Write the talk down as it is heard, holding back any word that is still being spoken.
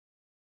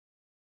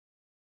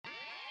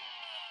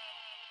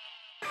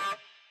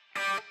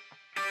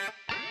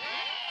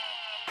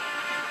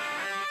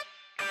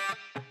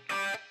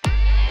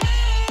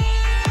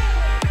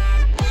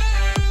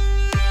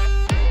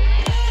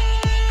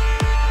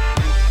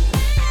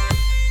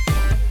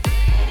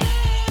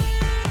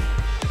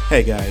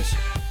Hey guys,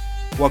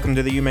 welcome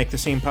to the You Make the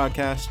Scene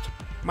podcast.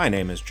 My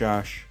name is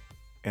Josh,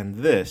 and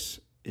this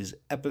is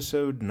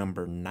episode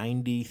number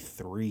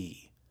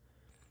 93.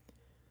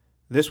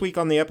 This week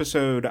on the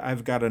episode,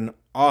 I've got an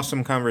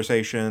awesome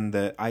conversation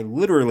that I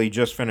literally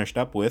just finished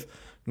up with.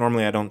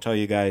 Normally, I don't tell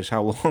you guys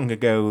how long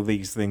ago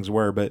these things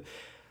were, but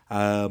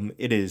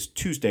it is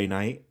Tuesday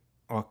night,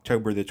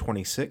 October the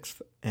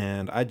 26th,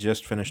 and I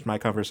just finished my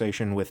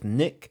conversation with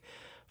Nick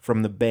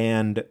from the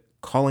band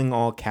Calling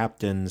All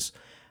Captains.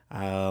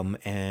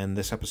 And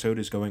this episode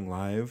is going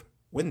live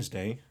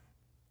Wednesday,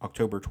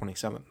 October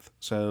 27th.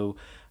 So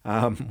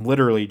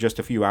literally just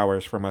a few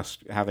hours from us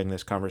having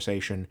this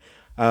conversation.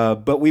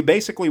 But we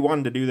basically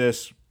wanted to do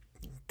this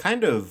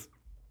kind of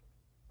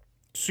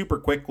super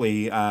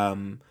quickly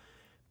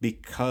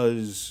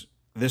because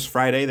this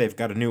Friday they've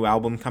got a new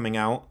album coming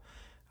out.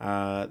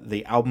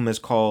 The album is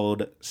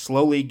called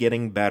Slowly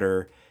Getting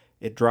Better.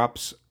 It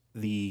drops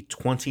the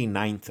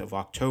 29th of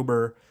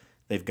October.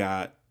 They've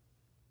got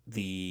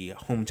the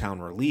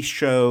hometown release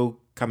show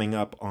coming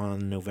up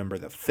on November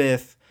the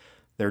 5th.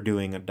 They're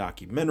doing a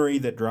documentary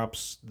that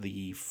drops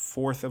the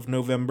 4th of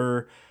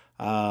November.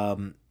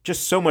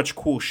 Just so much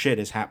cool shit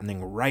is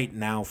happening right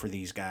now for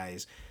these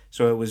guys.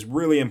 So it was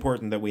really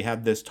important that we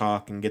had this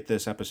talk and get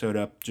this episode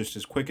up just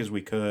as quick as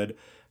we could.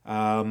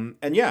 And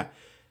yeah,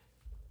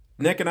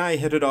 Nick and I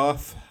hit it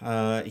off.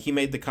 He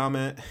made the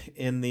comment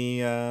in the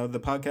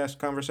podcast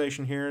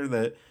conversation here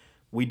that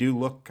we do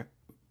look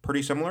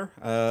pretty similar.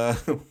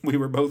 We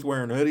were both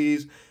wearing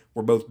hoodies.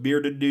 We're both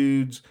bearded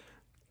dudes.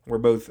 We're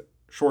both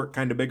short,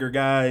 kind of bigger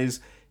guys.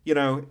 You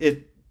know,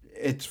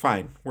 it's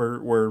fine.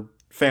 We're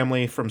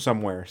family from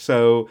somewhere.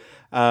 So,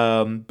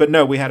 but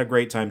no, we had a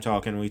great time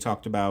talking. We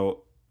talked about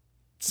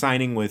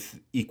signing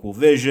with Equal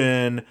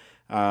Vision,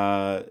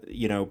 putting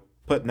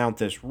out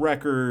this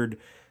record,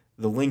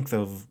 the length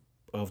of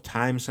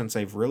time since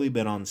they've really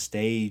been on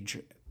stage,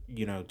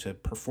 to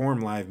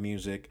perform live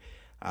music.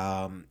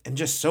 And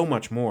just so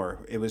much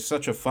more. It was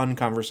such a fun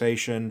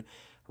conversation.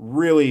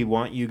 Really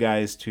want you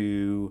guys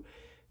to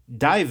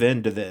dive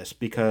into this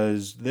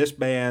because this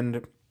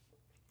band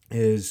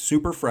is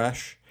super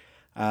fresh.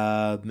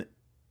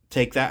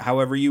 Take that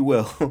however you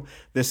will.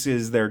 This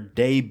is their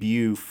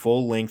debut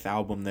full-length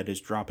album that is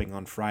dropping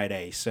on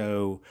Friday.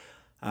 So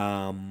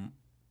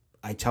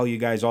I tell you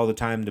guys all the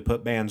time to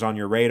put bands on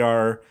your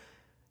radar.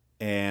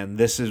 And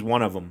this is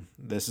one of them.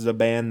 This is a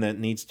band that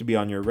needs to be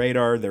on your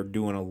radar. They're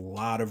doing a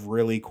lot of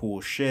really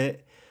cool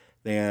shit.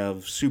 They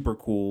have super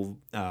cool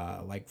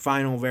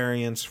vinyl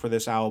variants for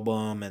this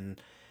album and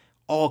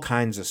all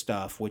kinds of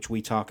stuff, which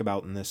we talk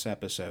about in this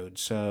episode.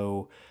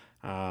 So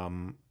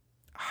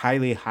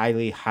highly,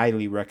 highly,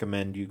 highly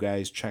recommend you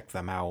guys check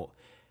them out.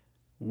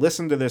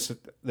 Listen to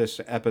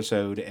this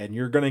episode, and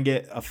you're going to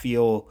get a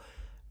feel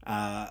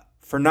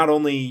for not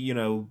only,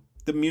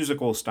 the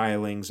musical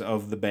stylings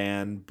of the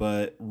band,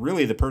 but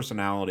really the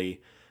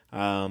personality.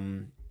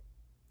 And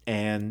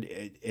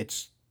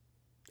it's,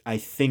 I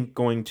think,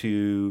 going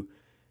to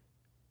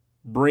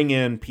bring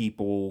in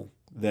people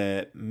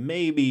that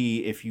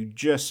maybe if you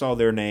just saw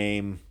their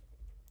name,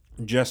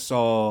 just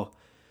saw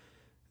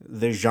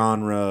the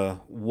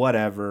genre,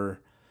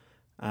 whatever,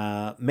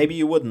 maybe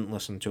you wouldn't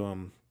listen to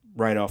them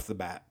right off the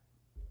bat.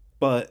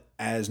 But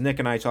as Nick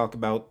and I talk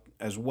about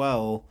as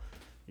well,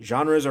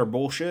 genres are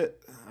bullshit.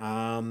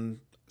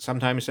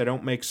 Sometimes they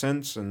don't make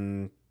sense,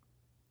 and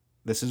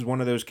this is one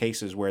of those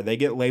cases where they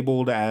get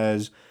labeled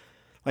as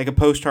like a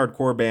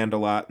post-hardcore band a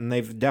lot, and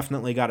they've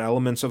definitely got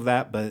elements of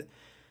that, but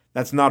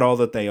that's not all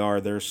that they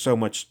are. There's so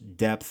much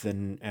depth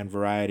and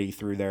variety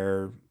through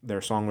their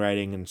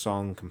songwriting and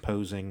song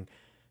composing,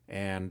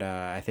 and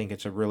I think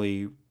it's a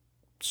really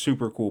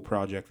super cool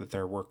project that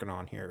they're working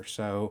on here.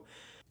 So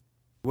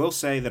I will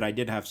say that I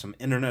did have some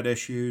internet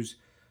issues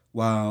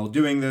while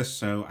doing this,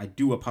 so I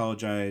do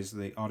apologize.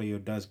 The audio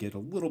does get a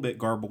little bit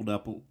garbled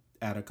up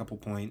at a couple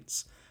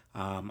points.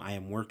 I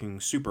am working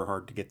super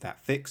hard to get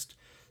that fixed,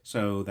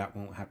 so that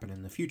won't happen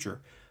in the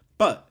future.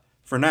 But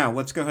for now,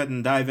 let's go ahead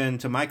and dive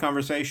into my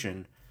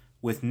conversation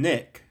with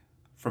Nick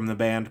from the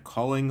band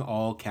Calling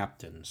All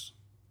Captains.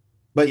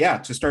 But yeah,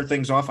 to start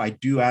things off, I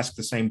do ask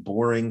the same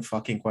boring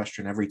fucking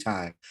question every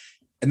time.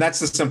 And that's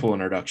the simple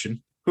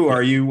introduction. Who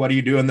are you? What do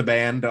you do in the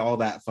band? All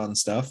that fun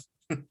stuff.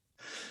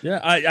 Yeah,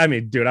 I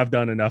mean, dude, I've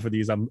done enough of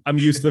these. I'm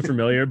used to the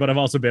familiar, but I've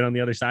also been on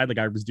the other side. Like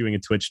I was doing a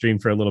Twitch stream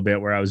for a little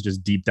bit where I was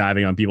just deep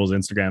diving on people's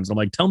Instagrams. I'm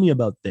like, tell me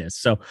about this.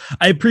 So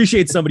I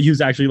appreciate somebody who's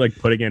actually like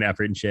putting in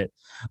effort and shit.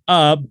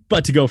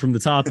 But to go from the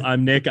top,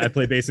 I'm Nick. I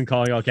play bass in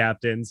Calling All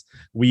Captains.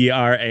 We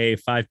are a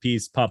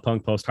 5-piece pop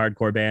punk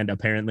post-hardcore band,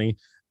 apparently,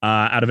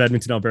 out of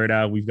Edmonton,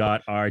 Alberta. We've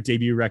got our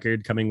debut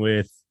record coming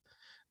with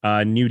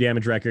New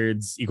Damage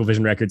Records, Equal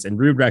Vision Records, and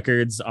Rude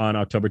Records on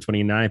October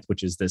 29th,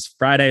 which is this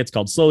Friday. It's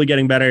called Slowly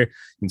Getting Better.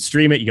 You can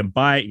stream it, you can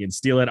buy it, you can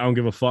steal it. I don't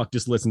give a fuck.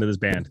 Just listen to this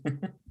band.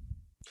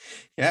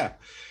 Yeah.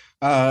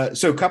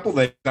 So a couple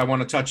that I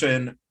want to touch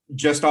in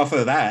just off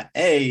of that.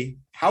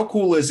 How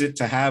cool is it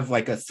to have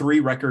like a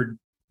 3-record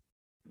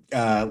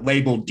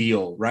label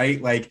deal,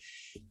 right? Like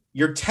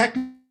you're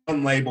technically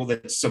label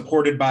that's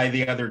supported by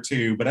the other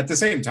two, but at the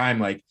same time,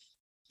 like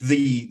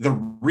the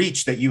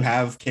reach that you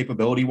have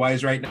capability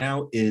wise right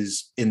now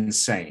is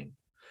insane.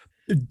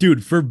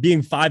 Dude, for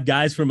being five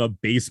guys from a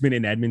basement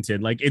in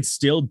Edmonton, like it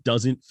still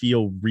doesn't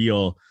feel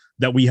real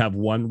that we have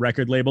one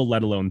record label,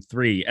 let alone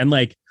three. And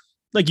like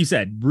you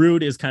said,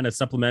 Rude is kind of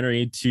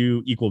supplementary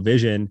to Equal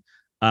Vision.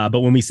 But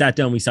when we sat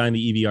down, we signed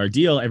the EVR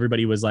deal.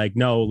 Everybody was like,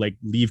 no, like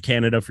leave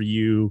Canada for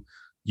you.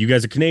 You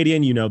guys are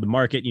Canadian, you know the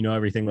market, you know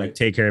everything, like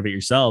take care of it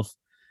yourself.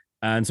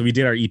 And so we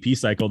did our EP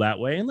cycle that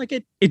way. And like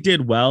it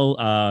did well.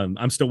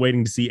 I'm still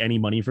waiting to see any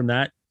money from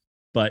that.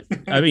 But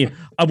I mean,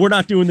 we're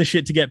not doing the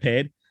shit to get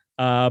paid.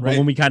 But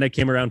when we kind of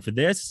came around for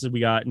this, we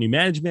got new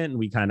management and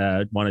we kind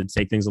of wanted to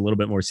take things a little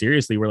bit more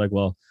seriously. We're like,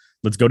 well,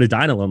 let's go to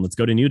Dynalone. Let's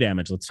go to New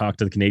Damage. Let's talk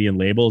to the Canadian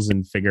labels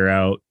and figure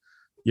out,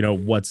 you know,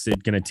 what's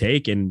it going to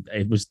take. And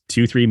it was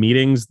 2-3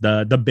 meetings.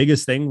 The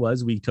biggest thing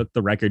was we took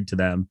the record to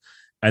them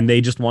and they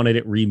just wanted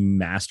it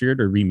remastered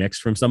or remixed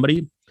from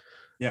somebody.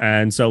 Yeah.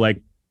 And so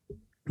like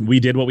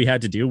we did what we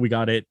had to do. We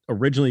got it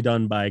originally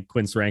done by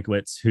Quinn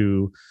Srankowitz,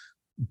 who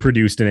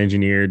produced and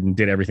engineered and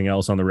did everything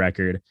else on the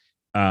record.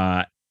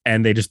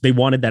 And they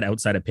wanted that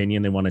outside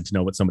opinion. They wanted to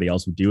know what somebody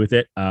else would do with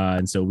it.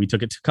 And so we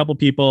took it to a couple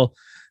people,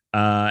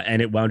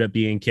 and it wound up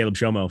being Caleb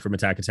Shomo from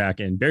Attack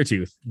and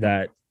Beartooth,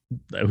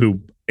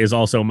 who is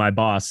also my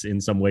boss in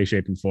some way,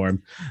 shape, and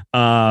form.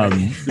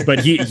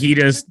 But he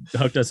just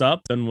hooked us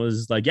up and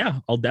was like, yeah,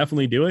 I'll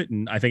definitely do it.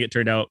 And I think it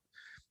turned out,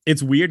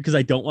 it's weird because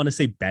I don't want to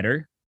say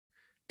better,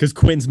 because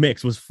Quinn's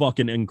mix was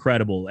fucking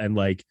incredible. And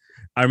like,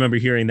 I remember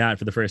hearing that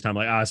for the first time,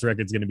 like, this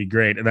record's going to be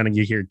great. And then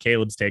you hear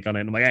Caleb's take on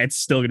it. And I'm like, it's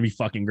still going to be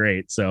fucking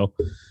great. So,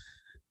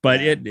 but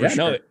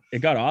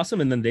it got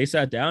awesome. And then they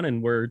sat down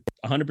and we're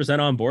 100%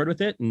 on board with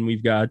it. And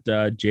we've got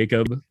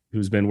Jacob,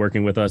 who's been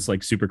working with us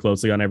like super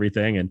closely on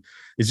everything. And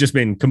it's just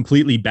been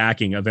completely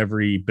backing of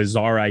every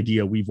bizarre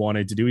idea we've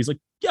wanted to do. He's like,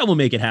 yeah, we'll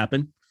make it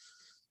happen.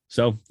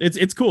 So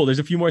it's cool. There's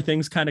a few more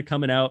things kind of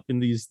coming out in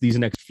these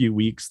next few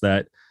weeks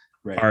that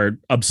are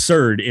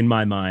absurd in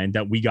my mind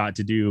that we got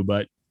to do,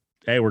 but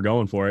hey, we're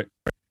going for it.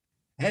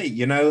 Hey,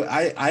 you know,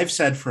 I've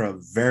said for a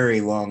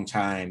very long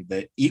time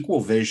that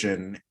Equal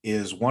Vision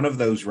is one of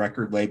those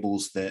record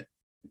labels that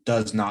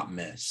does not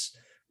miss.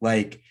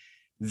 Like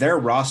their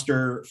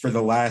roster for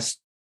the last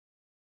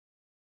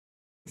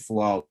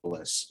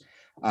flawless.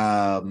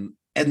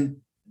 And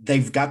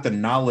they've got the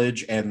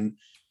knowledge, and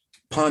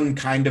pun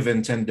kind of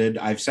intended,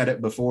 I've said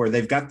it before,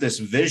 they've got this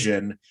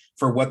vision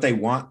for what they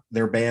want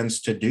their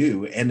bands to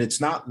do. And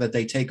it's not that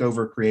they take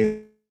over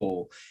creative,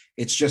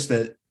 it's just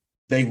that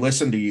they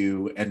listen to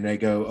you and they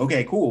go,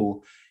 okay,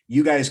 cool.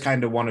 You guys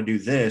kind of want to do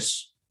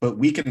this, but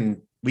we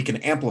can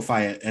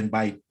amplify it. And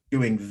by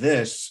doing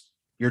this,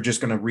 you're just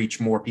going to reach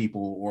more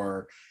people,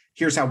 or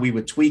here's how we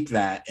would tweak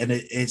that. And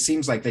it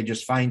seems like they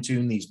just fine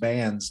tune these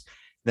bands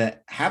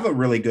that have a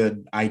really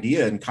good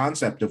idea and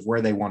concept of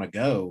where they want to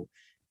go.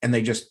 And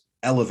they just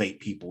elevate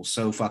people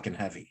so fucking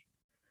heavy.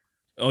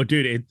 Oh,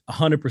 dude, it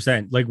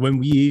 100%. Like when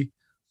we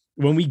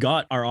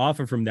got our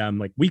offer from them,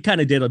 like we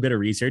kind of did a bit of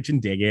research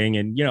and digging,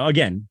 and you know,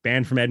 again,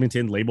 band from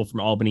Edmonton, label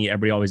from Albany.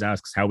 Everybody always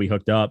asks how we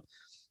hooked up,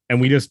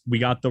 and we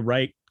got the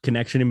right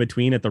connection in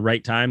between at the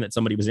right time that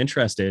somebody was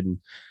interested. And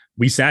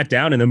we sat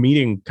down and the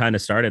meeting kind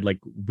of started. Like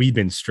we've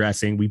been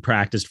stressing. We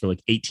practiced for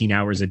like 18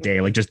 hours a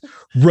day, like just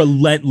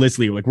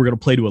relentlessly. Like we're going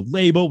to play to a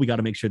label. We got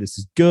to make sure this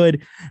is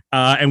good.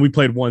 And we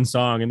played one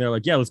song and they're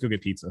like, yeah, let's go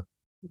get pizza.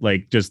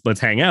 Like, just let's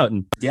hang out.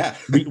 And yeah,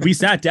 we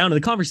sat down and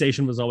the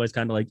conversation was always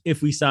kind of like,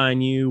 if we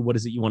sign you, what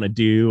is it you want to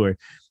do? Or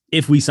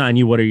if we sign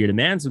you, what are your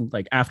demands? And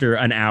like after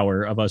an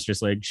hour of us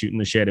just like shooting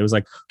the shit, it was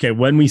like, okay,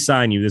 when we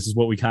sign you, this is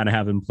what we kind of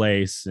have in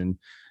place. And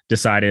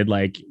decided,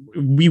 like,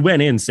 we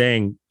went in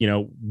saying, you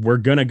know, we're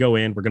going to go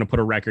in, we're going to put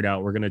a record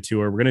out, we're going to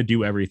tour, we're going to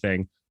do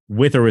everything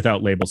with or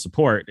without label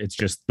support. It's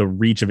just the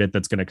reach of it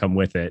that's going to come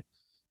with it.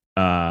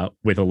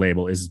 With a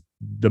label is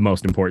the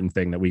most important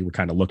thing that we were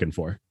kind of looking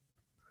for.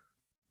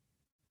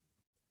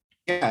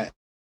 Yeah.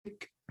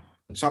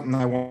 Something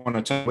I want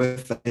to talk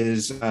with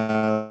is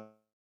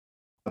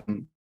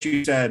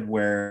you said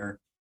where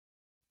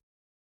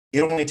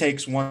it only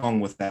takes one song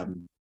with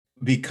them,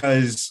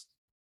 because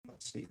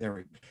let's see, there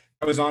we go.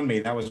 That was on me.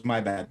 That was my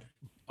bad.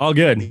 All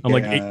good. I'm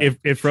like,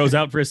 it froze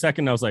out for a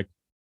second. I was like,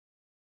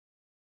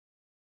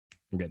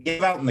 I'm good.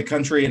 Gave out in the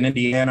country in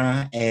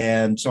Indiana,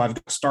 and so I've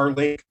got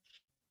Starlink,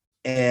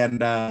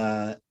 and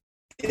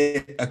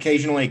it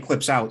occasionally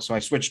clips out. So I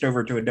switched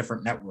over to a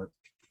different network,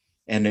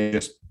 and it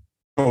just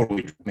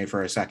totally took me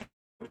for a second.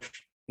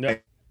 No.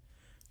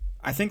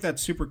 I think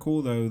that's super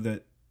cool, though,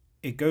 that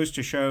it goes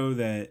to show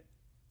that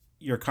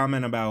your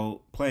comment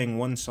about playing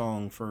one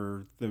song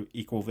for the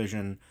Equal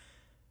Vision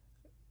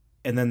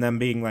and then them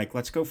being like,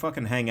 let's go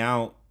fucking hang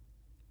out.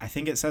 I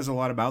think it says a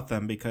lot about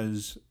them,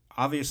 because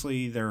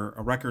obviously they're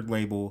a record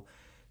label.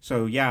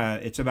 So yeah,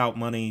 it's about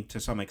money to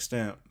some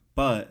extent,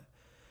 but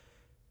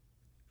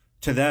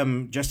to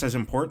them, just as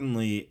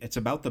importantly, it's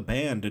about the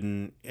band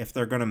and if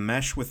they're going to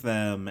mesh with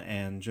them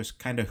and just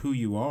kind of who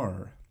you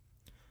are.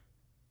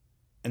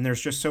 And there's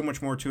just so much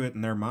more to it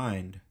in their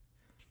mind.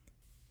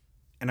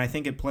 And I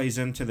think it plays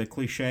into the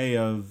cliche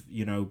of,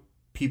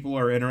 people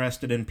are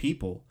interested in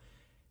people.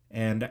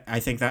 And I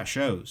think that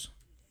shows.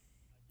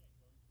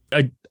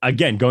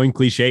 Again, going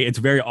cliche, it's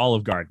very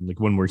Olive Garden. Like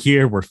when we're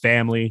here, we're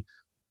family.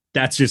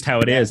 That's just how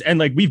it is. And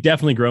like we've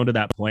definitely grown to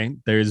that point.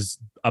 There's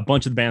a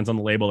bunch of the bands on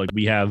the label. Like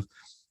we have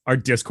our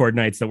Discord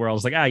nights that we're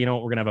always like, you know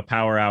what, we're gonna have a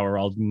power hour.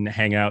 I'll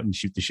hang out and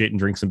shoot the shit and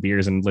drink some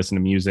beers and listen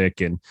to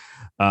music. And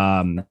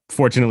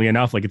fortunately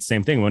enough, like it's the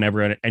same thing.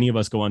 Whenever any of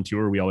us go on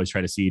tour, we always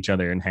try to see each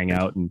other and hang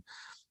out and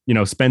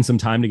spend some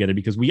time together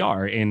because we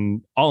are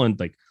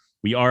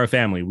we are a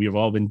family. We've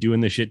all been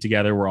doing this shit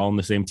together. We're all on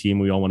the same team.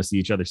 We all want to see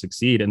each other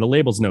succeed. And the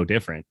label's no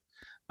different.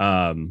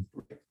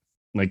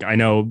 Like I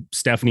know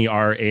Stephanie,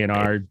 our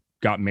A&R,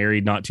 got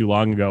married not too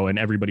long ago, and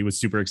everybody was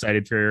super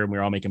excited for her. And we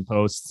were all making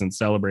posts and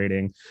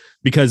celebrating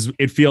because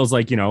it feels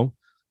like,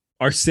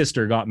 our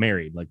sister got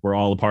married. Like we're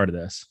all a part of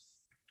this.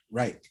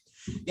 Right.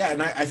 Yeah.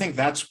 And I think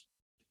that's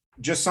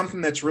just something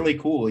that's really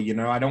cool.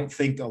 I don't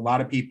think a lot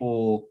of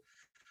people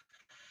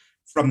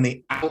from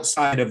the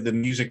outside of the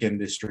music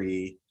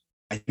industry,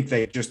 I think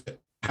they just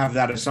have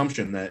that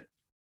assumption that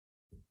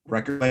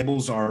record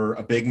labels are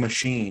a big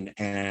machine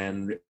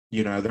and,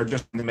 they're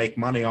just going to make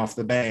money off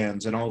the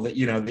bands and all that,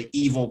 the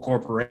evil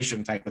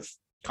corporation type of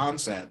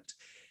concept.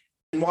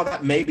 And while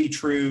that may be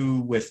true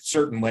with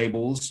certain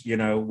labels,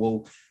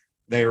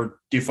 they're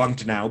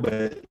defunct now,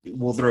 but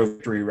we'll throw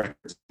Victory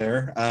Records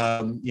there.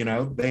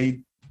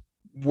 They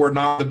were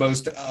not the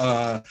most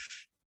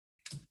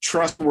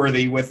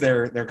trustworthy with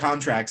their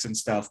contracts and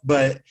stuff,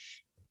 but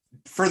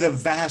for the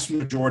vast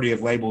majority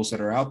of labels that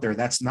are out there,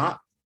 that's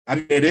not,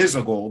 it is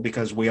a goal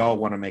because we all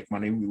want to make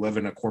money. We live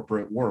in a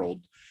corporate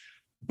world,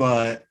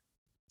 but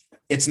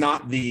it's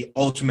not the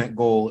ultimate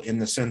goal in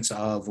the sense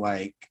of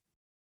like,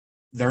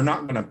 they're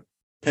not going to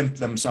pimp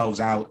themselves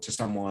out to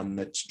someone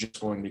that's just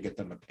going to get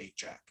them a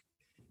paycheck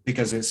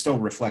because it still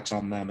reflects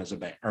on them as a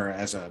band or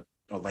as a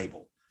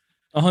label.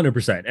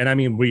 100%. And I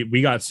mean,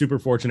 we got super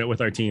fortunate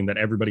with our team that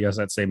everybody has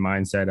that same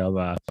mindset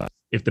of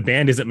if the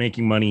band isn't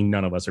making money,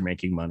 none of us are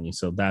making money.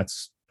 So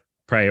that's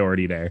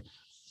priority there.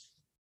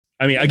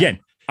 I mean, again,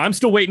 I'm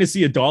still waiting to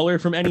see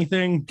 $1 from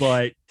anything,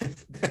 but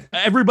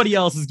everybody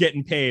else is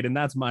getting paid, and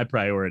that's my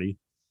priority.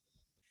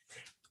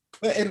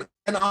 And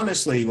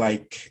honestly,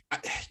 like,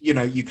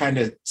 you kind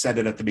of said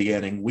it at the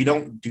beginning, we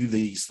don't do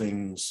these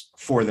things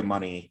for the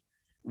money.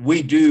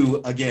 We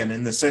do, again,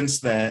 in the sense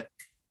that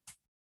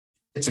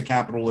it's a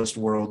capitalist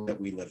world that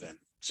we live in.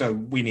 So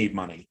we need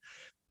money.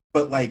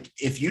 But like,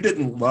 if you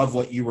didn't love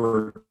what you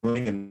were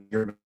doing and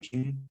you're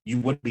making, you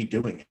wouldn't be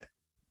doing it.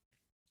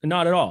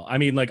 Not at all. I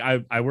mean, like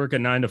I work a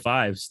 9 to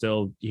 5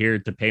 still here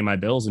to pay my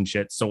bills and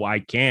shit. So I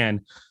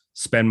can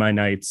spend my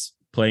nights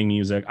playing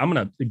music.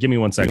 Give me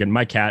 1 second.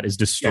 My cat is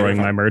destroying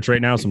my merch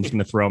right now. So I'm just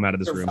going to throw him out of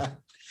this room. Fine.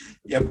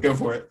 Yep. Go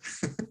for it.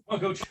 Come on,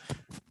 coach.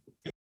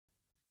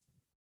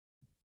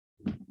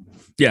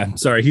 Yeah,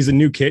 sorry. He's a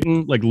new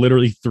kitten, like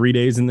literally 3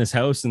 days in this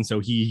house. And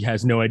so he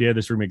has no idea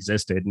this room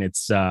existed. And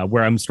it's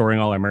where I'm storing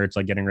all our merch,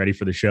 like getting ready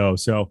for the show.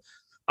 So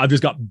I've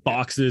just got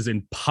boxes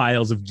and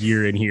piles of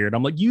gear in here. And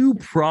I'm like, you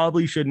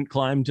probably shouldn't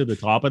climb to the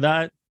top of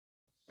that.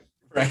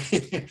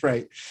 Right.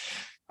 Right.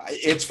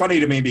 It's funny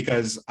to me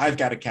because I've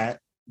got a cat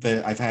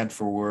that I've had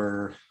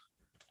for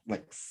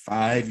like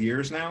 5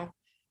 years now.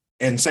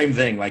 And same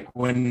thing, like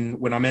when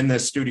I'm in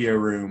this studio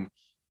room,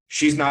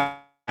 she's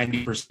not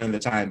 90% of the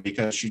time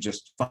because she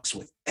just fucks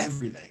with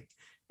everything.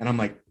 And I'm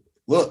like,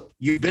 look,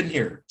 you've been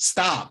here.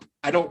 Stop.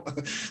 I don't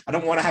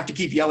want to have to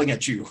keep yelling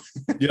at you.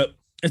 Yep.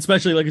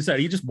 Especially, like I said,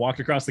 he just walked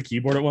across the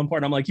keyboard at one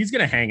point. I'm like, he's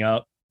going to hang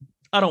up.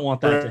 I don't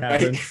want that to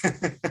happen.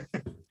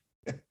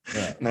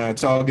 Yeah. No,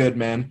 it's all good,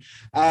 man.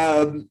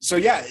 So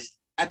yeah,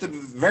 at the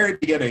very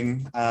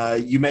beginning,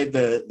 you made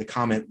the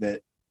comment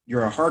that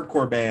you're a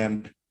hardcore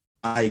band,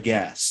 I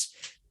guess.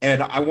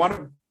 And I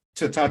wanted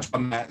to touch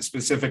on that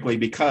specifically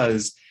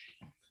because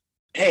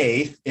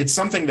it's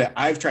something that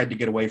I've tried to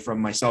get away from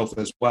myself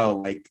as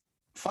well. Like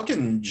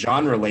fucking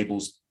genre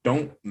labels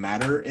don't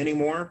matter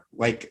anymore.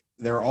 Like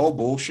they're all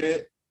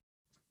bullshit.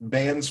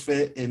 Bands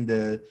fit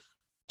into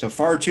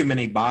far too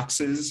many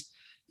boxes.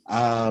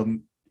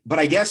 But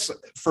I guess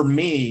for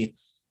me,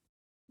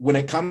 when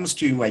it comes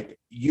to like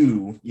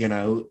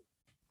a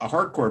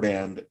hardcore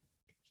band,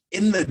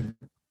 in the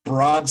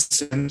broad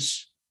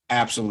sense,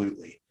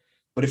 absolutely.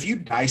 But if you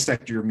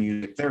dissect your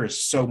music, there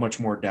is so much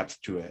more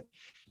depth to it.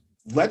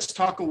 Let's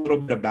talk a little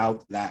bit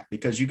about that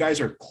because you guys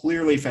are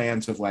clearly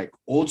fans of like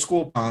old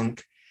school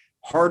punk,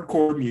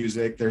 hardcore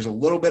music. There's a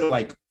little bit of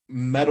like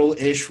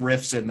metal-ish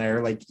riffs in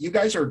there. Like you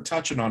guys are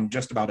touching on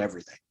just about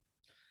everything.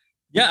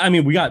 Yeah, I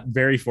mean, we got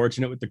very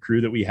fortunate with the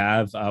crew that we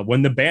have.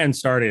 When the band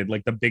started,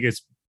 like the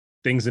biggest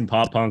things in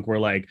pop punk were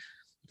like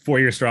 4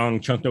 Year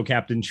Strong, Chunk No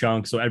Captain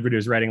Chunk. So everybody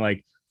was writing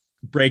like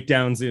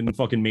breakdowns in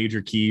fucking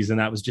major keys, and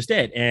that was just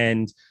it.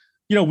 And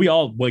we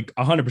all like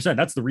 100%.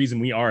 That's the reason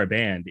we are a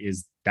band.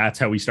 Is that's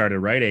how we started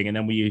writing, and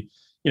then we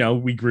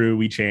grew,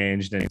 we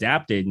changed and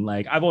adapted. And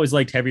like I've always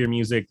liked heavier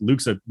music.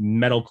 Luke's a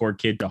metalcore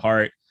kid to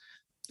heart,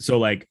 so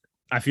like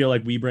I feel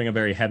like we bring a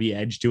very heavy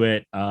edge to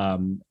it.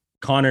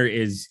 Connor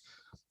is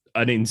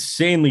an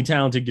insanely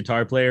talented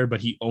guitar player,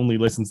 but he only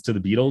listens to the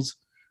Beatles.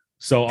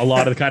 So a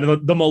lot of the kind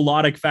of the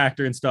melodic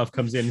factor and stuff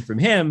comes in from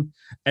him.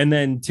 And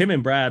then Tim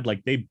and Brad,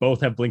 like they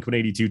both have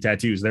Blink-182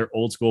 tattoos. They're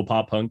old school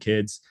pop punk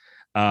kids.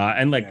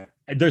 And like,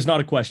 there's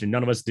not a question.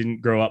 None of us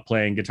didn't grow up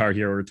playing Guitar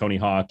Hero or Tony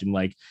Hawk, and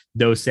like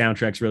those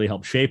soundtracks really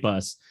helped shape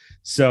us.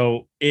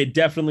 So it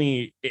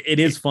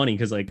is funny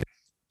because like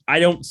I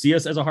don't see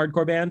us as a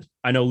hardcore band.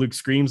 I know Luke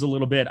screams a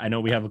little bit. I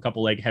know we have a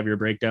couple like heavier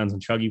breakdowns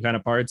and chuggy kind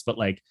of parts, but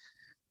like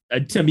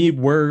to me,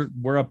 we're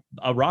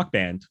a rock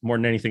band more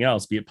than anything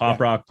else, be it pop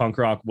rock, punk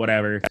rock,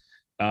 whatever.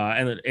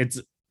 And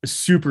it's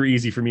super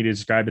easy for me to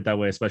describe it that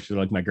way, especially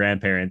like my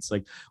grandparents.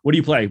 Like, what do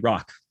you play?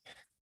 Rock.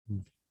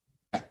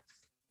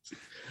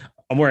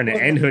 I'm wearing an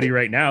End hoodie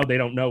right now. They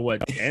don't know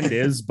what End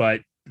is, but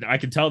I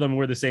could tell them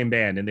we're the same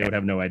band and they would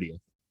have no idea.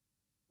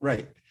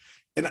 Right.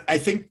 And I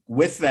think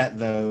with that,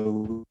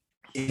 though,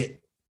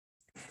 it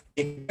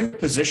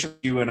positions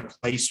you in a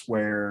place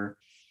where,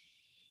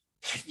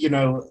 you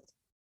know,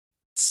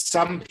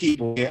 some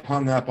people get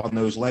hung up on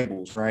those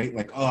labels, right?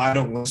 Like, oh, I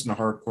don't listen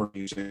to hardcore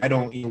music. I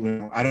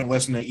don't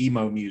listen to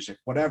emo music,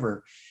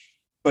 whatever.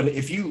 But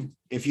if you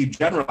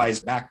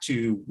generalize back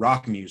to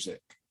rock music,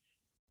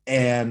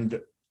 and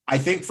I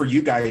think for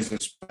you guys,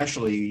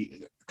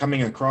 especially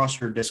coming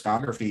across your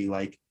discography,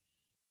 like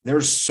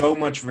there's so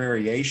much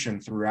variation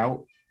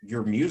throughout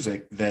your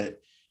music that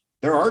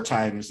there are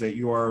times that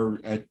you are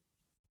a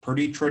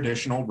pretty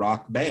traditional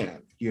rock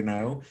band, you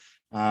know?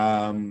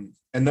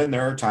 And then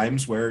there are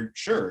times where,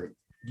 sure,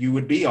 you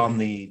would be on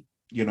the,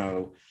 you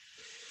know,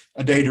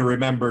 A Day to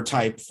Remember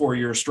type, 4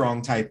 Year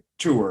Strong type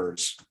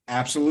tours.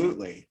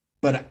 Absolutely.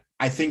 But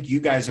I think you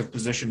guys have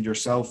positioned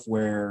yourself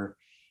where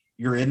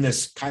you're in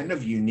this kind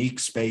of unique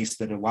space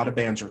that a lot of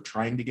bands are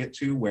trying to get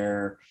to,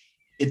 where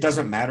it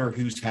doesn't matter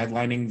who's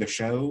headlining the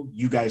show.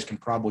 You guys can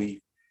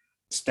probably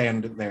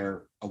stand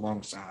there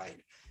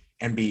alongside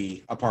and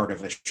be a part of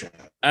the show.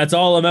 That's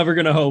all I'm ever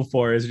going to hope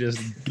for, is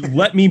just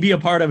let me be a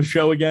part of a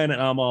show again,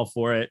 and I'm all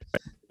for it.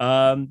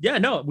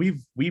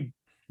 We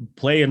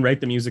play and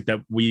write the music that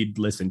we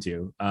listen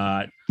to.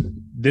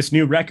 This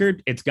new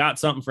record, it's got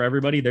something for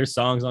everybody. There's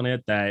songs on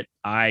it that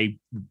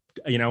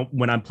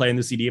when I'm playing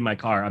the CD in my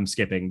car, I'm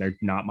skipping. They're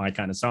not my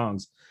kind of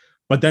songs.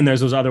 But then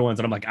there's those other ones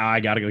that I'm like, I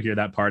got to go hear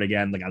that part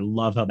again. Like, I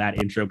love how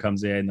that intro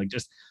comes in. Like,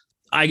 just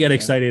I get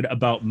excited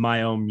about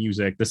my own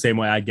music the same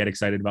way I get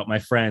excited about my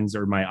friends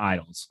or my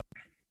idols.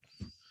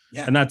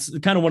 Yeah. And that's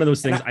kind of one of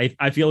those things.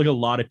 I feel like a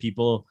lot of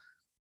people,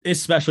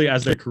 especially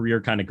as their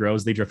career kind of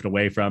grows, they drift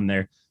away from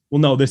there. Well,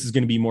 no, this is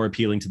going to be more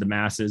appealing to the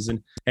masses.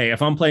 And hey,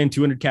 if I'm playing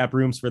 200 cap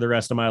rooms for the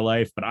rest of my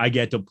life, but I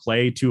get to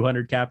play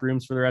 200 cap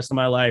rooms for the rest of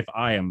my life,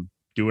 I am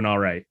doing all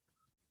right.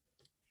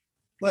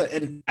 Well,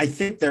 and I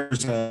think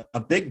there's a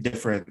big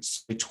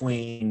difference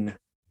between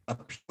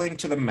appealing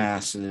to the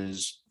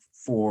masses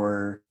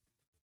for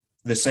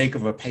the sake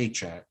of a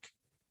paycheck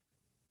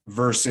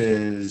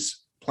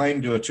versus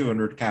playing to a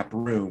 200 cap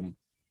room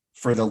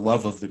for the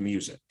love of the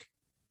music.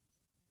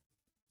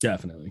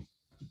 Definitely.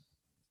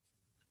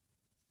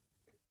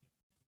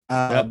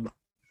 Yeah,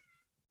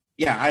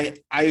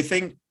 I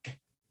think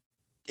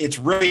it's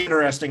really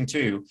interesting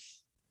too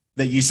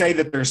that you say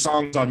that there's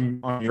songs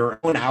on your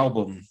own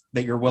album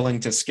that you're willing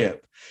to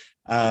skip.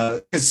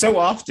 Because so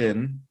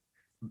often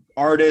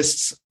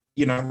artists,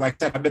 you know, like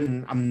that,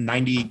 I'm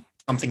 90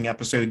 something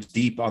episodes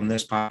deep on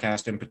this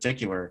podcast in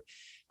particular.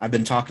 I've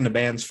been talking to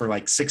bands for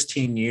like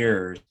 16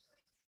 years.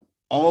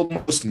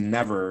 Almost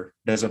never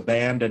does a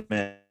band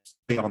admit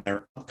on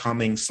their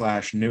upcoming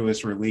 /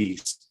 newest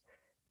release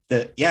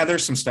that, yeah,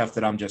 there's some stuff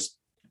that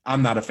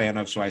I'm not a fan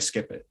of, so I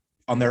skip it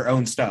on their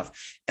own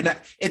stuff. And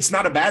it's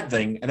not a bad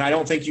thing. And I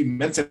don't think you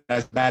meant it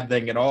as a bad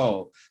thing at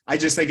all. I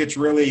just think it's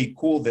really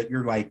cool that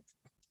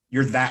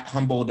you're that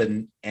humbled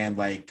and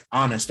like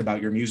honest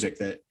about your music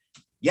that,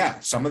 yeah,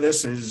 some of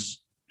this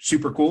is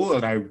super cool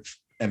and I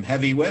am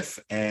heavy with,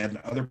 and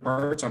other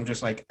parts I'm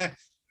just like,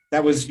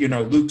 that was, you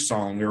know, Luke's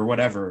song or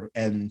whatever.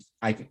 And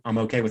I'm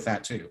okay with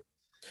that too.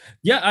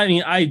 Yeah, I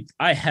mean,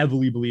 I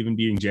heavily believe in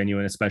being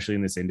genuine, especially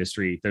in this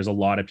industry. There's a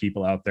lot of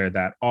people out there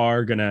that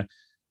are gonna,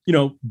 you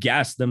know,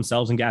 gas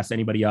themselves and gas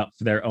anybody up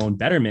for their own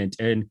betterment.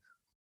 And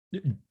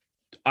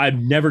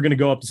I'm never gonna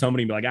go up to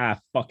somebody and be like, I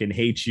fucking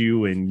hate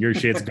you and your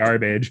shit's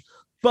garbage.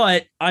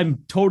 But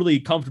I'm totally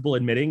comfortable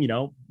admitting, you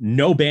know,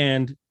 no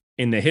band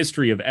in the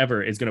history of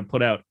ever is going to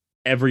put out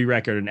every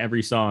record and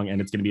every song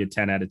and it's going to be a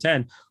 10 out of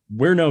 10.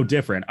 We're no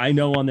different. I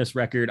know on this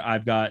record,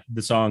 I've got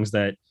the songs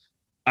that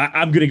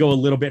I'm going to go a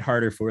little bit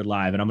harder for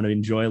live and I'm going to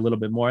enjoy a little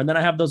bit more. And then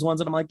I have those ones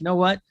that I'm like, you know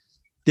what?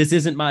 This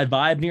isn't my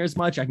vibe near as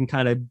much. I can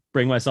kind of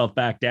bring myself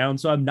back down.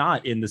 So I'm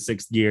not in the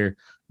sixth gear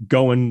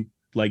going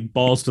like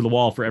balls to the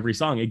wall for every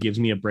song. It gives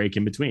me a break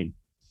in between.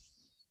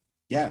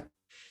 Yeah.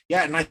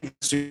 Yeah. And I think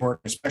it's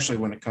important, especially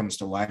when it comes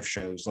to live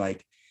shows.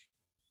 Like,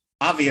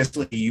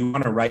 obviously you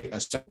want to write a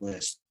set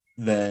list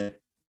that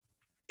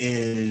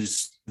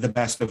is the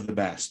best of the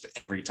best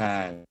every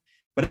time.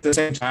 But at the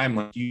same time,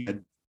 like you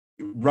had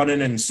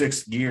running in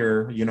sixth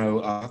gear, you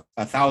know,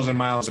 1,000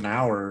 miles an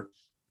hour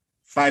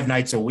 5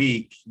 nights a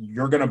week,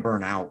 you're going to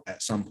burn out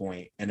at some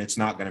point, and it's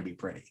not going to be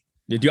pretty.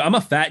 Dude, I'm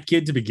a fat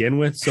kid to begin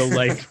with. So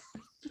like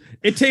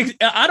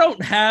I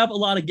don't have a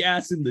lot of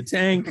gas in the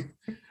tank.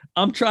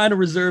 I'm trying to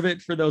reserve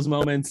it for those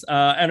moments.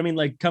 And I mean,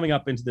 like coming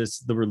up into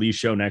the release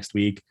show next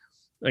week,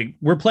 like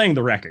we're playing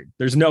the record.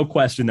 There's no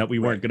question that we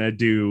weren't going to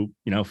do,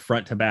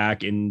 front to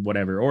back in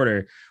whatever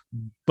order.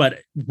 But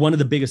one of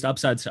the biggest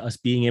upsides to us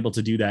being able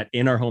to do that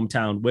in our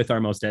hometown with our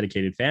most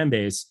dedicated fan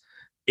base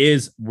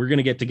is we're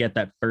going to get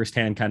that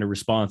firsthand kind of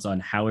response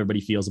on how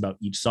everybody feels about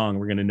each song.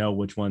 We're going to know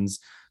which ones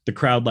the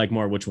crowd like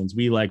more, which ones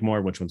we like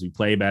more, which ones we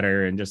play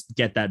better, and just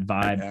get that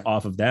vibe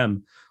off of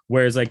them.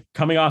 Whereas like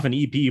coming off an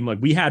EP, like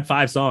we had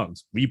 5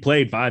 songs, we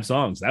played 5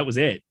 songs. That was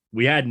it.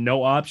 We had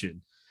no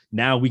option.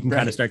 Now we can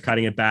kind of start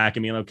cutting it back.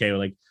 I mean, okay,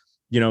 like,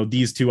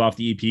 these 2 off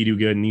the EP do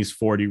good and these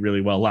 4 do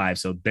really well live.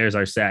 So there's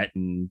our set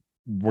and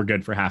we're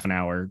good for half an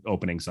hour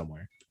opening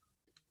somewhere.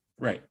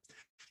 Right.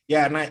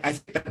 Yeah. And I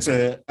think that's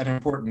an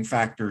important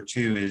factor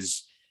too,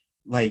 is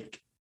like,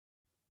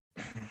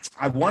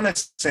 I want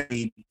to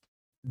say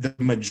the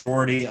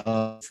majority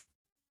of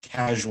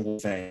casual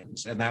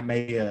fans, and that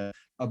may be a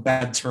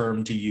bad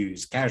term to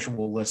use,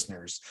 casual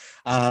listeners.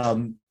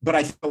 But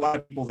I think a lot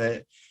of people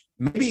that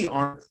maybe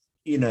aren't,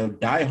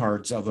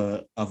 diehards of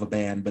a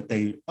band, but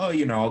they,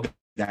 I'll get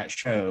that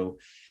show.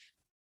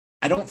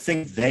 I don't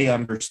think they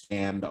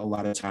understand a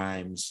lot of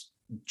times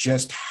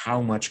just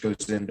how much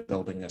goes into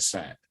building a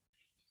set.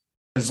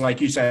 Because like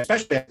you said,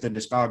 especially as the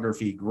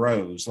discography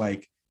grows,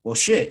 like, well,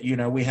 shit,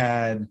 we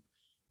had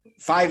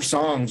 5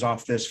 songs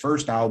off this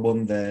first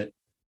album that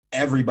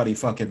everybody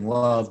fucking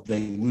loved.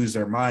 They lose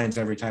their minds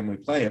every time we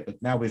play it,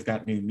 but now we've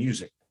got new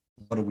music.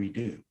 What do we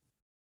do?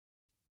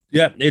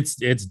 Yeah, it's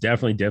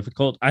definitely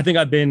difficult. I think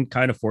I've been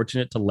kind of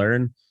fortunate to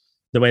learn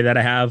the way that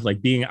I have, like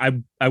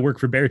I work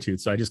for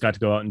Beartooth, so I just got to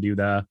go out and do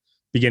the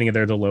beginning of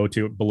their below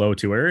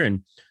tour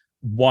and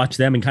watch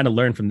them and kind of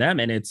learn from them.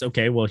 And it's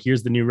okay, well,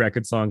 here's the new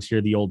record songs, here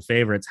are the old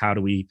favorites. How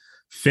do we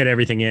fit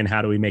everything in?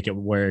 How do we make it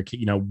work?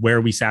 Where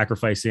are we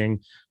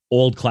sacrificing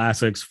old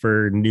classics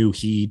for new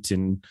heat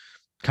and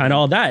kind of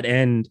all that?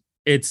 And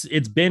it's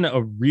been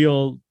a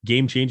real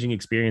game-changing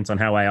experience on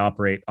how I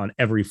operate on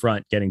every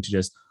front, getting to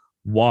just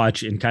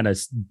watch and kind of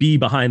be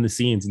behind the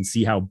scenes and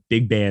see how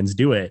big bands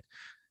do it.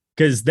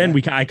 Because then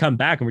I come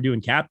back and we're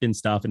doing Captain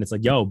stuff and it's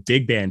like, yo,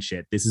 big band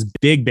shit. This is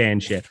big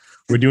band shit.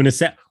 We're doing a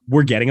set.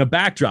 We're getting a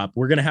backdrop.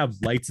 We're going to have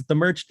lights at the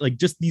merch. Like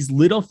just these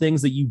little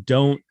things that you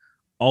don't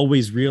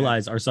always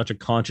realize are such a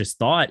conscious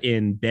thought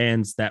in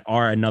bands that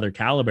are another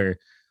caliber.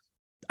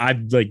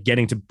 I'm like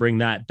getting to bring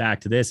that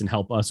back to this and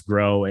help us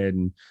grow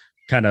and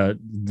kind of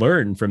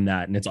learn from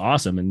that. And it's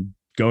awesome. And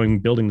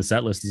building the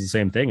set list is the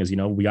same thing as,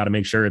 we got to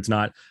make sure it's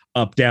not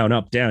up, down,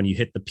 up, down. You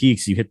hit the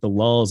peaks, you hit the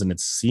lulls, and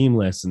it's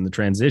seamless and the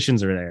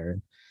transitions are there.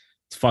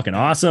 It's fucking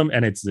awesome.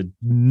 And it's a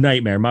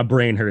nightmare. My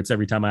brain hurts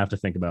every time I have to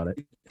think about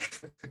it.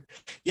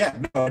 Yeah,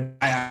 no,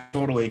 I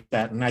totally get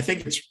that. And I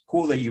think it's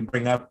cool that you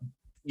bring up,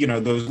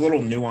 those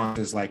little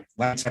nuances, like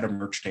lights at a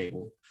merch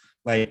table.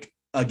 Like,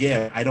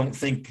 again, I don't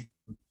think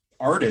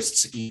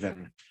artists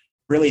even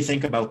really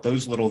think about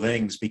those little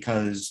things,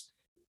 because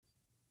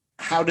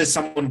how does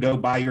someone go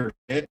buy your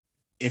shit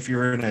if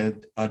you're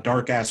in a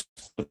dark ass,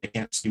 they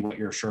can't see what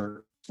your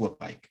shirts look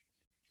like?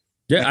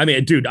 Yeah, I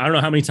mean, dude, I don't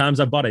know how many times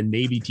I bought a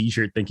navy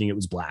t-shirt thinking it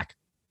was black.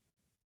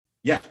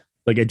 Yeah.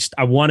 Like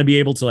I want to be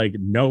able to like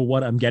know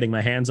what I'm getting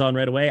my hands on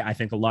right away. I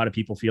think a lot of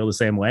people feel the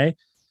same way.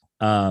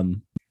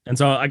 And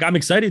so like I'm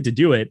excited to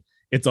do it.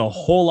 It's a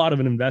whole lot of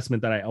an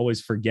investment that I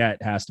always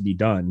forget has to be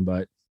done,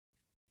 but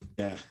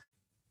yeah.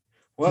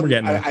 Well,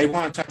 I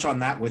want to touch on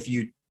that with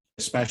you,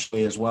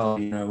 especially as well.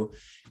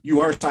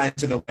 You are signed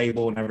to the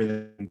label and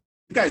everything.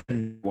 You guys have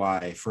been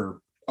why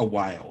for a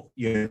while.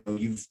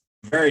 You've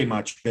very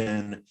much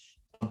been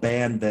a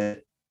band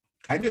that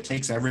kind of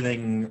takes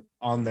everything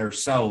on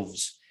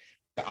themselves.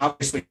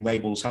 Obviously,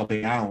 labels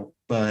helping out,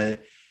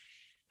 but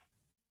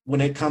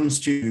when it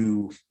comes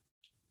to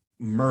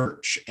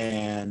merch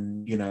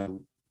and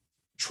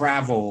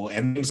travel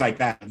and things like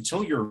that,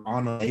 until you're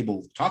on a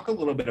label, talk a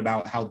little bit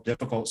about how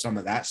difficult some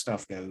of that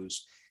stuff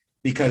goes,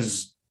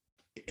 because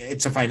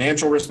it's a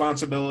financial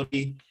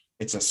responsibility.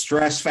 It's a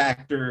stress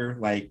factor.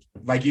 Like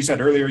you said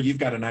earlier, you've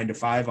got a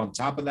 9-to-5 on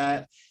top of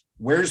that.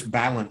 Where's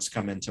balance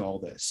come into all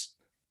this?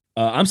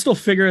 I'm still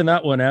figuring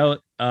that one out.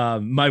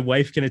 My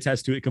wife can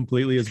attest to it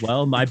completely as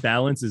well. My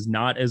balance is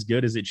not as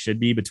good as it should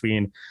be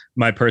between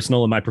my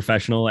personal and my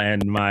professional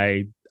and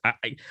I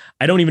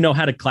don't even know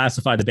how to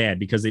classify the band,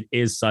 because it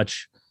is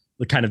such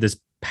kind of this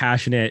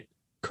passionate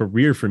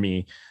career for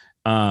me.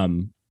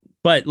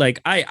 But like,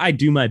 I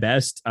do my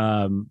best.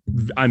 I'm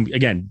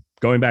again,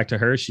 going back to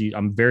her.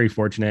 I'm very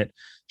fortunate.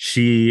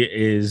 She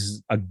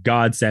is a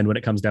godsend when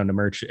it comes down to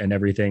merch and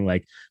everything.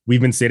 Like we've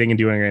been sitting and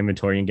doing our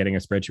inventory and getting a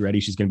spreadsheet ready.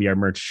 She's going to be our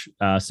merch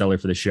seller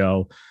for the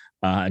show.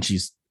 And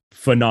she's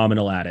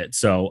phenomenal at it.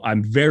 So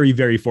I'm very,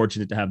 very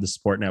fortunate to have the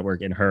support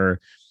network in her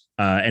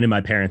and in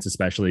my parents,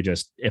 especially.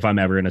 Just if I'm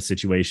ever in a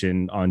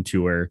situation on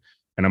tour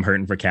and I'm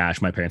hurting for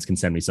cash, my parents can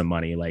send me some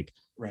money. Like,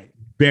 right.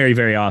 Very,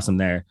 very awesome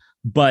there.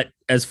 But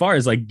as far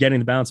as like getting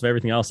the balance of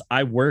everything else,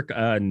 I work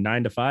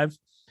 9 to 5.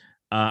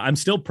 I'm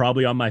still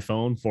probably on my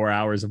phone 4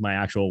 hours of my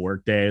actual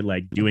work day,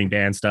 like doing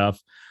band stuff.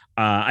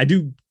 I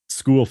do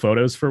school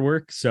photos for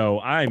work,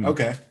 so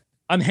Okay.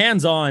 I'm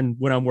hands on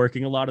when I'm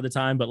working a lot of the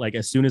time. But like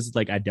as soon as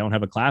like I don't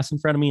have a class in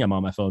front of me, I'm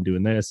on my phone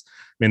doing this.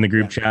 I'm in the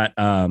group Yeah.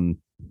 chat.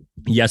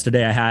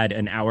 Yesterday I had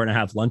an hour and a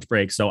half lunch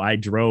break, so I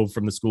drove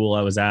from the school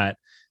I was at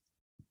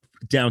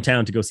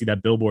downtown to go see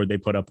that billboard they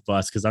put up of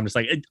us because I'm just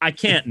like I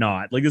can't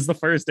not like this is the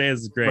first day. This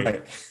is great.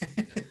 Right.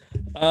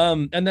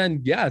 And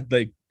then yeah,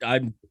 like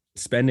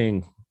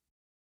spending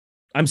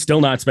I'm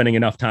still not spending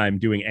enough time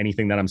doing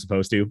anything that I'm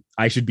supposed to.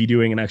 I should be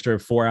doing an extra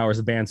 4 hours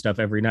of band stuff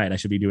every night. I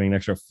should be doing an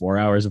extra 4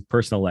 hours of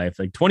personal life,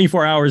 like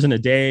 24 hours in a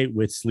day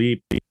with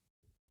sleep.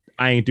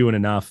 I ain't doing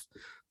enough,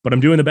 but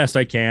I'm doing the best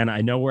I can. I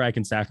know where I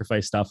can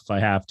sacrifice stuff if I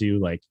have to.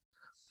 Like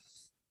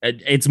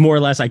it's more or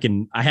less I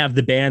have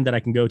the band that I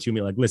can go to and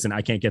be like, listen,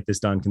 I can't get this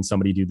done. Can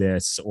somebody do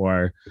this?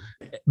 Or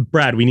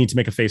Brad, we need to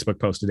make a Facebook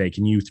post today.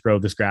 Can you throw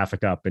this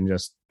graphic up? And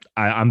just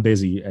I'm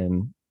busy,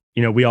 and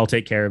we all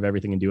take care of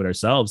everything and do it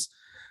ourselves.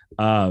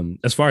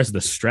 As far as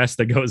the stress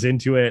that goes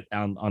into it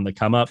on the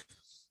come up,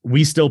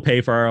 we still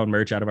pay for our own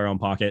merch out of our own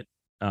pocket.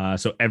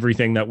 So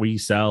everything that we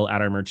sell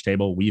at our merch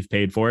table, we've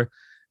paid for.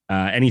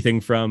 Anything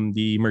from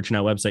the Merch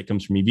Now website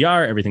comes from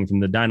EVR. Everything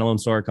from the Dynalone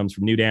store comes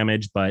from New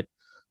Damage, but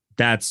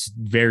that's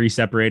very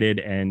separated,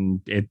 and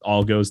it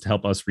all goes to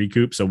help us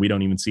recoup. So we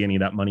don't even see any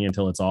of that money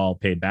until it's all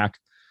paid back,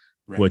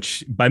 right.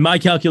 Which by my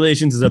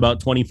calculations is about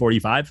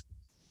 2045.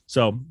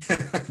 So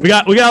we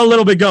got a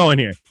little bit going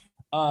here.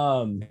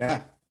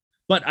 Yeah.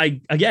 But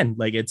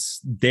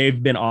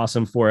they've been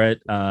awesome for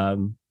it.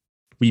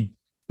 We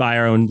buy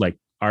our own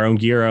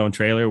gear, our own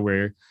trailer,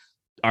 where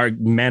our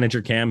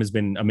manager Cam has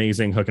been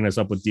amazing hooking us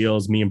up with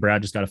deals. Me and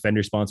Brad just got a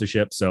Fender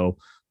sponsorship, so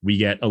we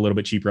get a little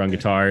bit cheaper on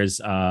guitars.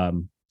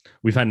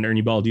 We've had an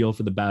Ernie Ball deal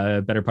for the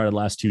better part of the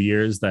last 2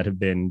 years that have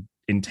been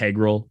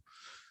integral.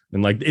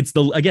 And like, it's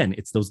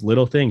those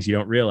little things you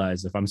don't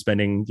realize. If I'm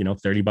spending,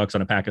 $30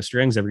 on a pack of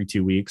strings every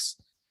 2 weeks,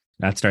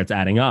 that starts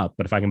adding up.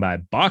 But if I can buy a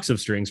box of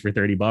strings for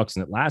 $30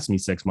 and it lasts me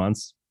 6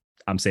 months,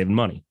 I'm saving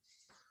money.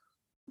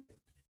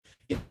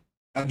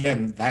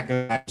 Again, that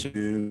goes back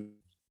to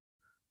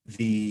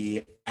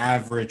the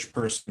average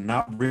person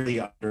not really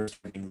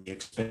understanding the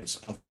expense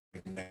of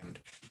a band.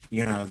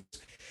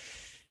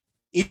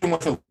 Even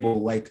with a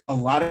label, like a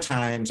lot of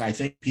times I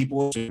think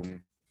people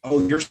assume,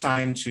 oh, you're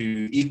signed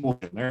to Equal,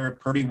 they're a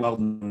pretty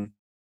well-known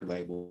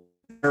label.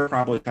 They're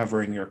probably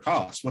covering your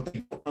costs. What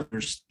they don't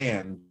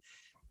understand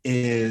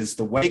is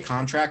the way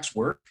contracts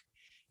work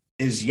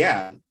is,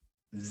 yeah,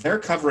 they're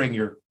covering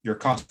your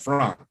cost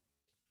front,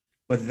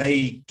 but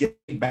they get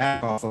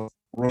back off of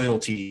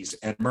royalties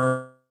and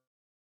merch.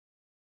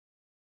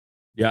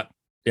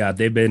 Yeah,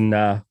 they've been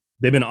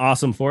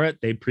awesome for it.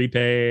 They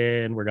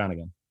prepay and we're gone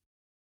again.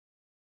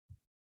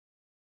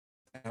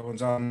 That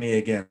one's on me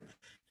again.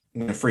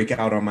 I'm gonna freak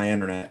out on my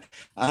internet.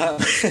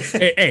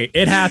 Hey,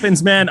 it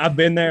happens, man. I've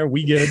been there.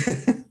 We good.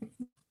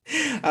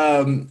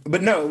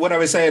 But no, what I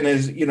was saying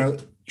is,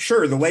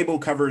 sure, the label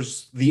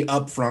covers the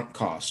upfront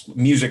cost,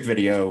 music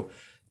video,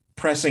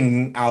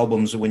 pressing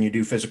albums when you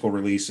do physical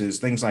releases,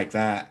 things like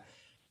that.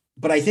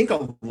 But I think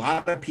a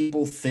lot of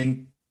people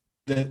think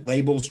that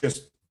labels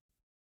just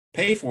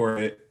pay for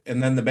it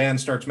and then the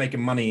band starts making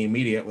money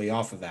immediately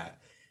off of that.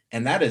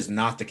 And that is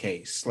not the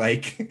case.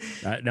 Like,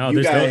 no,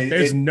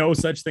 there's no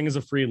such thing as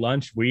a free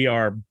lunch. We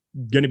are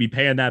going to be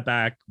paying that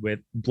back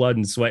with blood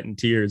and sweat and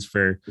tears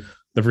for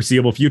the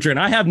foreseeable future. And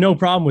I have no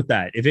problem with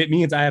that. If it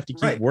means I have to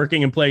keep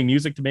working and playing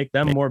music to make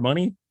them more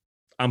money,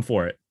 I'm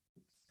for it.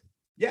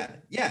 Yeah.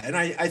 And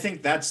I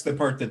think that's the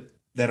part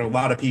that a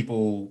lot of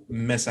people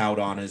miss out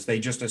on, is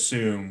they just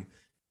assume,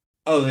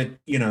 oh, that,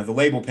 the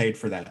label paid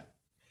for that.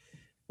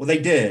 Well, they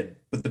did,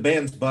 but the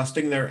band's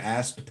busting their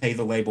ass to pay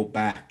the label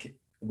back,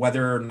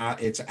 whether or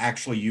not it's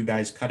actually you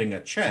guys cutting a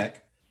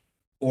check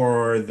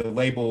or the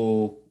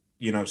label,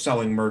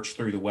 selling merch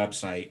through the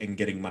website and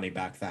getting money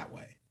back that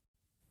way.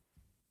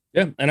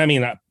 Yeah. And I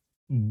mean,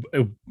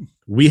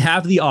 we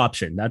have the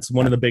option. That's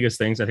one of the biggest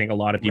things I think a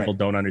lot of people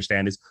don't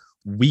understand is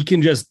we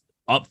can just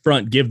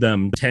upfront give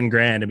them 10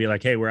 grand and be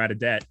like, hey, we're out of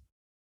debt.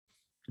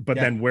 But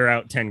then we're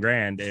out 10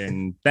 grand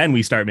and then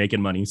we start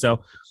making money.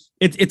 So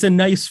it's a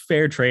nice,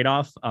 fair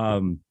trade-off.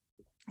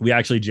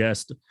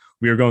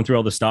 We were going through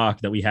all the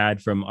stock that we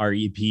had from our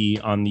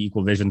EP on the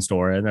Equal Vision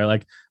store. And they're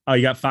like, oh,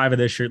 you got 5 of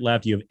this shirt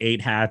left. You have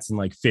 8 hats and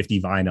like 50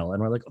 vinyl.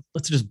 And we're like,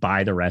 let's just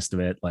buy the rest of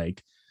it.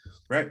 Like,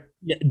 right.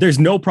 Yeah, there's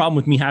no problem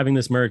with me having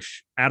this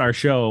merch at our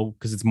show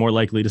because it's more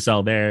likely to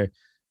sell there,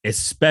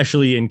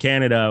 especially in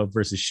Canada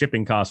versus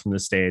shipping costs from the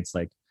States.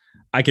 Like,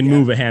 I can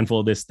move a handful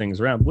of these things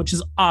around, which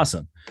is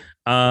awesome.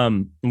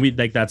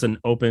 That's an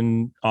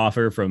open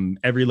offer from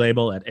every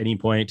label at any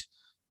point.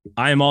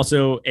 I am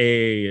also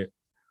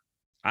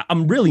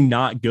I'm really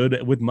not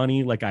good with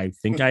money like I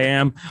think I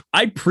am.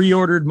 I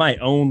pre-ordered my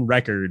own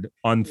record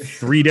on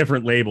 3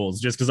 different labels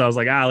just because I was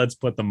like, let's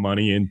put the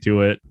money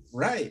into it.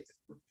 Right.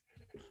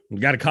 We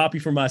got a copy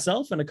for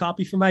myself and a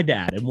copy for my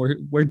dad, and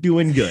we're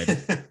doing good.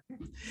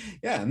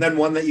 Yeah, and then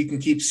one that you can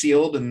keep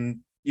sealed, and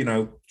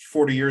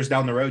 40 years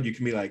down the road, you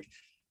can be like,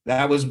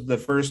 that was the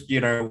first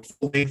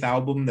full-length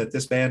album that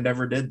this band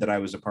ever did that I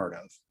was a part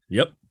of.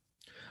 Yep.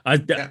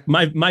 Yeah.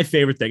 My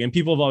favorite thing, and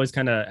people have always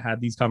kind of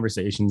had these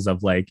conversations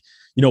of like,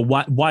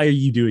 why are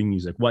you doing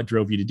music? What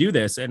drove you to do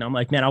this? And I'm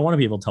like, man, I want to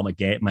be able to tell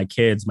my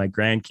kids, my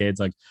grandkids,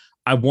 like,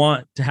 I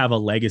want to have a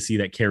legacy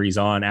that carries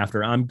on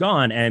after I'm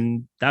gone.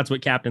 And that's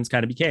what Captains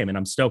kind of became. And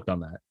I'm stoked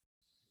on that.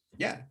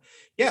 Yeah.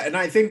 Yeah. And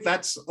I think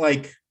that's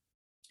like,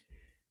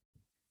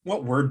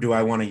 what word do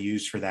I want to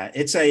use for that?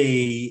 It's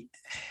an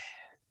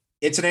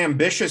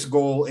ambitious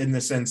goal in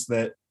the sense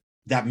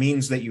that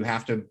means that you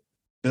have to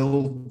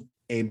build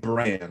a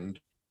brand.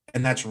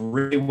 And that's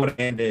really what a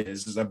band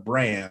is a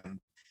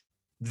brand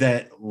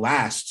that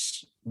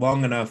lasts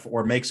long enough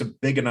or makes a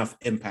big enough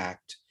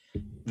impact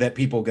that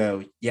people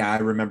go, yeah, I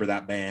remember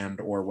that band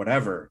or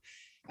whatever.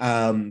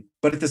 But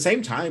at the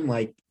same time,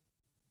 like,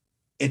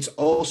 it's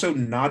also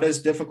not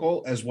as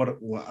difficult as what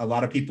a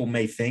lot of people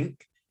may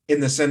think,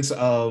 in the sense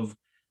of,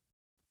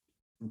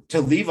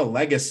 to leave a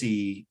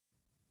legacy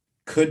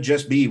could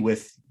just be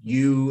with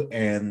you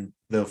and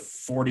the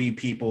 40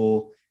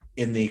 people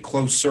in the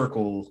close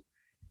circle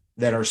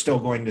that are still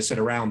going to sit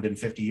around in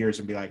 50 years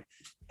and be like,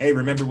 hey,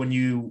 remember when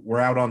you were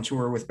out on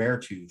tour with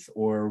Beartooth,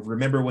 or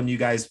remember when you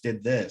guys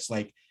did this?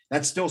 Like,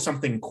 that's still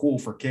something cool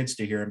for kids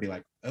to hear and be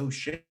like, oh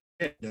shit,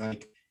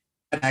 like,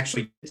 I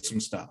actually did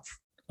some stuff.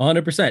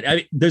 100%. I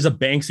mean, there's a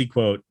Banksy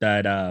quote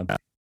that I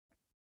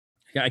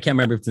can't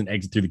remember if it's an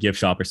exit through the gift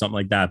shop or something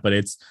like that, but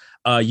it's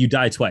you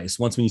die twice,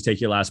 once when you take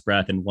your last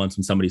breath and once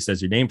when somebody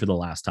says your name for the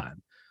last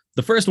time.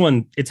 The first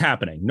one, it's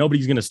happening.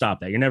 Nobody's going to stop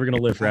that. You're never going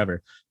to live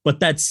forever. But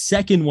that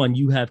second one,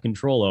 you have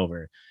control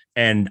over.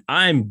 And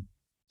I'm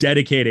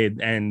dedicated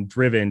and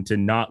driven to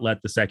not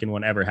let the second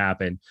one ever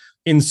happen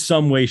in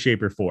some way,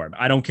 shape, or form.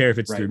 I don't care if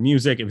it's through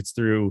music, if it's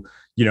through,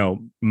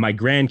 my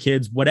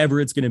grandkids, whatever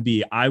it's going to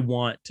be. I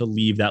want to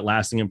leave that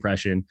lasting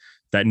impression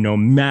that no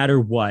matter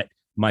what,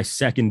 my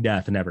second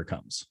death never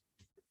comes.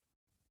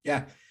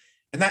 Yeah.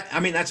 And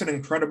that's an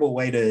incredible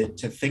way to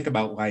think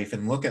about life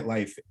and look at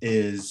life,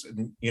 is,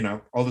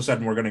 all of a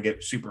sudden we're going to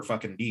get super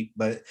fucking deep,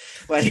 but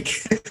like,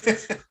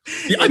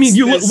 I mean,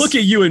 look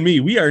at you and me.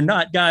 We are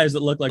not guys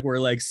that look like we're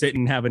like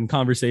sitting having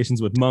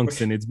conversations with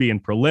monks and it's being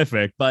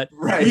prolific, but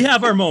we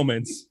have our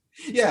moments.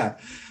 Yeah.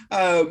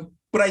 But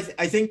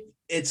I think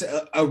it's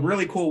a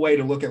really cool way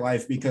to look at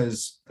life,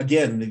 because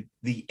again,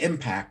 the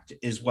impact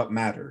is what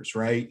matters,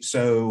 right?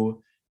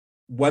 So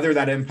whether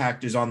that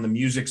impact is on the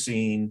music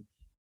scene,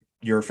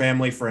 your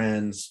family,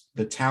 friends,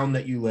 the town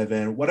that you live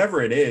in,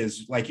 whatever it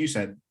is, like you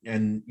said,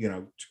 and,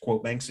 to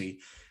quote Banksy,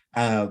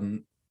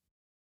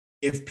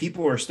 if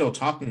people are still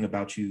talking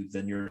about you,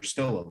 then you're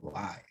still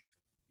alive,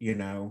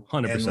 100%.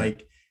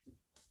 And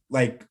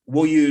like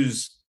we'll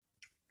use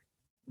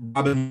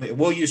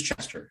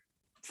Chester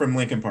from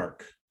Linkin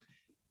Park.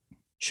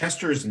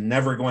 Chester's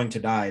never going to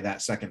die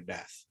that second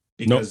death,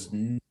 because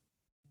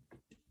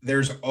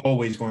there's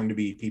always going to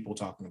be people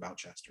talking about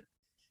Chester.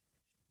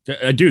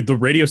 Dude, the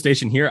radio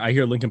station here, I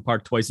hear Linkin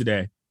Park twice a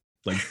day.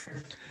 Like,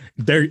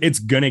 it's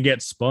gonna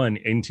get spun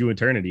into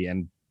eternity,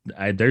 and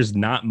there's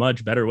not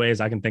much better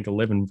ways I can think of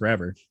living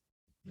forever.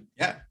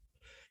 Yeah.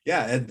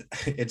 And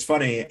it's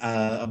funny.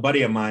 A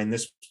buddy of mine,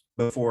 this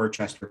before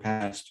Chester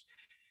passed,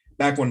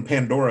 back when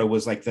Pandora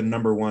was like the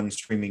number one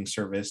streaming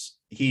service,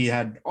 he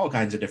had all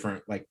kinds of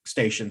different like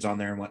stations on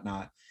there and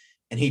whatnot.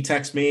 And he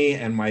texted me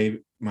and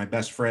my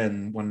best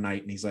friend one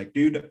night, and he's like,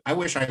 dude, I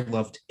wish I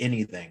loved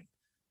anything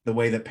the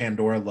way that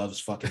Pandora loves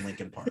fucking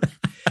Linkin Park.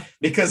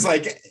 Because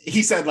like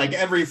he said, like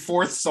every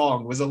fourth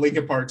song was a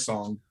Linkin Park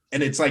song,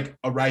 and it's like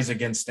a Rise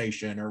Against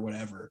station or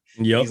whatever.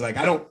 Yep. He's like,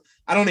 I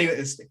don't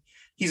even,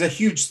 he's a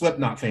huge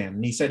Slipknot fan.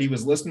 And he said he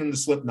was listening to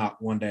Slipknot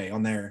one day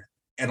on there,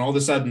 and all of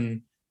a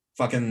sudden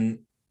fucking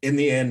In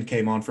the End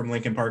came on from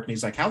Linkin Park. And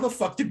he's like, how the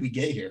fuck did we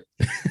get here?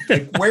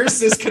 Like, where's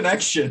this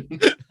connection?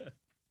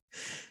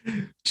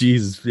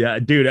 Jesus. Yeah,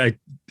 dude,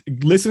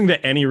 listening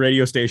to any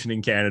radio station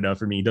in Canada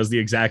for me does the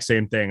exact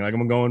same thing. Like,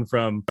 I'm going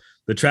from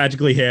the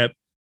Tragically Hip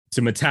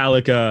to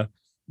Metallica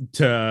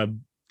to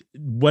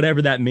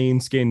whatever that Main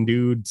Skin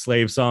Dude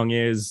Slave song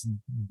is,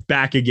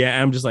 back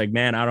again. I'm just like,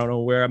 man, I don't know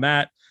where I'm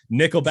at.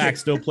 Nickelback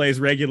still plays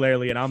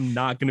regularly, and I'm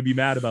not going to be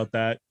mad about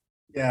that.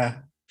 Yeah.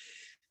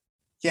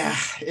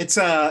 It's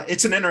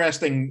an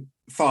interesting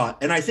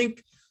thought. And I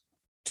think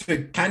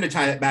to kind of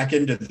tie it back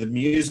into the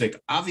music,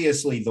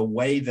 obviously the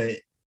way that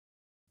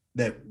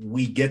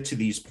we get to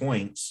these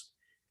points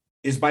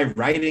is by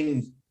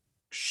writing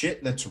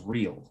shit that's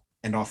real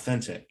and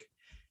authentic.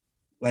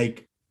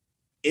 Like,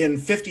 in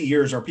 50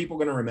 years, are people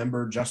going to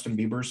remember Justin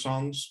Bieber's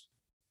songs?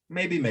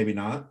 Maybe, maybe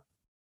not.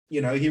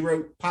 He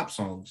wrote pop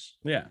songs.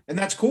 Yeah. And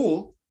that's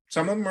cool.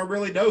 Some of them are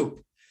really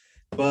dope,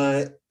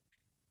 but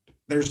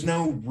there's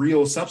no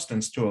real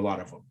substance to a lot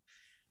of them.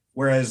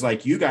 Whereas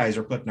like you guys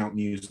are putting out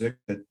music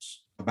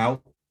that's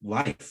about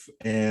life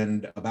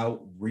and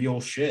about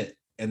real shit.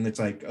 And it's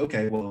like,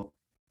 okay, well,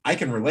 I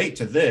can relate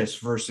to this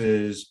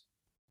versus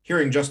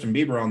hearing Justin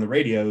Bieber on the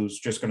radio is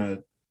just going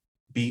to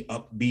be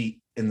upbeat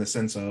in the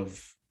sense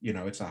of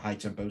it's a high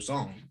tempo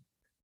song.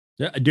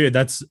 Yeah, dude,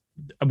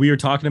 we were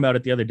talking about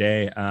it the other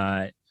day.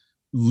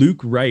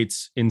 Luke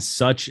writes in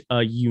such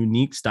a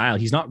unique style.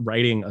 He's not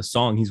writing a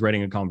song, he's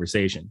writing a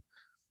conversation,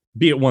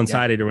 be it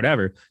one-sided or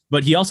whatever,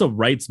 but he also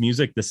writes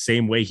music the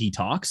same way he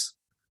talks.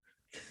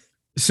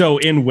 So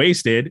in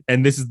Wasted,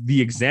 and this is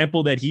the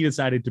example that he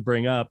decided to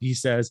bring up, he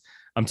says,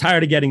 I'm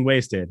tired of getting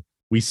wasted.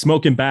 We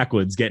smoking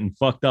backwoods, getting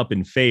fucked up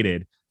and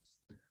faded.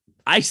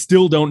 I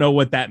still don't know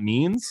what that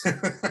means,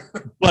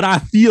 but I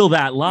feel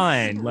that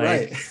line.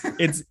 Like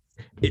right.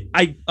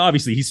 I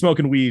obviously he's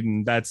smoking weed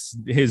and that's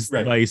his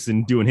vice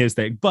and doing his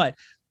thing, but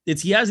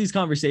he has these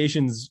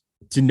conversations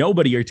to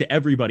nobody or to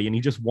everybody, and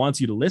he just wants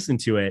you to listen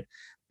to it.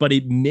 But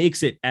it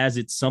makes it as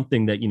it's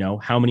something that,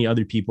 how many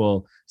other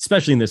people,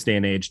 especially in this day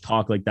and age,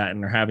 talk like that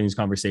and are having these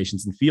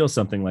conversations and feel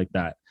something like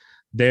that.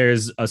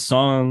 There's a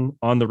song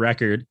on the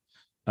record,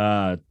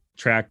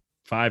 track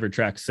 5 or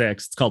track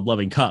 6. It's called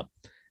Loving Cup.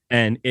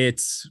 And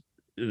it's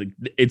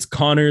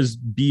Connor's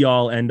be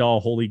all end all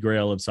holy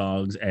grail of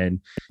songs.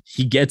 And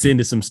he gets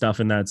into some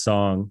stuff in that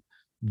song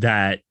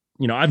that,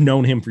 I've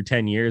known him for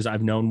 10 years.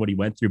 I've known what he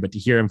went through, but to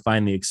hear him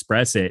finally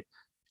express it,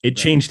 it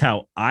changed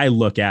how I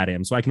look at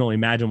him. So I can only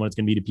imagine what it's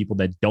going to be to people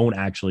that don't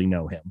actually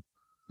know him.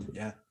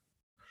 Yeah.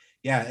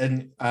 Yeah.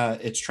 And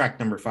it's track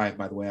number 5,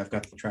 by the way. I've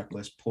got the track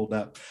list pulled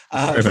up.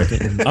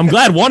 I'm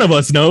glad one of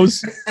us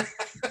knows.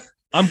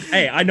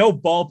 I know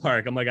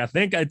ballpark. I'm like,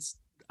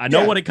 I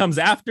know what it comes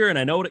after and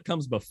I know what it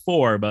comes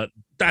before, but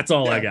that's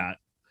all I got.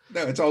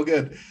 No, it's all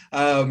good.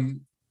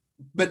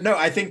 But no,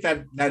 I think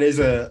that is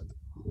a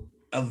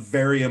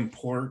very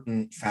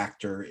important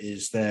factor,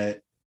 is that,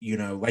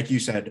 like you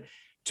said,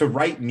 to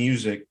write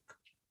music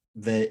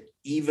that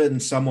even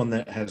someone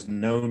that has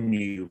known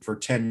you for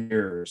 10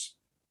 years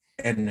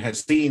and has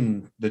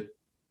seen the,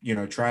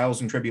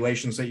 trials and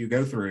tribulations that you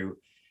go through,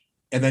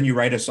 and then you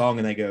write a song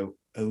and they go,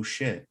 oh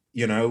shit,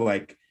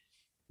 like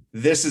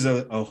this is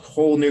a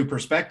whole new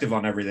perspective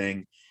on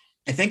everything.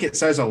 I think it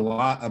says a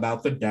lot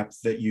about the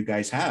depth that you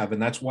guys have.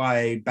 And that's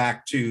why,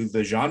 back to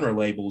the genre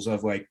labels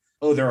of like,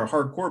 oh, they're a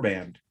hardcore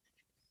band.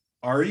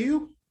 Are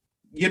you?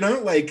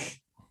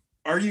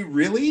 Are you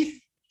really?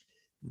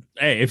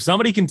 Hey, if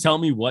somebody can tell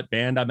me what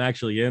band I'm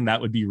actually in,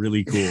 that would be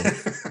really cool.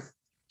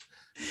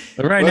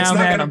 But right now,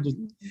 man,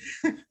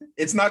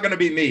 it's not going to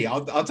be me.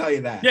 I'll tell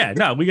you that. Yeah,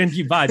 no, we're going to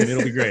keep vibing.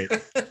 It'll be great.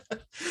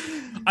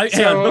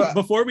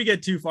 Before we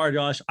get too far,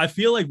 Josh, I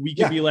feel like we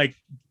could be like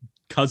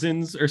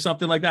cousins or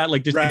something like that.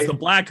 Like just it's the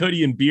black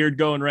hoodie and beard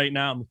going right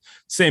now.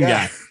 Same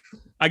guy.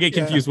 I get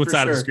confused what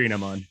side of the screen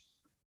I'm on.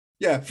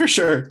 Yeah, for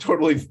sure.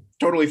 Totally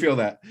feel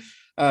that.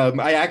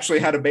 I actually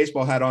had a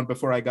baseball hat on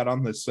before I got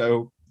on this,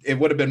 so it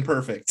would have been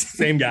perfect.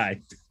 Same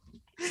guy.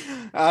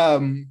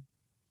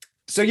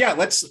 So yeah,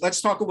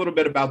 let's talk a little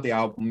bit about the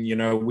album.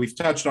 We've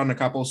touched on a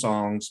couple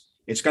songs.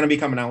 It's going to be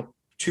coming out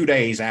 2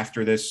 days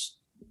after this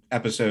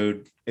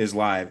episode is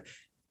live.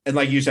 And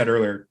like you said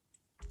earlier,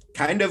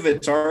 kind of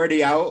it's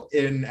already out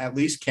in at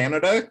least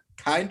Canada,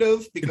 kind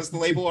of, because the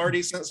label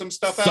already sent some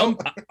stuff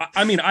out.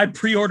 I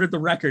pre-ordered the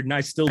record and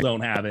I still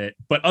don't have it,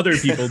 but other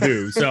people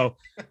do. So,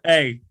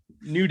 hey,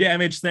 New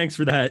Damage, thanks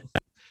for that.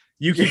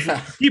 You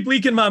keep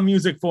leaking my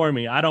music for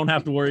me. I don't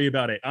have to worry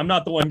about it. I'm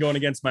not the one going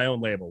against my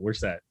own label. We're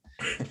set.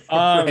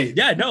 Right.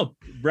 Yeah, no,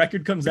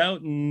 record comes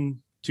out in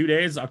 2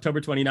 days,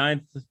 October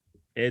 29th.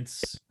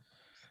 It's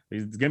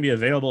gonna be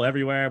available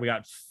everywhere. We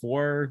got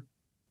 4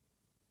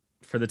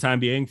 for the time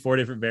being, 4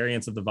 different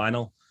variants of the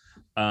vinyl.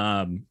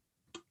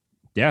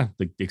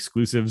 The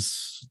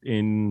exclusives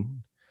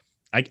in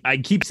I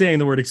keep saying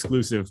the word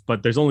exclusive,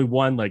 but there's only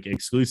one like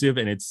exclusive,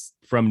 and it's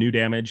from New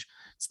Damage.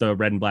 It's the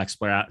red and black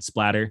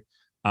splatter.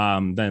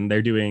 Then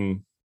they're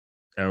doing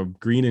a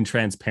green and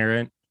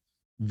transparent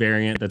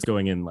variant that's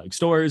going in like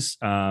stores.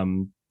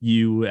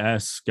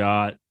 US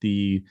got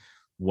the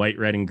white,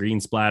 red, and green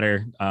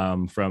splatter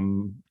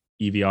from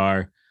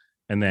EVR,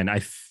 and then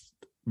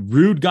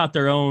Rude got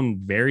their own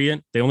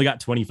variant. They only got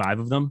 25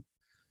 of them.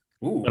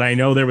 Ooh. But I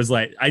know there was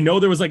like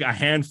a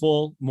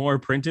handful more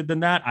printed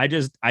than that.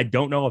 I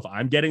don't know if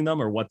I'm getting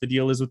them or what the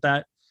deal is with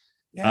that.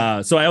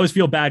 Yeah. So I always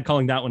feel bad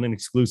calling that one an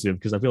exclusive,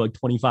 because I feel like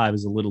 25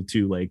 is a little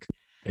too like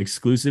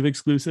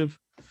exclusive.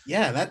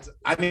 Yeah,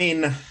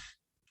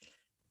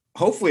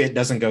 hopefully it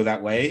doesn't go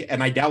that way,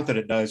 and I doubt that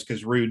it does,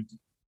 because Rude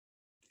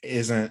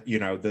isn't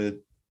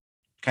the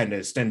kind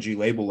of stingy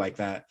label like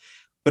that.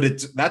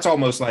 But that's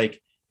almost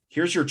like,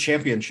 here's your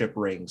championship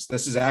rings.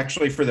 This is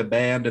actually for the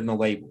band and the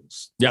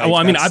labels. Yeah,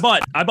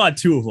 I bought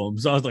 2 of them,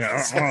 so I was like,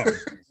 oh.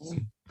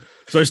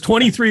 So there's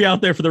 23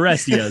 out there for the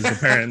rest of us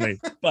apparently.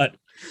 But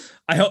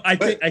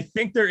I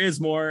think there is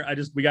more.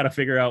 We got to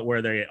figure out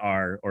where they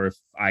are, or if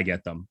I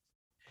get them.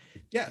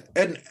 Yeah,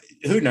 and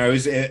who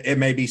knows? It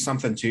may be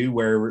something too,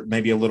 where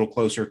maybe a little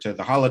closer to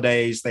the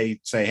holidays, they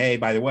say, "Hey,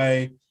 by the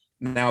way,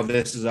 now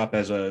this is up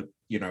as a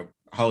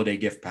holiday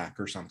gift pack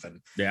or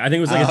something." Yeah, I think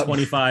it was like a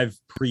 25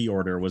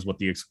 pre-order was what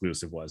the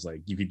exclusive was.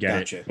 Like you could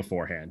get it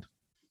beforehand.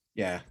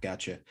 Yeah,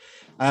 gotcha.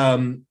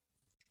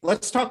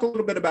 Let's talk a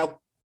little bit about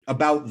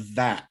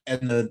that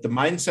and the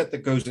mindset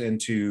that goes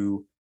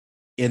into,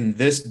 in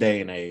this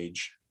day and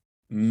age,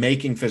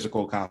 making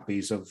physical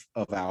copies of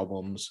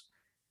albums,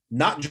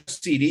 not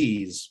just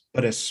CDs,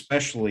 but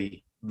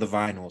especially the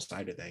vinyl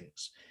side of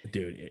things.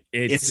 Dude,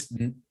 It's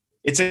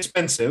it's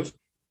expensive.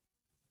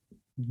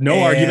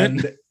 No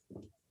argument.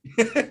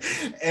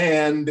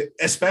 And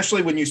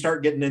especially when you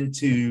start getting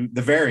into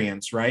the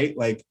variants, right?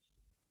 Like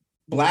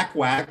black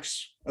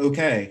wax,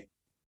 okay,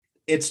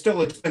 it's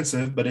still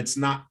expensive, but it's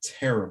not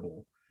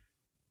terrible.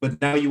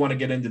 But now you want to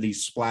get into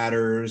these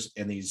splatters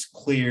and these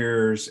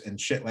clears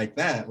and shit like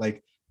that.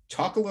 Like,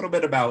 talk a little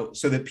bit about,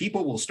 so that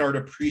people will start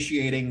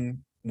appreciating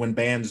when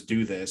bands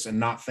do this and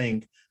not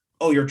think,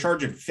 oh, you're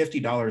charging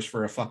 $50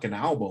 for a fucking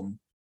album.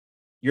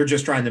 You're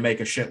just trying to make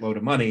a shitload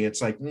of money. It's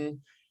like,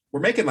 we're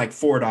making like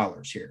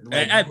 $4 here.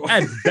 Like, at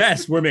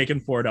best, we're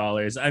making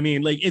 $4. I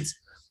mean, like, it's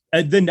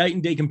the night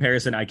and day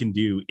comparison I can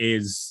do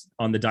is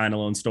on the Dine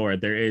Alone store.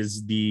 There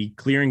is the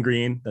clear and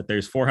green that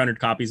there's 400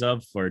 copies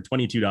of for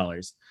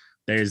 $22.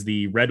 There's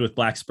the red with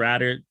black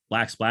splatter.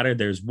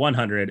 There's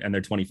 100 and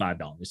they're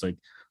 $25. Like,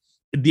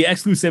 the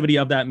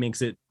exclusivity of that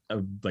makes it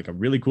like a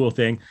really cool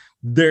thing.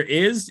 There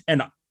is,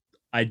 and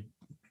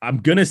I'm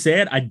gonna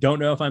say it, I don't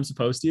know if I'm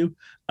supposed to.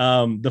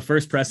 The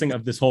first pressing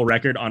of this whole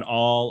record on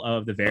all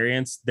of the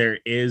variants, there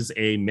is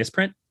a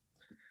misprint.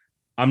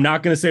 I'm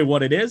not gonna say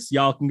what it is.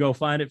 Y'all can go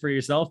find it for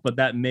yourself, but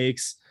that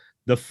makes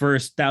the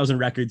first 1,000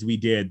 records we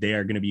did, they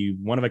are gonna be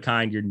one of a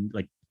kind. You're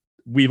like,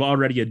 we've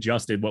already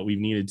adjusted what we've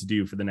needed to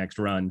do for the next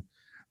run,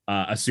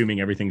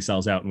 assuming everything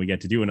sells out and we get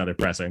to do another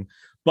pressing.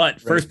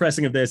 But first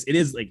pressing of this, it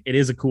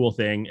is a cool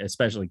thing,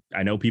 especially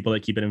I know people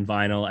that keep it in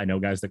vinyl. I know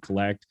guys that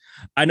collect.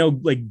 I know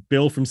like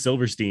Bill from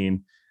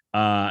Silverstein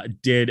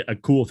did a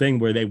cool thing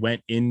where they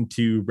went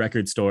into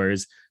record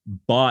stores,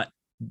 bought,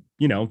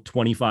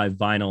 25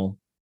 vinyl,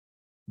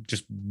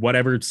 just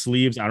whatever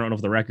sleeves. I don't know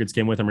if the records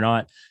came with them or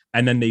not.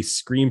 And then they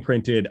screen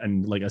printed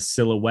and like a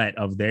silhouette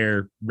of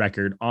their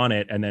record on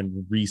it and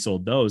then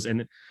resold those.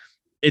 And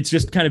it's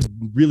just kind of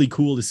really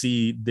cool to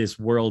see this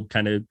world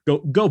kind of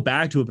go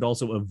back to it, but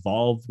also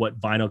evolve what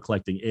vinyl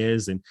collecting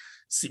is and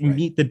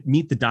meet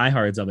the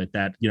diehards of it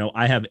that,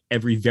 I have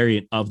every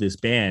variant of this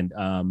band.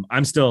 I'm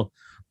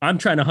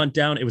trying to hunt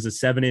down. It was a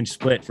 7-inch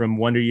split from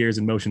Wonder Years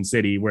and Motion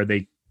City where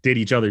they did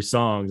each other's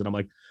songs. And I'm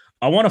like,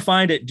 I want to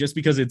find it just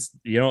because it's,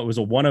 it was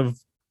a 1 of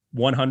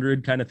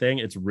 100 kind of thing.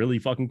 It's really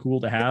fucking cool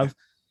to have.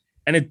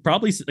 And it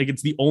probably like,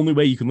 it's the only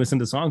way you can listen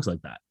to songs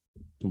like that.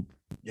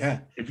 Yeah.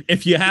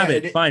 If you have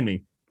it, find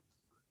me.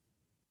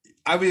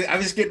 I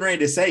was getting ready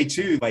to say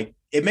too, like,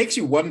 it makes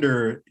you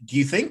wonder, do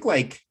you think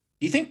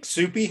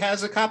Soupy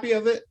has a copy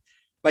of it?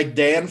 Like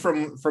Dan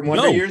from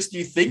Wonder Years, do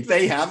you think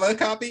they have a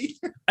copy?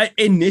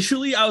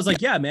 Initially, I was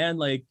like, yeah, man,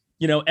 like,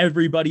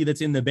 everybody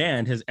that's in the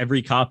band has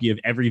every copy of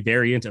every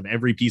variant of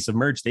every piece of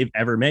merch they've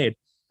ever made.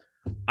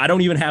 I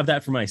don't even have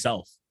that for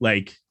myself.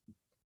 Like,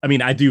 I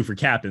mean, I do for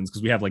Captains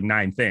because we have like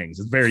 9 things.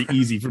 It's very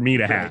easy for me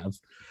to have.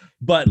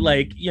 But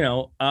like,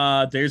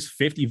 there's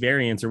 50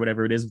 variants or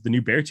whatever it is with the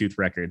new Beartooth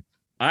record.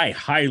 I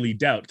highly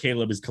doubt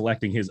Caleb is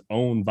collecting his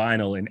own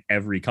vinyl in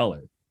every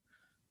color.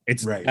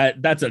 It's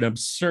that's an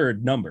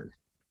absurd number.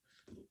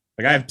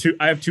 Like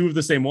I have two of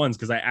the same ones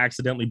because I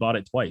accidentally bought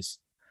it twice.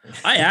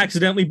 I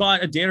accidentally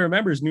bought a Dan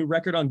Remembers new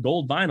record on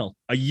gold vinyl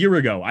a year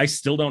ago. I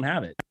still don't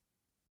have it.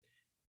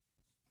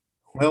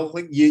 Well,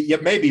 you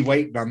may be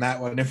waiting on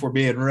that one if we're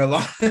being real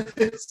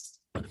honest.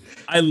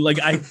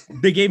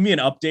 They gave me an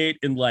update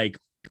in like,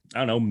 I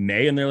don't know,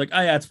 May, and they're like,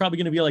 oh yeah, it's probably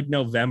gonna be like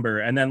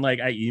November. And then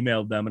like I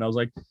emailed them and I was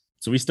like,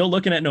 so we still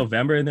looking at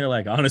November? And they're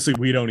like, honestly,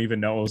 we don't even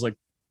know. I was like,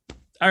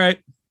 all right.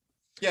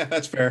 Yeah,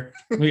 that's fair.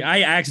 Like,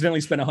 I accidentally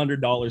spent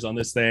 $100 on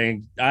this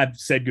thing. I've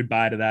said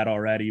goodbye to that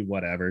already,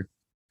 whatever.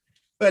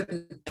 But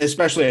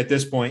especially at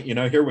this point,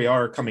 here we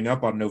are coming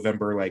up on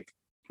November, like,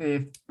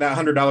 that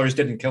 $100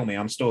 didn't kill me.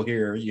 I'm still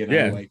here,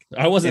 like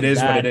I wasn't it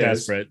is that what it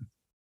desperate. Is.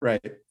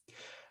 Right.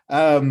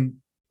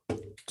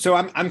 So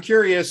I'm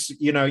curious,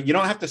 you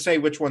don't have to say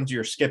which ones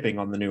you're skipping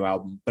on the new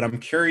album, but I'm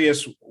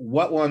curious,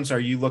 what ones are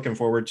you looking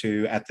forward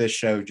to at this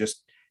show?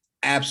 Just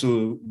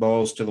absolute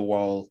balls to the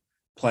wall,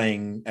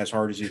 playing as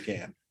hard as you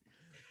can.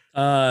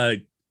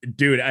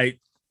 Dude, I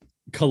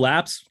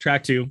Collapse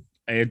track 2.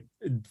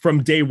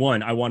 From day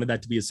one, I wanted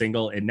that to be a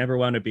single. It never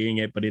wound up being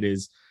it, but it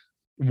is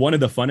one of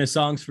the funnest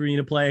songs for me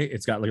to play.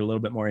 It's got like a little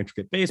bit more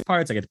intricate bass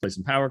parts. I get to play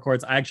some power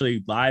chords. I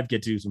actually live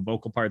get to do some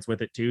vocal parts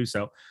with it too.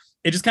 So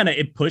it just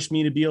it pushed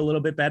me to be a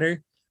little bit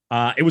better.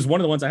 It was one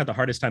of the ones I had the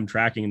hardest time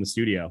tracking in the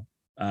studio.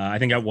 I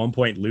think at one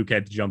point Luke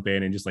had to jump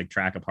in and just like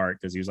track apart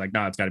because he was like,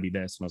 no, it's got to be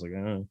this. And I was like,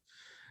 oh.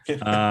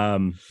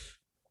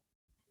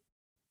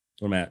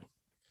 Where I'm at.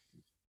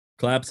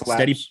 Collapse.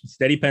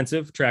 Steady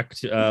Pensive, track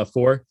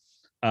 4.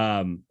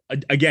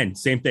 Again,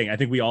 same thing. I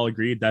think we all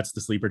agreed that's the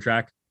sleeper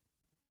track.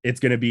 It's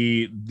going to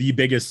be the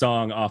biggest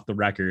song off the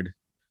record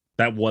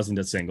that wasn't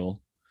a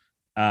single.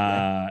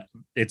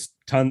 It's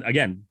ton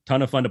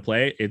of fun to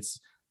play. It's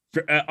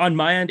on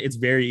my end, it's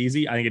very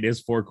easy. I think it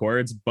is 4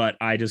 chords, but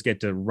I just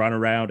get to run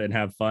around and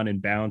have fun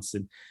and bounce,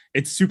 and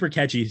it's super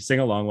catchy sing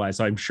along wise.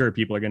 So I'm sure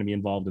people are going to be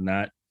involved in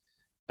that.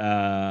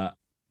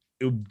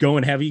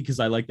 Going heavy because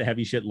I like the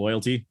heavy shit.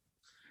 Loyalty.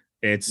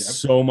 It's Yep.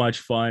 so much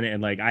fun.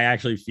 And like, I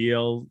actually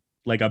feel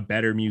like a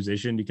better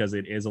musician because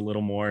it is a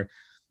little more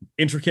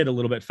intricate, a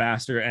little bit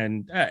faster.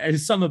 And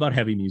it's something about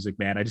heavy music,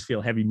 man. I just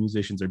feel heavy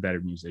musicians are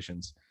better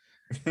musicians.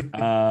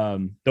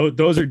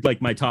 Those are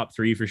like my top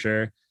three for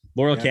sure.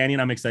 Laurel Yep. Canyon,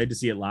 I'm excited to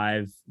see it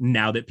live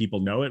now that people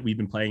know it. We've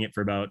been playing it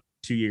for about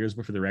 2 years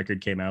before the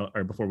record came out,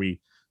 or before we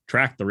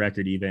tracked the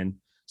record even.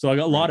 So like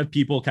a lot Right. of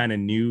people kind of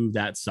knew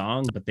that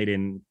song, but they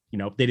didn't,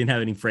 they didn't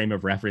have any frame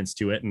of reference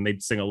to it, and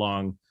they'd sing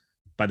along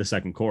by the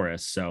second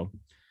chorus. So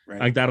I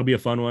Right. think that'll be a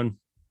fun one.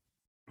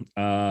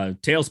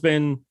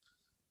 Tailspin,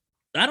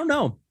 I don't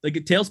know. Like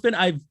Tailspin,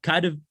 I've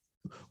kind of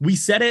we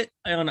said it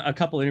on a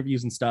couple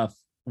interviews and stuff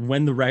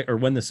when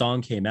the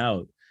song came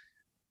out.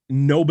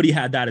 Nobody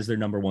had that as their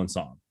number one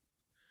song.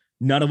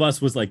 None of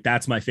us was like,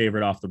 that's my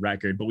favorite off the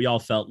record, but we all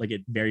felt like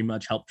it very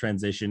much helped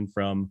transition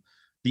from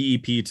the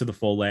EP to the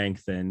full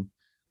length, and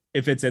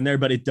if it's in there,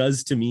 but it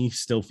does to me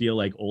still feel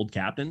like old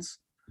Captains.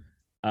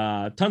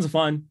 Tons of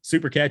fun,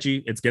 super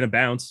catchy. It's gonna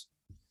bounce.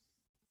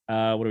 What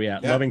are we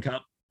at? Yeah. Loving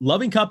Cup.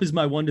 Loving Cup is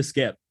my one to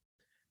skip,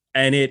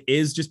 and it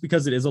is just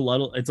because it's a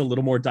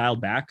little more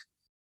dialed back.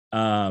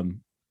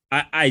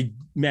 I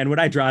man, when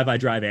I drive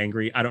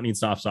angry. I don't need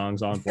soft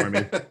songs on for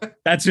me.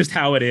 That's just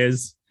how it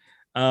is.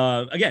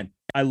 Again,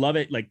 I love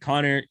it. Like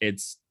Connor,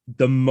 it's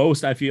the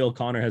most I feel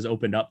Connor has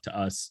opened up to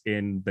us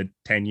in the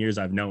 10 years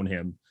I've known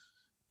him.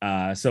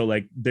 So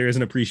like there is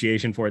an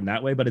appreciation for it in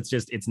that way, but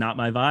it's not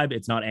my vibe.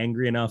 It's not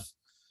angry enough.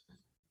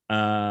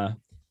 Where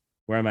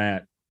am I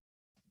at?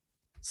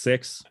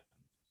 6.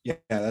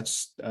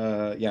 That's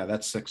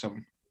 6 of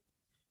them.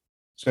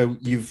 So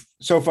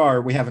so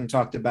far we haven't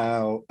talked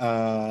about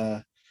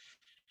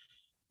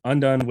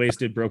Undone,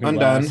 Wasted, Broken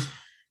Undone, Glass.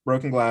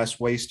 Broken Glass,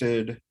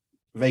 Wasted,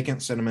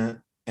 Vacant Sentiment,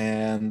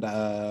 and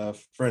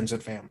Friends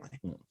and Family.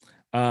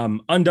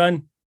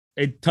 Undone,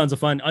 tons of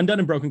fun. Undone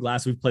and Broken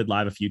Glass, we've played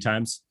live a few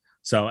times.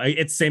 So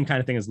it's the same kind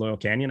of thing as Laurel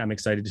Canyon. I'm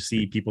excited to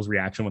see people's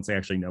reaction once they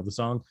actually know the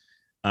song,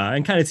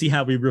 and kind of see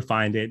how we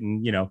refined it.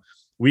 And,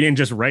 we didn't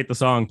just write the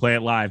song, play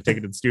it live, take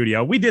it to the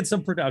studio. We did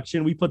some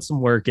production. We put some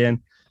work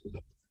in,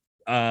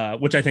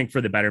 which I think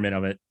for the betterment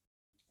of it.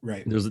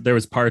 Right. There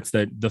was parts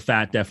that the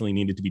fat definitely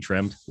needed to be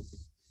trimmed.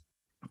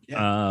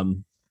 Yeah.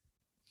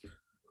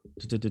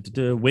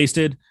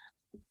 Wasted.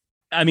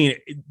 I mean,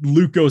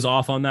 Luke goes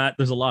off on that.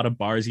 There's a lot of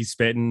bars he's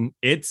spitting.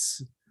 It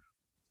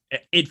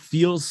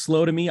feels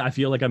slow to me. I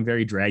feel like I'm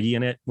very draggy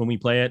in it when we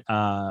play it.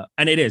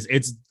 And it is.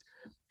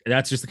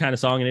 That's just the kind of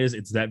song it is.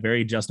 It's that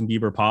very Justin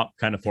Bieber pop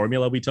kind of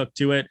formula we took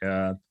to it.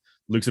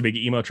 Luke's a big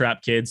emo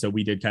trap kid, so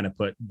we did kind of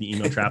put the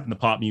emo trap and the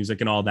pop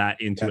music and all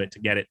that into it to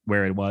get it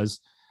where it was.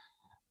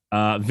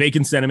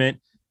 Vacant Sentiment.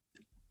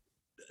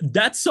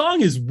 That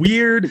song is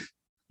weird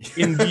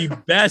in the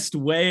best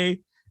way.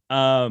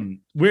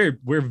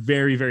 We're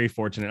very, very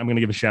fortunate. I'm going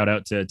to give a shout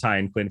out to Ty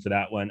and Quinn for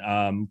that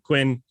one.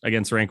 Quinn,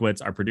 again,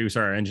 Sarankowitz, our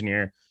producer, our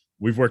engineer.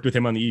 We've worked with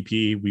him on the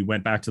EP. We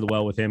went back to the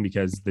well with him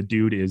because the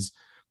dude is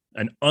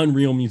an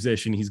unreal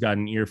musician. He's got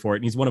an ear for it,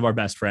 and he's one of our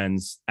best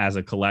friends as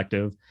a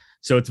collective.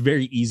 So it's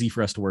very easy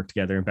for us to work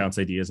together and bounce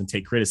ideas and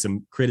take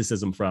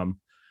criticism from.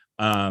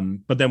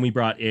 But then we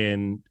brought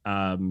in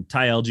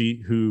Ty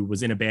Elgie, who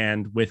was in a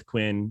band with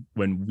Quinn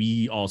when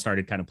we all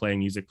started kind of playing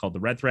music called the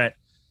Red Threat.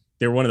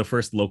 They were one of the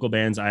first local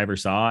bands I ever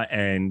saw,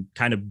 and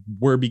kind of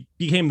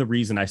became the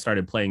reason I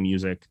started playing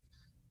music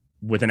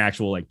with an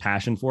actual like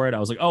passion for it. I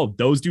was like, oh,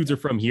 those dudes are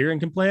from here and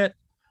can play it.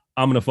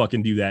 I'm gonna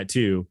fucking do that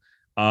too.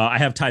 I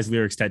have Ty's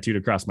lyrics tattooed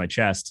across my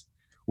chest,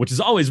 which is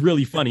always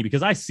really funny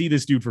because I see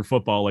this dude for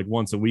football like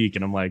once a week,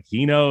 and I'm like,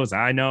 he knows,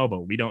 I know,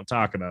 but we don't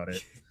talk about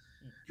it.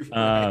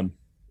 Right.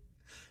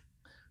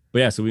 But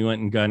yeah, so we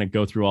went and kind of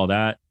go through all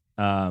that.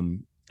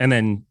 And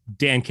then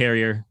Dan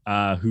Carrier,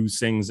 who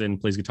sings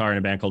and plays guitar in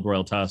a band called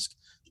Royal Tusk,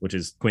 which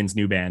is Quinn's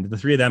new band. The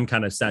three of them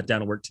kind of sat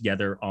down and worked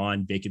together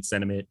on Vacant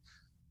Sentiment.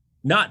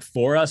 Not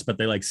for us, but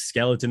they like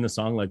skeleton the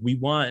song. Like,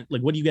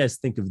 what do you guys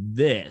think of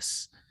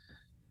this?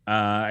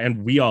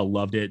 And we all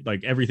loved it.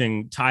 Like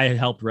everything. Ty had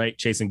helped write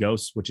Chasing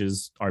Ghosts, which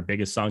is our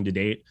biggest song to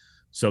date.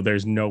 So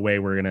there's no way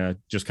we're going to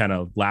just kind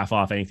of laugh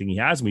off anything he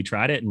has. And we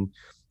tried it, and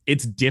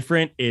it's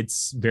different.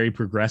 It's very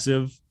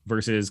progressive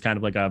versus kind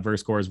of like a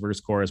verse,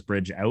 chorus,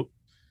 bridge out.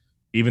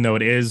 Even though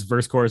it is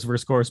verse, chorus,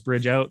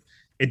 bridge out,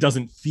 it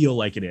doesn't feel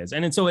like it is.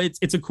 And so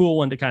it's a cool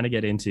one to kind of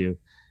get into.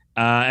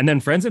 And then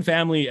Friends and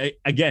Family,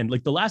 again,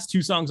 like the last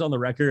two songs on the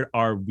record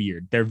are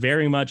weird. They're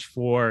very much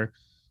for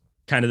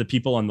kind of the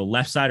people on the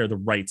left side or the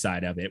right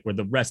side of it, where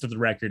the rest of the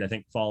record, I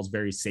think, falls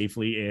very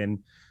safely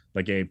in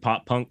like a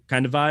pop punk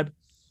kind of vibe.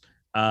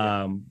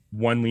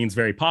 One leans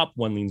very pop,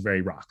 one leans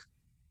very rock.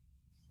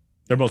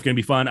 They're both going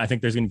to be fun. I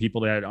think there's going to be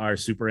people that are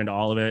super into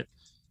all of it.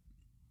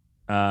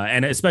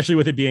 And especially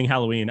with it being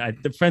Halloween,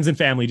 the Friends and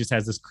Family just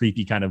has this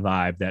creepy kind of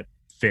vibe that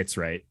fits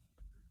right.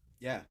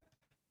 Yeah.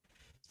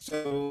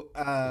 So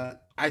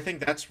I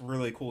think that's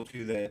really cool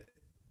too, that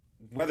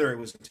whether it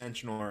was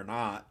intentional or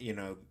not,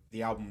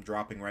 the album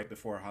dropping right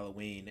before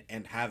Halloween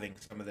and having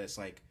some of this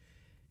like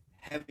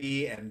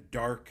heavy and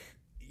dark,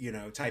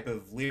 type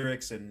of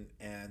lyrics and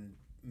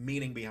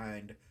meaning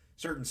behind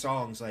certain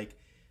songs, like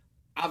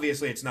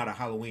obviously it's not a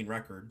Halloween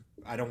record.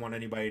 I don't want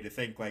anybody to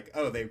think like,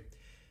 oh, they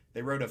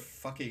wrote a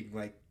fucking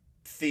like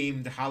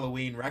themed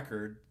Halloween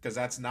record, because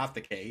that's not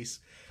the case.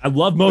 I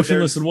love But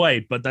Motionless in there's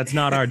White, but that's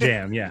not our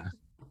jam. Yeah.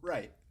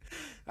 right.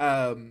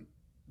 Um,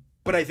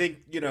 but I think,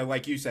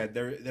 like you said,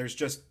 there's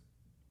just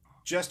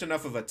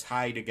enough of a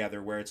tie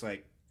together where it's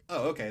like,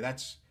 oh, okay,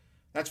 that's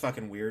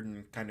fucking weird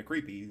and kind of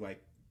creepy.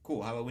 Like,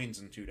 cool, Halloween's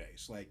in 2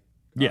 days. Like,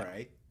 all Yeah.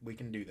 right, we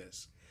can do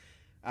this.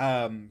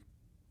 Um,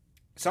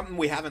 Something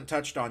we haven't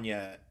touched on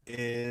yet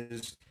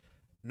is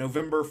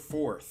November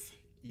 4th.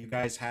 You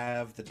guys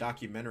have the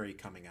documentary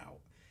coming out.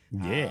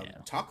 Yeah.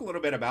 Talk a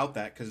little bit about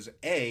that, because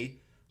A,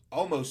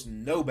 almost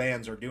no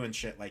bands are doing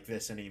shit like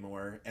this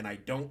anymore, and I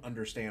don't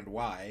understand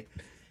why.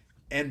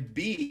 And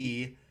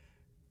B,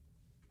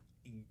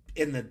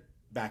 in the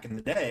back in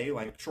the day,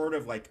 like short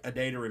of like A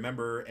Day to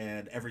Remember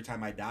and Every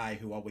Time I Die,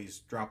 who always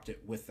dropped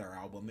it with their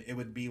album, it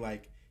would be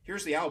like,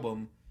 here's the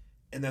album,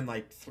 and then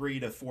like 3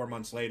 to 4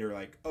 months later,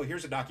 like, oh,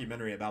 here's a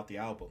documentary about the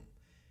album.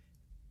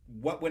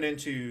 What went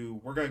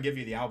into, we're going to give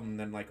you the album, and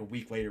then like a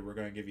week later we're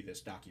going to give you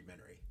this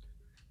documentary?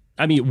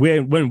 I mean,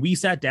 when we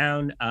sat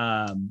down,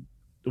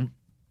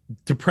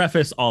 to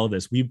preface all of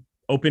this, we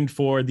opened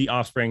for The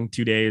Offspring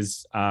 2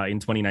 days in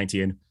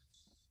 2019,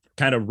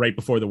 kind of right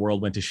before the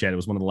world went to shit. It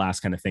was one of the last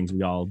kind of things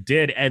we all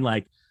did. And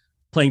like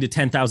playing to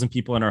 10,000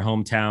 people in our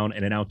hometown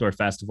at an outdoor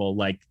festival,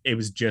 like it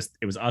was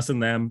us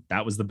and them.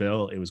 That was the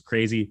bill. It was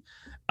crazy.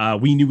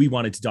 We knew we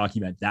wanted to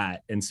document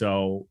that. And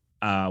so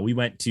we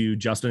went to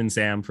Justin and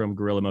Sam from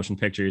Gorilla Motion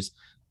Picture.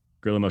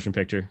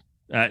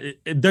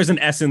 There's an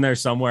S in there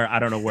somewhere. I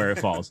don't know where it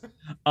falls.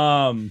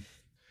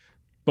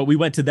 But we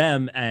went to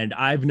them, and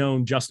I've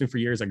known Justin for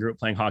years. I grew up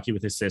playing hockey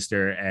with his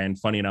sister. And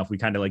funny enough, we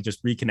kind of like just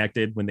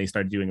reconnected when they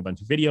started doing a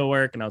bunch of video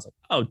work. And I was like,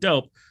 oh,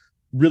 dope.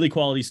 Really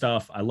quality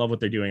stuff. I love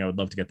what they're doing. I would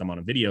love to get them on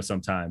a video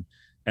sometime.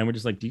 And we're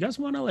just like, do you guys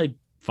want to like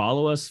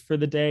follow us for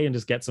the day and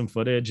just get some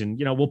footage? And,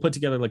 we'll put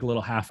together like a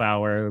little half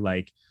hour,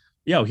 like,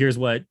 here's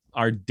what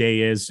our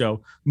day is.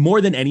 So more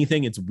than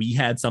anything, it's we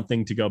had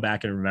something to go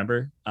back and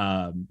remember.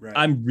 Right.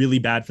 I'm really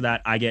bad for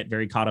that. I get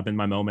very caught up in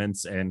my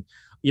moments, and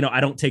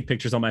I don't take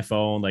pictures on my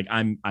phone. Like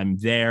I'm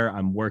there,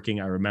 I'm working,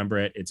 I remember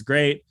it. It's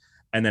great.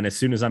 And then as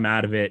soon as I'm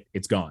out of it,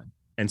 it's gone.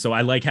 And so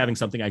I like having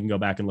something I can go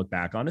back and look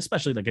back on,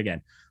 especially like,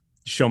 again,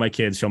 show my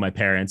kids, show my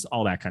parents,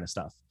 all that kind of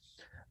stuff.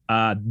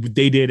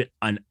 They did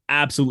an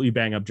absolutely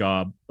bang up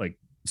job. Like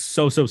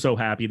so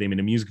happy. They made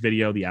a music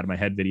video, the Out of My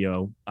Head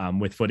video,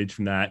 with footage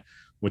from that,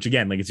 which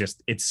again, like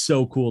it's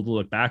so cool to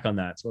look back on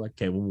that. So like,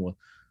 okay, well,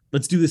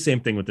 let's do the same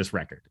thing with this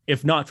record.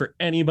 If not for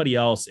anybody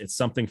else, it's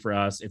something for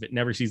us. If it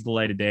never sees the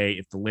light of day,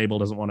 if the label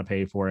doesn't want to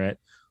pay for it,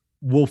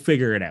 we'll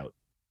figure it out.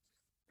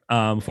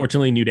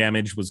 Fortunately, New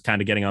Damage was kind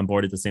of getting on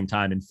board at the same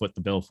time and foot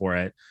the bill for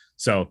it.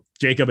 So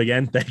Jacob,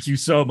 again, thank you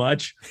so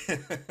much.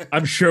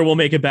 I'm sure we'll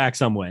make it back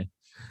some way.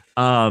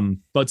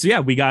 But so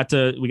yeah, we got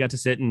to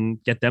sit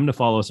and get them to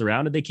follow us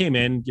around, and they came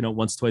in,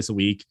 once, twice a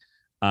week.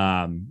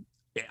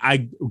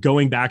 I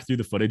going back through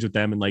the footage with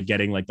them and like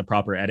getting like the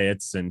proper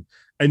edits, and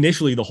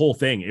initially the whole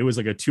thing, it was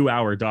like a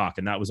 2-hour doc,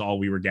 and that was all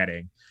we were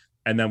getting.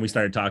 And then we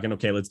started talking,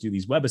 okay, let's do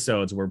these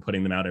webisodes. We're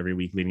putting them out every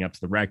week leading up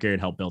to the record,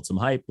 help build some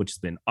hype, which has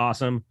been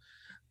awesome.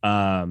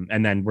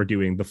 And then we're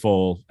doing the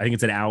full, I think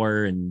it's an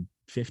hour and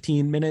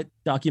 15-minute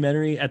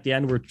documentary at the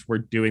end. We're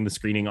doing the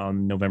screening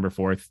on November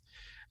 4th.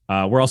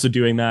 We're also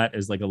doing that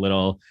as like a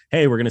little,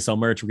 hey, we're going to sell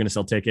merch. We're going to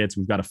sell tickets.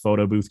 We've got a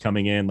photo booth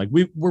coming in. Like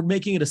we're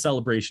making it a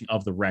celebration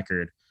of the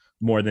record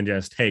more than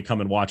just, hey, come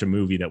and watch a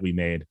movie that we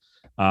made.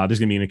 There's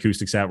going to be an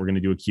acoustic set. We're going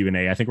to do a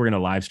Q&A. I think we're going to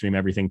live stream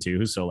everything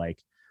too. So like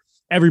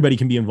everybody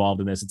can be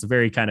involved in this. It's a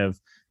very kind of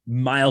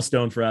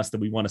milestone for us that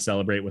we want to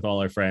celebrate with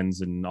all our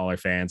friends and all our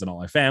fans and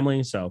all our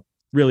family. So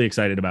really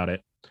excited about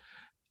it.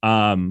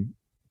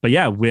 But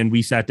yeah, when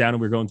we sat down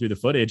and we were going through the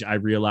footage, I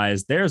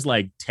realized there's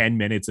like 10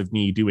 minutes of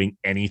me doing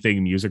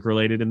anything music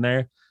related in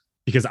there,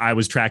 because I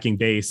was tracking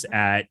bass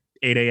at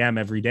 8 a.m.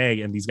 every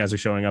day, and these guys are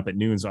showing up at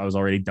noon. So I was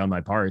already done my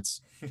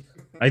parts.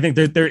 I think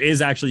there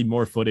is actually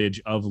more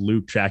footage of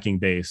Luke tracking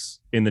bass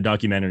in the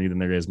documentary than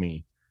there is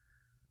me.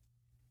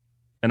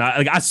 And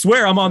I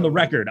swear I'm on the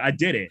record. I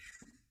did it.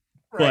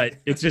 Right.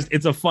 But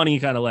it's a funny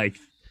kind of like,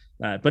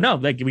 but no,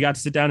 like we got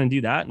to sit down and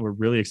do that. And we're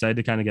really excited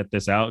to kind of get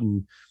this out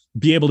and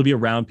be able to be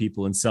around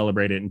people and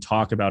celebrate it and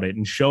talk about it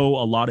and show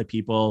a lot of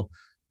people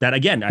that,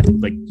 again, I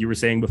think like you were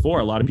saying before,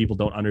 a lot of people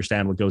don't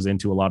understand what goes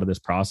into a lot of this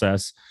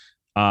process.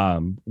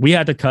 We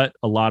had to cut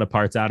a lot of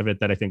parts out of it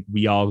that I think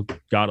we all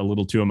got a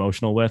little too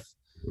emotional with.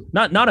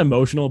 Not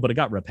emotional, but it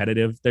got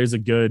repetitive. There's a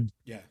good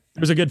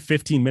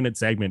 15-minute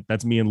segment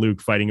that's me and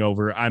Luke fighting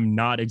over, I'm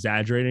not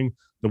exaggerating,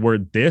 the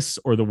word this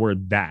or the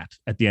word that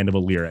at the end of a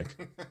lyric.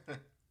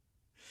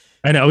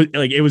 I know,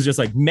 like it was just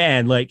like,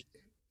 man, like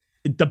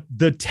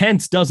the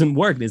tense doesn't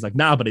work. And he's like,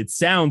 nah, but it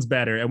sounds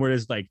better. And we're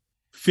just like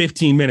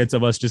 15 minutes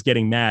of us just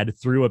getting mad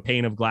through a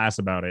pane of glass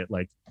about it.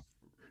 Like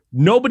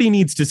nobody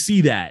needs to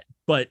see that,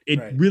 but it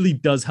really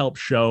does help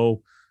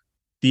show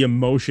the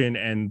emotion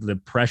and the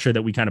pressure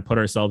that we kind of put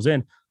ourselves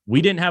in.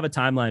 We didn't have a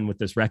timeline with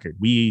this record.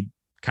 We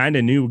kind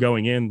of knew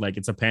going in, like,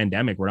 it's a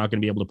pandemic. We're not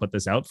going to be able to put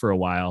this out for a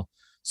while.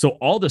 So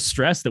all the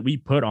stress that we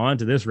put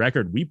onto this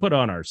record, we put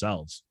on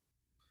ourselves.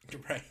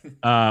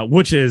 Right.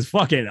 Which is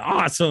fucking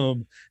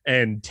awesome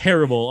and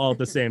terrible all at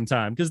the same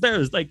time. Because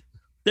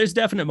there's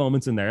definite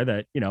moments in there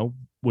that, you know,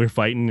 we're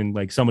fighting and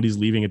like somebody's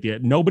leaving at the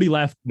end. Nobody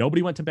left.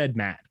 Nobody went to bed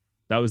mad.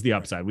 That was the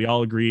upside. We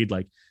all agreed,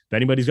 like, if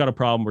anybody's got a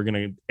problem, we're going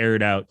to air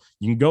it out.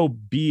 You can go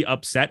be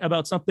upset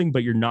about something,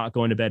 but you're not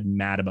going to bed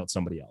mad about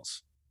somebody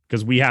else,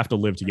 because we have to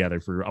live together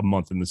for a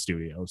month in the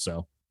studio.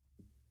 So.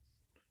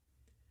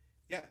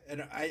 Yeah.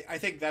 And I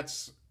think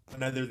that's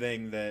another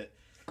thing that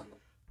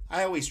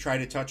I always try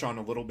to touch on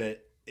a little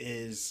bit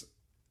is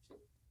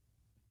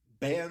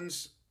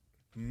bands,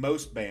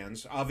 most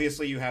bands,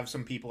 obviously you have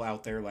some people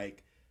out there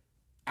like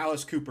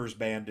Alice Cooper's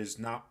band is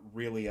not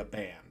really a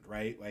band,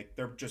 right? Like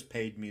they're just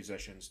paid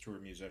musicians, tour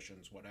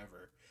musicians,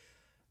 whatever.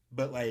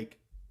 But like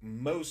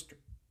most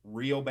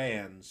real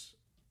bands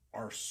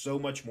are so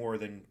much more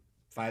than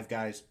five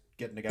guys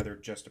getting together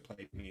just to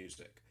play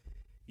music.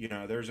 You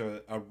know, there's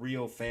a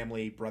real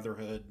family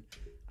brotherhood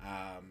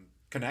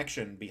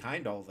connection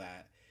behind all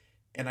that.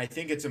 And I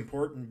think it's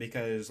important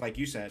because, like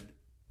you said,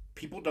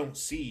 people don't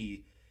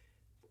see.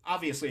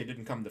 Obviously, it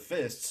didn't come to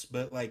fists,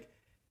 but like,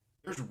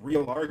 there's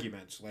real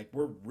arguments. Like,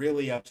 we're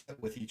really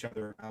upset with each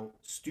other about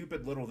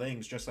stupid little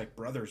things, just like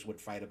brothers would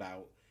fight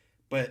about.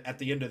 But at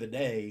the end of the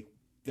day,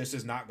 this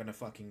is not going to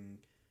fucking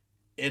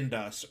end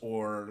us,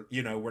 or,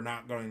 you know, we're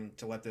not going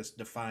to let this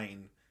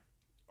define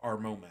our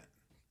moment.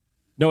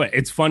 No,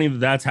 it's funny that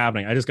that's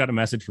happening. I just got a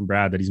message from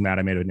Brad that he's mad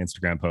I made an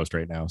Instagram post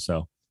right now.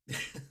 So.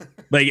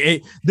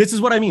 Like this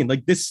is what I mean.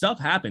 Like this stuff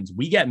happens.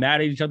 We get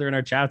mad at each other in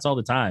our chats all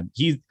the time.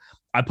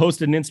 I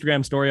posted an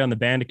Instagram story on the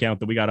band account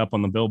that we got up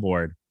on the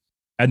billboard,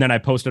 and then I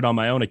posted on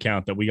my own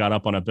account that we got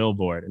up on a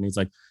billboard. And he's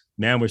like,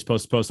 "Man, we're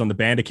supposed to post on the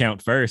band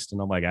account first."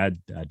 And I'm like, "I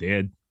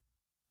did."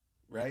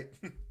 Right.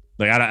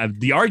 Like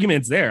the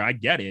argument's there. I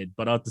get it,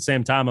 but at the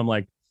same time, I'm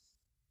like,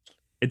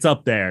 it's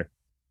up there.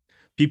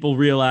 People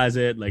realize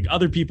it. Like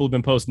other people have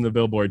been posting the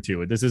billboard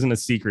too. This isn't a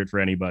secret for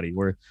anybody.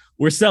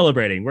 We're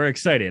celebrating. We're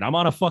excited. I'm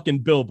on a fucking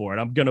billboard.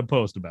 I'm gonna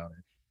post about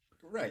it.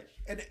 Right.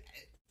 And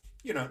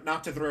you know,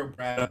 not to throw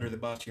Brad under the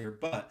bus here,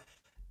 but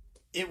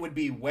it would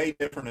be way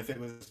different if it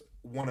was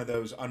one of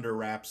those under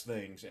wraps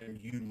things and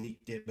you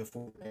leaked it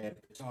before they had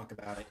to talk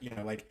about it. You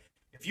know, like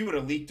if you would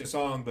have leaked a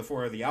song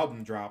before the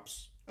album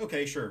drops,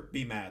 okay, sure,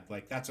 be mad.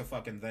 Like that's a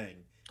fucking thing.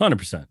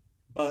 100%.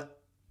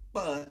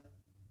 But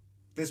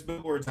this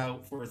billboard's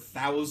out for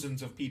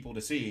thousands of people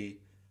to see.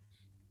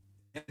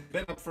 It's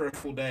been up for a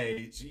full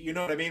day. So you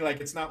know what I mean? Like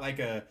it's not like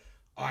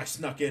I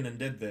snuck in and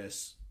did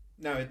this.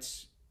 No,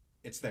 it's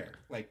there.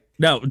 Like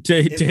no,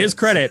 to his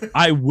credit,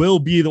 I will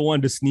be the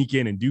one to sneak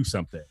in and do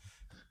something.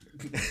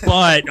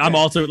 But okay. I'm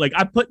also like,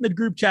 I put in the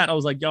group chat, I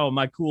was like, yo, am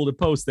I cool to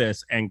post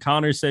this? And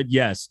Connor said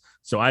yes.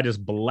 So I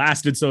just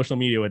blasted social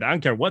media with it. I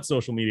don't care what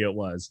social media it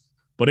was,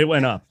 but it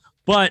went up.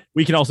 But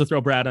we can also throw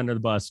Brad under the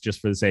bus just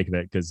for the sake of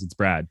it, because it's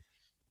Brad.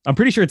 I'm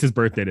pretty sure it's his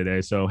birthday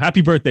today. So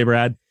happy birthday,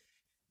 Brad.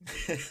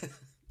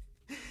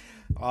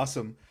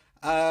 Awesome.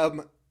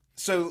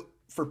 So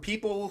for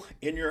people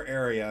in your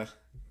area,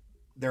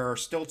 there are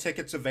still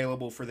tickets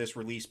available for this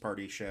release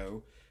party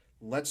show.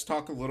 Let's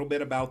talk a little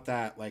bit about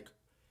that. Like,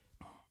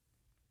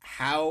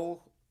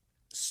 how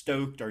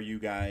stoked are you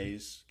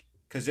guys?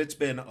 Because it's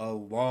been a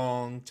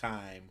long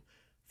time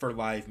for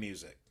live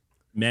music.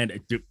 Man,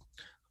 dude,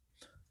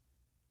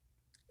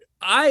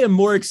 I am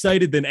more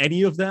excited than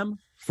any of them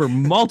for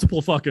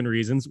multiple fucking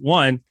reasons.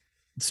 One,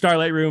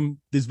 Starlight Room,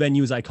 this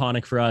venue is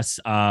iconic for us.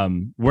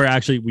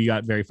 We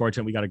got very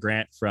fortunate. We got a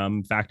grant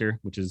from Factor,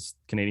 which is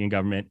Canadian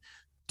government,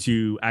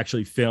 to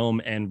actually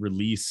film and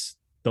release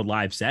the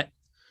live set.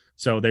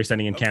 So they're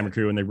sending in camera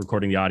crew and they're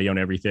recording the audio and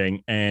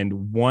everything. And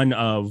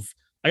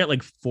I got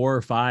like 4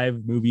 or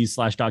 5 movies /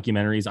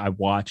 documentaries I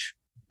watch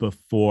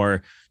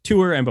before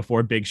tour and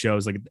before big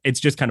shows. Like it's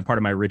just kind of part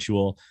of my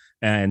ritual,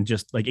 and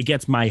just like it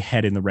gets my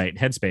head in the right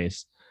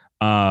headspace.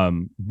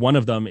 One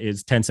of them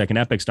is 10 Second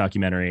Epics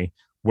documentary,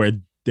 where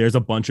there's a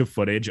bunch of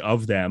footage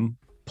of them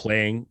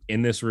playing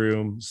in this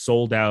room,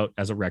 sold out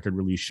as a record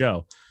release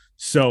show.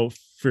 So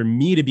for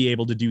me to be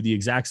able to do the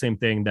exact same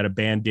thing that a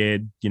band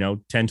did,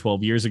 10,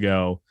 12 years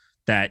ago,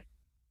 that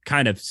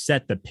kind of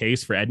set the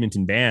pace for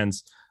Edmonton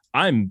bands,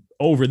 I'm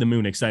over the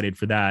moon excited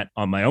for that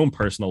on my own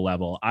personal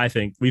level. I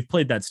think we've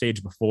played that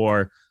stage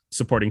before,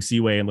 supporting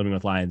Seaway and Living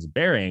with Lions and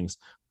Bearings,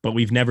 but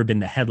we've never been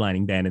the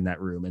headlining band in that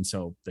room. And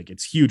so like,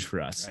 it's huge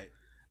for us.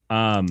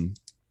 Right.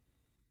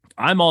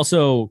 I'm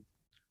also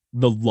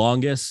the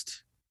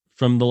longest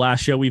from the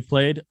last show we've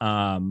played.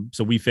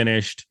 So we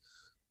finished,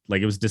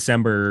 like, it was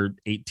December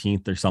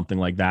 18th or something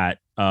like that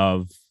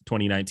of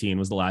 2019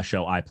 was the last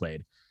show I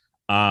played.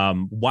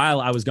 While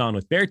I was gone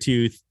with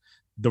Beartooth,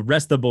 the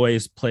rest of the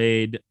boys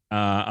played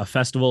a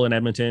festival in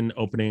Edmonton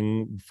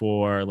opening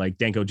for like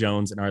Danko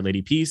Jones and Our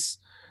Lady Peace.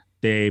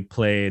 They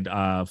played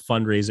a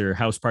fundraiser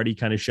house party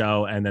kind of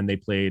show, and then they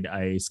played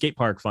a skate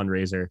park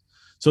fundraiser.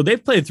 So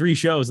they've played 3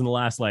 shows in the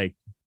last like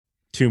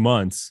 2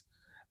 months.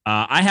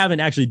 I haven't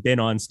actually been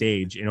on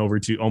stage in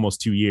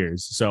almost 2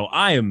 years. So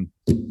I am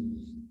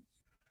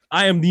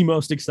the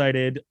most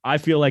excited. I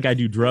feel like I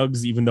do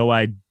drugs, even though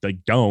I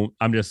like don't.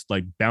 I'm just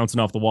like bouncing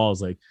off the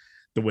walls. Like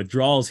the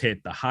withdrawals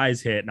hit, the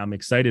highs hit, and I'm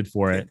excited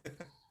for it.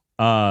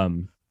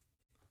 Um,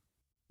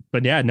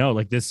 but yeah, no,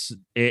 like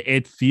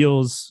it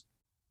feels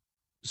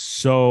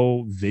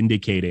so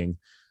vindicating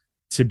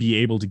to be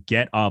able to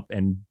get up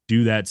and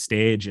do that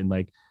stage. And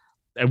like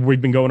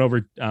we've been going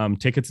over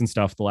tickets and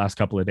stuff the last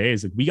couple of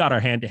days. Like we got our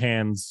hand to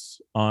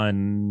hands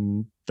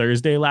on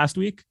Thursday last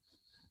week.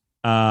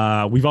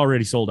 We've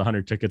already sold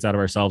 100 tickets out of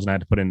ourselves, and I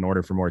had to put in an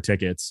order for more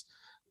tickets.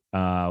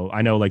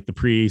 I know like the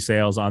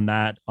pre-sales on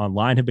that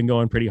online have been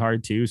going pretty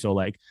hard too. So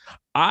like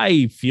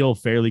I feel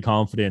fairly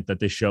confident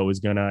that this show is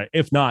gonna,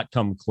 if not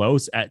come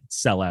close, at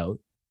sellout.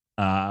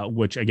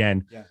 Which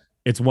again,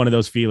 it's one of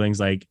those feelings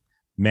like,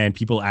 man,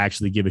 people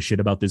actually give a shit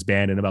about this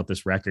band and about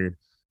this record,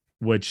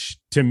 which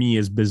to me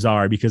is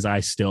bizarre because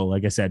I still,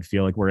 like I said,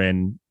 feel like we're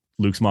in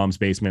Luke's mom's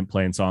basement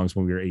playing songs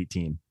when we were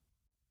 18.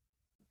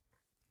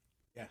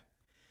 Yeah.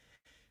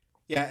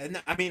 Yeah.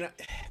 And I mean,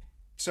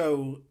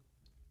 so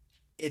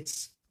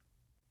it's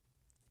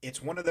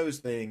one of those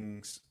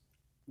things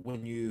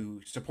when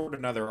you support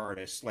another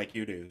artist like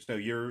you do. So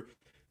you're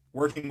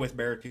working with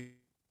Barracuda.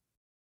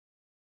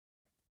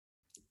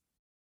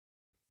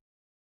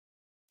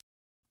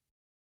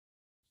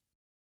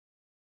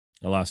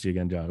 I lost you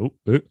again, John.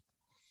 Ooh, ooh.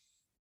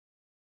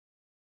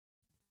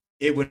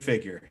 It would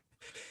figure.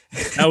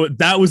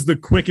 That was the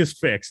quickest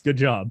fix. Good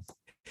job.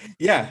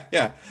 Yeah,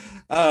 yeah.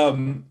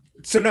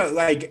 So no,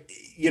 like,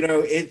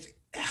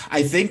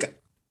 I think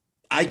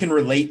I can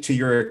relate to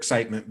your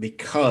excitement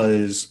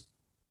because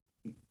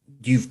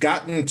you've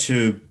gotten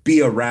to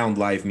be around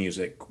live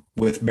music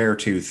with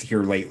Beartooth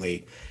here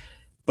lately.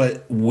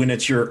 But when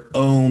it's your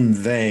own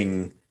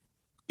thing,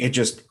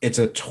 it's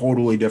a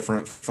totally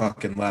different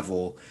fucking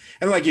level.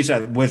 And like you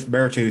said, with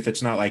Beartooth,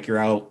 it's not like you're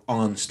out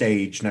on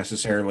stage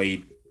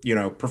necessarily,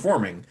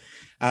 performing.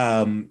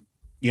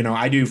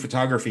 I do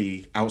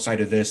photography outside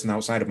of this and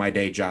outside of my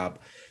day job.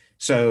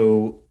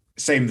 So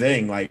same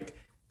thing, like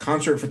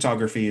concert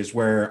photography is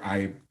where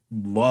I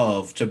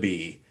love to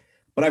be.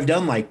 But I've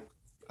done like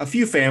a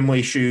few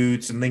family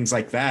shoots and things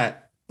like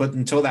that. But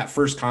until that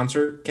first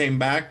concert came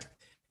back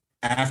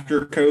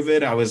after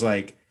COVID, I was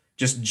like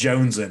just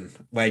jonesing,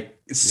 like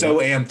so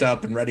amped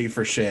up and ready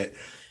for shit.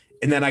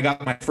 And then I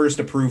got my first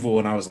approval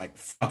and I was like,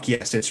 fuck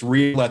yes, it's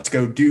real. Let's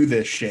go do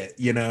this shit,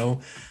 Oh,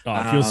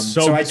 it feels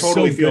so I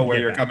totally feel where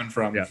you're back. coming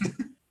from. Yeah.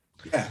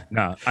 Yeah.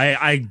 No,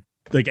 I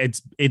like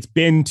it's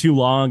been too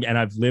long and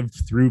I've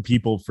lived through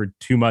people for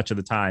too much of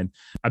the time.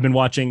 I've been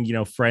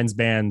watching, friends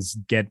bands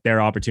get their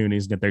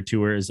opportunities, get their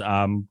tours.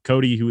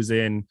 Cody, who was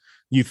in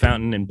Youth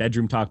Fountain and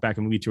Bedroom Talk back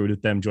when we toured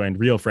with them, joined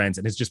Real Friends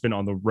and has just been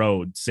on the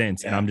road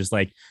since. Yeah. And I'm just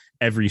like,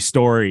 every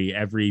story,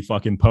 every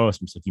fucking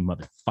post, I'm just like, you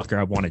motherfucker,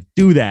 I want to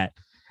do that.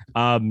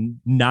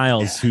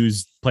 Niles,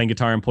 who's playing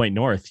guitar in Point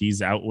North, he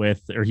was out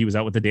with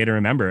the Day to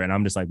Remember, and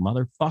I'm just like,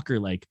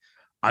 motherfucker, like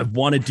I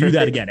want to do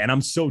that again. And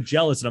I'm so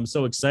jealous and I'm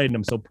so excited and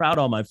I'm so proud of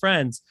all my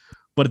friends,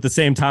 but at the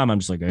same time I'm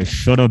just like, it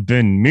should have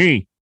been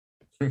me.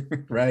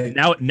 Right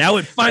now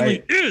it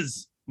finally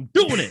is. I'm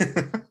doing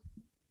it.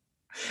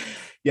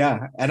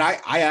 Yeah, and I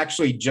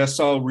actually just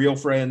saw Real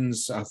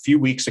Friends a few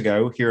weeks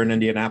ago here in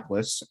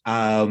Indianapolis.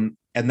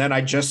 And then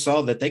I just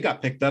saw that they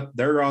got picked up.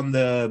 They're on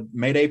the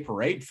Mayday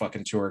Parade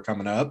fucking tour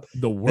coming up.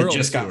 The world that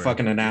just tour. Got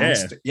fucking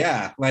announced.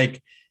 Yeah, like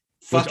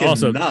fucking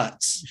also,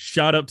 nuts.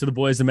 Shout out to the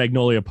boys in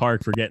Magnolia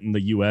Park for getting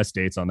the US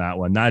dates on that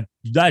one.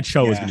 That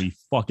show is gonna be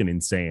fucking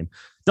insane.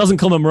 Doesn't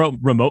come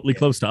remotely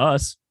close to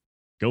us.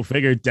 Go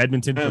figure.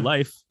 Edmonton for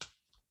life.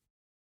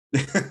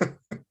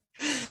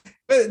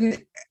 But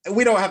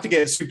we don't have to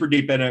get super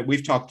deep in it.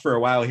 We've talked for a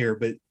while here,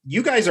 but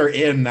you guys are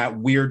in that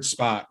weird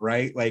spot,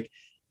 right? Like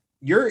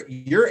your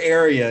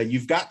area,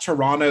 you've got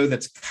Toronto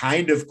that's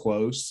kind of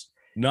close.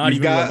 Not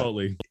even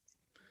remotely.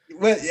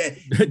 Well,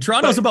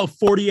 Toronto's about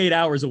 48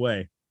 hours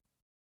away.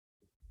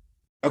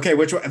 Okay,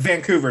 which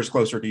Vancouver's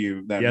closer to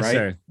you then, yes, right? Yes,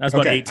 sir. That's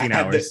about 18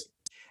 hours.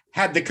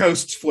 Had the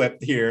coasts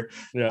flipped here.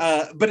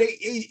 Yeah. But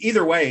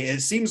either way,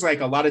 it seems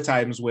like a lot of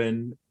times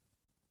when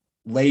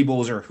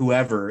labels or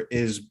whoever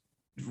is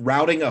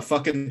routing a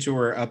fucking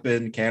tour up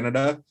in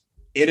Canada,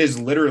 it is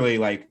literally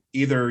like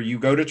either you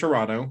go to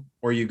Toronto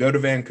or you go to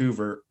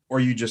Vancouver or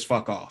you just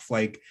fuck off.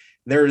 Like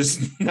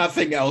there's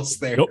nothing else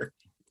there. Nope.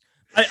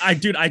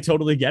 I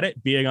totally get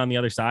it. Being on the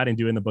other side and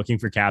doing the booking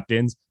for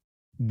Captains,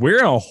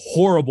 we're a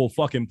horrible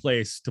fucking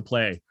place to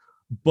play.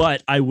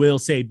 But I will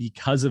say,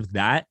 because of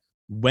that,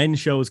 when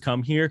shows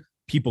come here,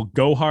 people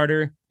go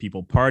harder,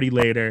 people party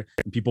later,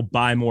 and people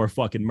buy more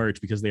fucking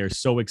merch because they are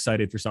so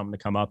excited for something to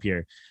come up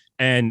here.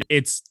 And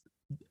it's,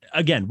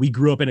 again, we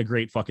grew up in a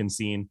great fucking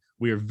scene.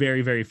 We are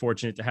very, very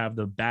fortunate to have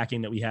the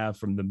backing that we have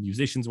from the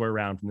musicians we're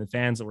around, from the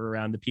fans that we're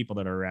around, the people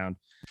that are around.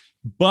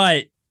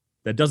 But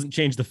that doesn't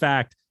change the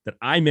fact that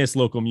I miss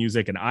local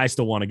music and I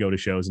still want to go to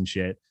shows and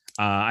shit.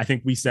 I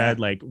think we said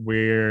like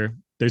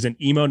there's an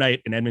emo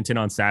night in Edmonton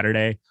on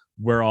Saturday.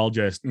 we're all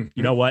just,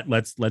 you know what,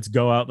 let's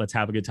go out, let's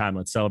have a good time,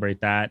 let's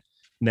celebrate that.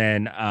 And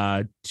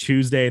then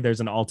Tuesday there's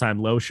an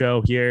all-time low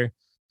show here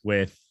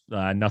with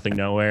Nothing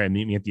Nowhere and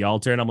Meet Me at the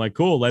Altar, and I'm like,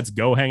 cool, let's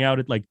go hang out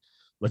at like,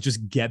 let's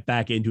just get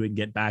back into it and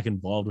get back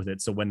involved with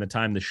it, so when the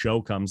time the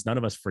show comes, none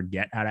of us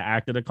forget how to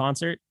act at a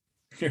concert.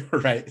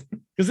 Right,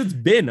 because it's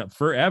been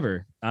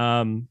forever.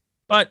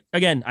 But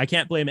again, I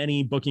can't blame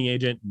any booking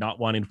agent not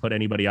wanting to put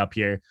anybody up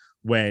here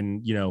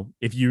when, you know,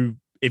 if you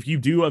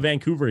do a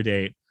Vancouver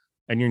date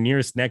and your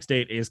nearest next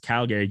date is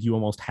Calgary, you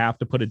almost have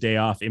to put a day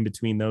off in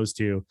between those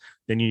two.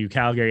 Then you do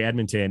Calgary,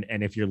 Edmonton,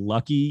 and if you're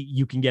lucky,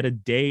 you can get a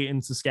day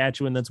in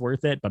Saskatchewan that's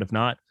worth it. But if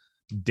not,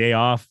 day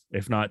off,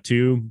 if not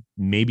two,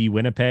 maybe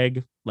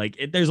Winnipeg. Like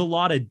there's a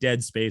lot of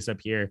dead space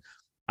up here.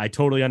 I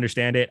totally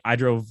understand it. I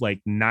drove like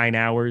 9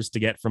 hours to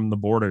get from the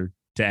border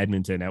to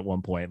Edmonton at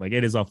one point. Like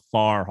it is a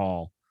far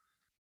haul.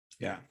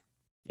 Yeah.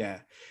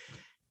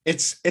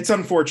 It's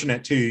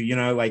unfortunate too. You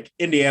know, like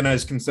Indiana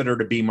is considered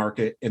a B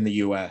market in the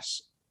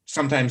US,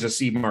 sometimes a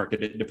C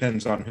market. It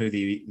depends on who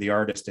the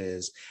artist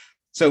is.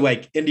 So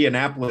like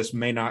Indianapolis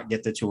may not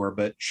get the tour,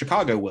 but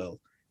Chicago will,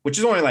 which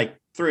is only like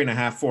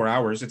 3.5, 4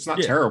 hours. It's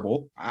not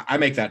terrible. I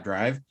make that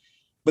drive.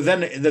 But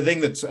then the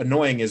thing that's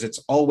annoying is it's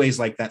always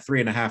like that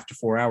 3.5 to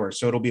 4 hours.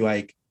 So it'll be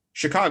like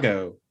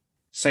Chicago,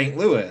 St.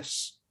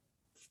 Louis,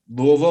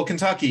 Louisville,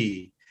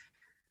 Kentucky,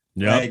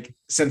 like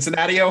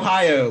Cincinnati,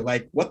 Ohio.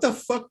 Like, what the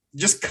fuck?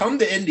 Just come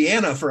to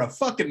Indiana for a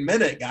fucking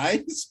minute,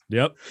 guys.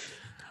 Yep.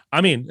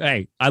 I mean,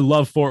 hey, I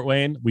love Fort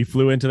Wayne. We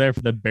flew into there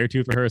for the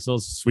Beartooth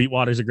rehearsals.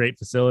 Sweetwater's a great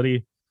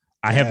facility.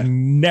 I have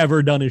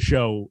never done a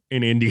show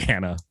in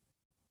Indiana.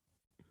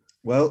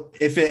 Well,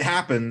 if it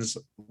happens,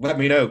 let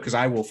me know because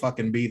I will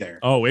fucking be there.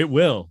 Oh, it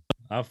will.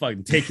 I'll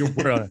fucking take your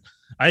word on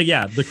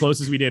it. The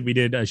closest we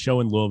did a show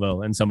in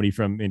Louisville, and somebody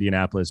from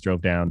Indianapolis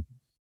drove down.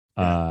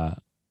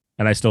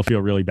 And I still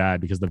feel really bad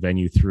because the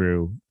venue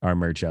threw our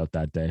merch out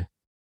that day. It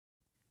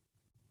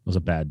was a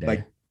bad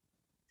day.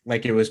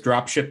 Like it was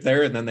drop shipped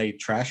there and then they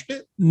trashed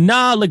it?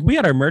 Nah, like we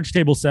had our merch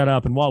table set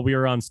up, and while we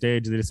were on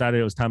stage, they decided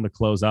it was time to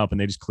close up, and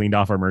they just cleaned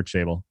off our merch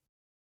table.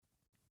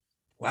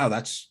 Wow,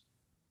 that's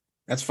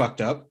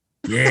fucked up.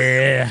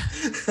 Yeah.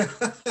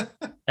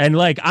 And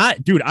like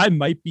I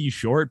might be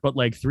short, but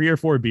like 3 or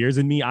 4 beers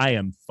in me, I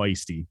am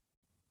feisty.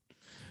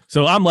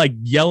 So I'm like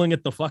yelling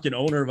at the fucking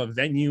owner of a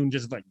venue and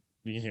just like,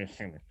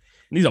 and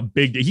he's a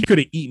big, he could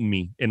have eaten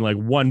me in like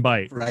one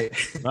bite. Right.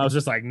 I was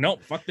just like,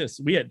 nope, fuck this.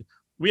 We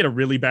had a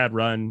really bad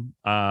run.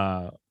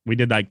 We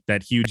did like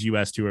that huge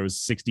US tour. It was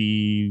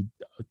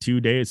 62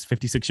 days,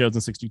 56 shows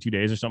in 62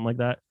 days or something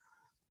like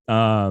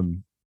that.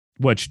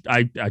 Which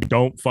I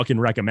don't fucking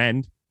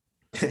recommend.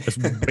 It's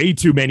way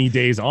too many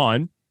days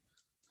on.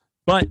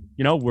 But,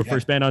 you know, we're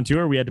first band on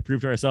tour. We had to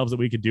prove to ourselves that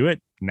we could do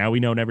it. Now we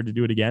know never to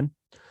do it again.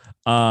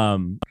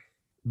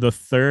 The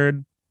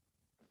third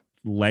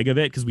leg of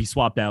it, because we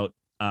swapped out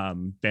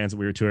bands that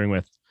we were touring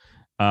with.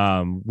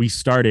 We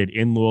started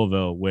in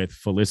Louisville with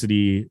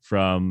Felicity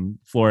from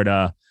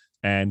Florida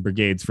and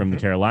Brigades from the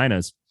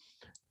Carolinas.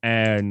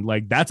 And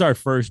like, that's our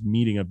first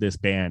meeting of this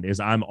band is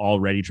I'm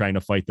already trying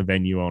to fight the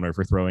venue owner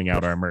for throwing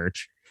out our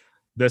merch.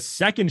 The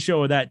second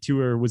show of that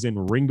tour was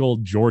in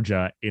Ringgold,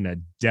 Georgia, in a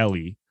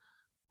deli,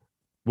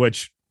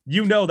 which,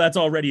 you know, that's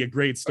already a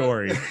great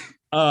story.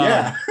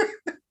 There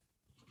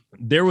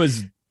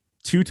was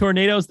 2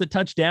 tornadoes that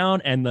touched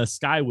down and the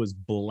sky was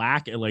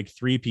black at like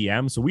 3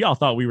 p.m. So we all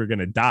thought we were going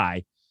to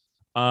die.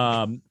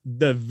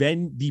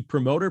 The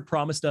promoter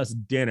promised us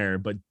dinner,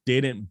 but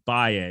didn't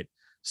buy it.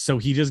 So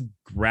he just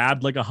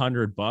grabbed like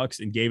 $100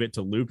 and gave it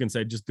to Luke and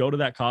said, just go to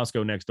that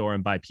Costco next door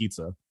and buy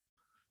pizza.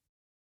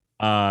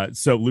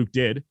 So Luke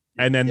did.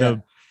 And then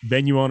the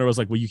venue owner was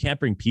like, well, you can't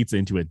bring pizza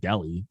into a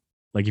deli.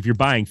 Like if you're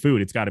buying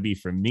food, it's got to be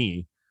from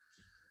me.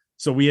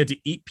 So we had to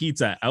eat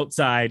pizza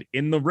outside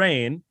in the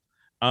rain.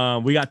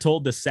 We got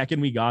told the second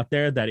we got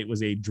there that it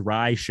was a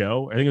dry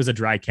show. I think it was a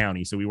dry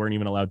county, so we weren't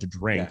even allowed to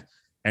drink. Yeah.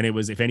 And it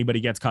was, if anybody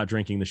gets caught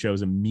drinking, the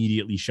show's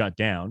immediately shut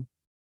down,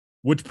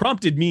 which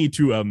prompted me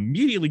to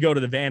immediately go to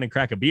the van and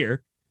crack a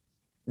beer.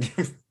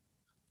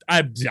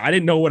 I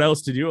didn't know what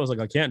else to do. I was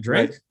like, I can't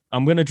drink. Right.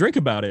 I'm going to drink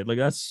about it. Like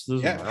that's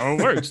how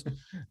it works.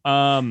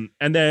 And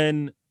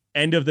then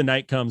end of the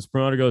night comes,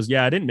 promoter goes,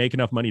 yeah, I didn't make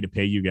enough money to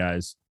pay you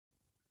guys.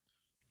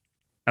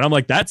 And I'm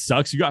like, that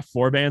sucks. You got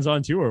 4 bands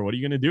on tour. What are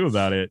you going to do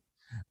about it?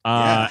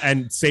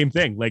 And same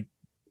thing, like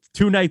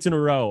 2 nights in a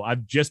row,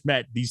 I've just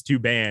met these 2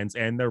 bands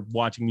and they're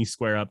watching me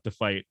square up to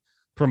fight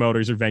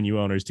promoters or venue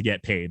owners to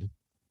get paid.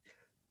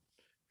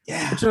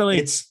 Yeah.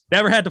 It's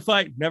never had to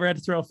fight, never had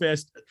to throw a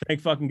fist.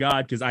 Thank fucking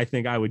God, because I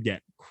think I would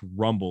get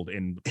crumbled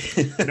in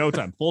no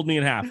time. Fold me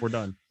in half. We're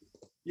done.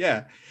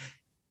 Yeah.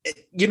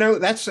 You know,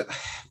 that's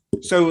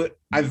so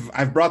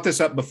I've brought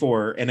this up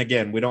before. And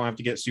again, we don't have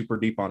to get super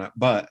deep on it,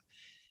 but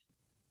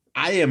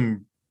I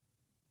am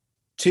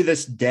to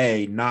this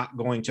day not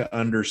going to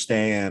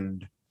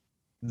understand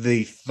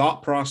the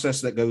thought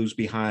process that goes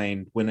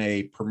behind when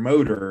a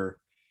promoter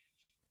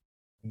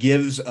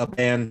gives a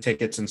band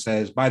tickets and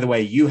says, by the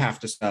way, you have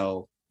to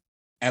sell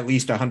at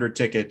least 100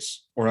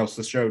 tickets or else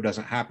the show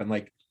doesn't happen.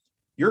 Like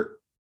you're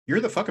you're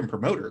the fucking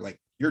promoter. Like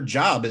your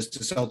job is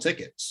to sell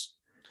tickets.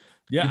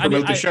 Yeah, you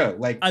promote the show.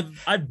 Like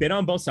I've been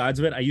on both sides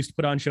of it. I used to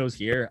put on shows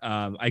here.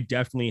 I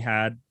definitely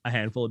had a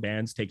handful of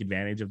bands take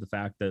advantage of the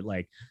fact that,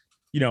 like,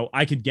 you know,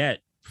 I could get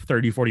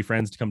 30, 40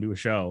 friends to come to a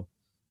show,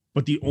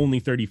 but the only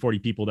 30, 40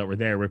 people that were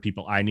there were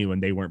people I knew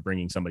and they weren't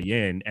bringing somebody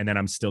in. And then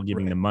I'm still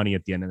giving them money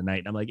at the end of the night.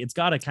 And I'm like, it's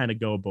got to kind of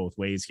go both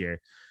ways here.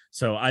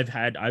 So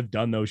I've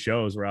done those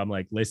shows where I'm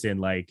like, listen,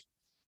 like,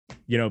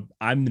 you know,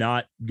 I'm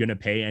not going to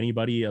pay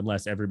anybody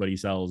unless everybody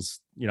sells,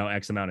 you know,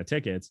 X amount of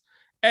tickets.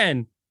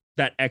 And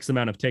that X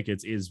amount of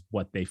tickets is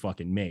what they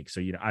fucking make. So,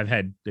 you know, I've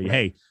had,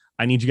 hey,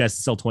 I need you guys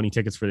to sell 20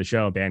 tickets for the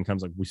show. A band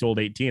comes like, we sold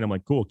 18. I'm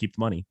like, cool, keep the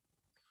money.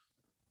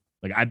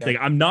 Like,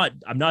 I'm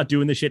not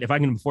doing this shit. If I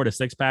can afford a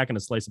 6-pack and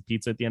a slice of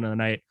pizza at the end of the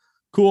night,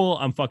 cool.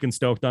 I'm fucking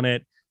stoked on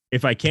it.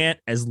 If I can't,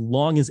 as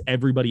long as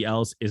everybody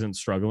else isn't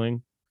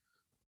struggling,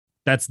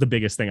 that's the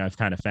biggest thing I've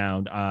kind of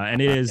found.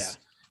 And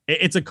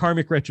it's a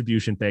karmic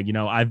retribution thing. You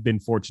know, I've been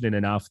fortunate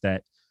enough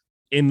that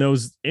in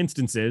those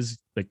instances,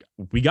 like,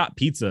 we got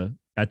pizza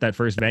at that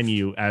first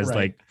venue as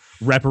like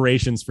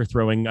reparations for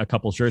throwing a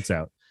couple shirts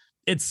out.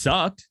 It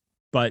sucked,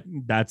 but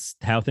that's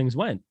how things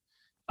went.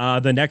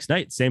 The next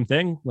night, same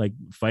thing, like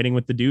fighting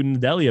with the dude in the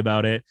deli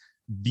about it.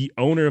 The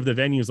owner of the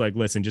venue is like,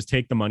 listen, just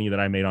take the money that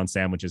I made on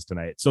sandwiches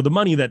tonight. So the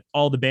money that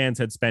all the bands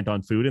had spent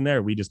on food in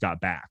there, we just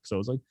got back. So it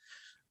was like,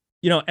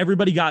 you know,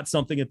 everybody got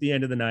something at the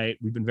end of the night.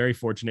 We've been very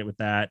fortunate with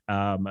that.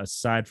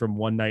 Aside from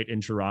one night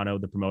in Toronto,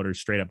 the promoter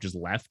straight up just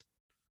left.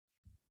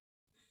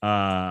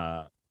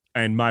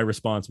 And my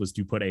response was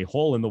to put a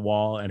hole in the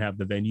wall and have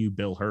the venue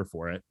bill her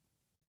for it.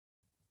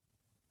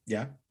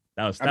 Yeah.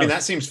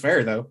 That seems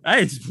fair though.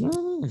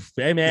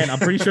 Hey man, I'm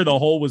pretty sure the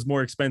hole was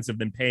more expensive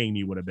than paying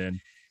me would have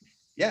been.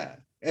 Yeah.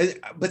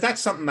 But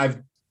that's something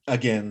I've,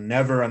 again,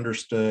 never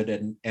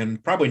understood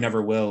and probably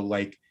never will.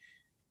 Like,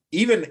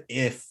 even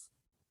if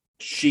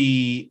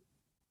she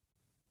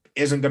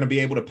isn't going to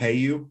be able to pay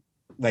you,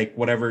 like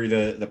whatever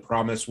the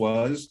promise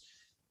was,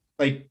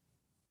 like,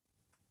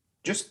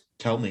 just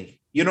tell me.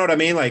 You know what I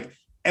mean? Like,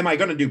 am I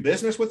going to do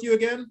business with you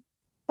again?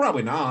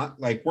 Probably not.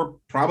 Like, we're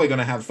probably going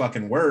to have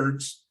fucking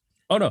words.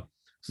 Oh no.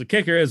 So the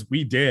kicker is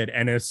we did.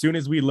 And as soon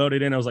as we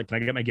loaded in, I was like, can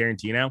I get my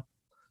guarantee now?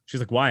 She's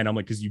like, why? And I'm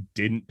like, because you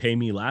didn't pay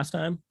me last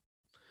time.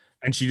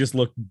 And she just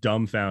looked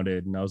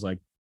dumbfounded. And I was like,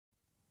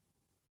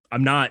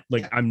 I'm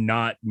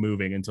not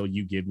moving until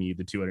you give me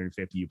the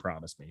 250 you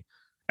promised me.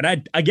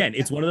 And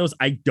it's one of those,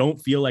 I don't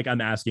feel like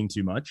I'm asking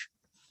too much.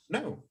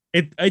 No.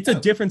 It's a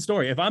different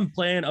story. If I'm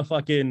playing a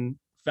fucking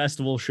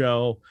festival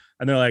show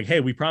and they're like, hey,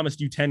 we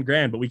promised you 10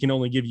 grand, but we can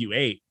only give you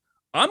 8.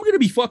 I'm going to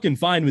be fucking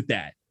fine with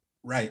that.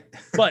 Right.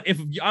 But if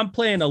I'm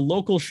playing a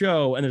local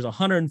show and there's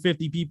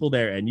 150 people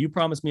there and you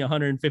promise me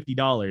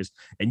 $150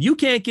 and you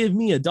can't give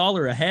me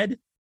 $1 a head,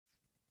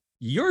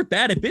 you're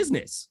bad at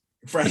business.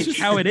 Right. That's just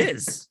how it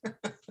is.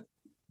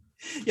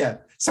 Yeah.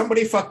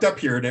 Somebody fucked up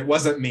here and it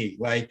wasn't me.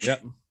 Like,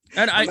 yep.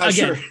 And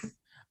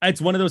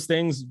it's one of those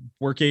things,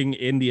 working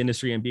in the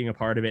industry and being a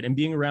part of it and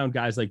being around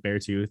guys like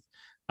Beartooth.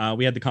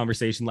 We had the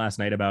conversation last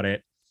night about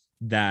it,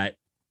 that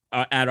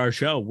at our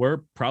show, we're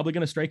probably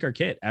going to strike our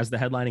kit as the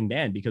headlining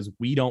band because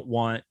we don't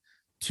want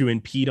to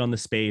impede on the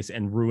space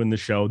and ruin the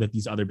show that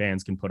these other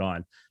bands can put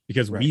on,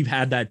 because we've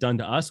had that done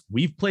to us.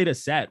 We've played a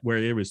set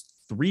where there was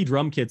 3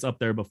 drum kits up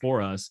there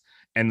before us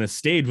and the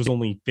stage was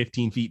only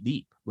 15 feet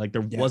deep. Like,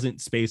 there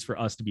wasn't space for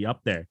us to be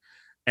up there.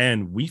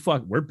 And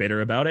we're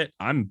bitter about it.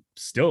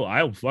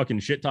 I'll fucking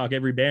shit talk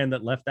every band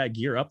that left that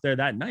gear up there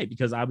that night,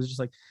 because I was just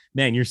like,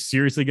 man, you're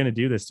seriously going to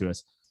do this to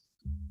us.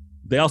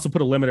 They also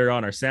put a limiter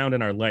on our sound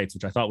and our lights,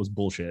 which I thought was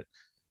bullshit.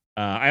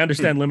 I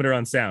understand limiter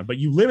on sound, but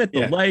you limit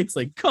the lights.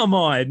 Like, come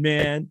on,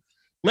 man.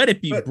 Let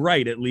it be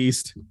bright at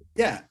least.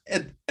 Yeah.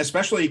 And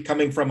especially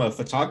coming from a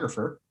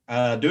photographer,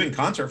 doing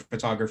concert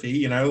photography,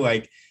 you know,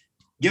 like,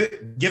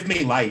 give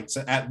me lights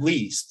at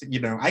least. You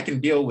know, I can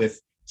deal with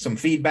some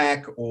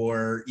feedback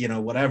or, you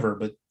know, whatever.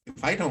 But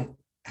if I don't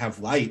have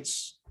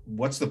lights,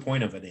 what's the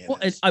point of it? Well,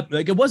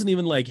 it wasn't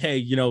even like, hey,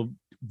 you know,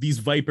 these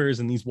Vipers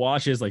and these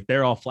washes, like,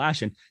 they're all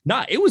flashing.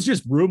 Nah, it was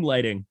just room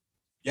lighting.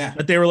 Yeah.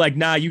 But they were like,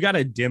 nah, you got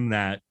to dim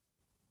that.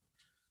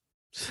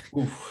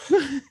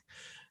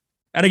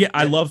 And again,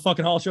 I love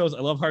fucking hall shows. I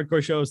love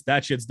hardcore shows.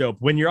 That shit's dope.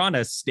 When you're on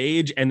a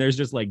stage and there's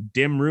just like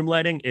dim room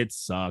lighting, it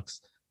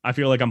sucks. I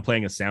feel like I'm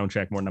playing a sound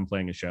check more than I'm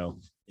playing a show.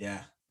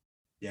 Yeah.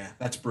 Yeah.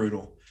 That's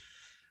brutal.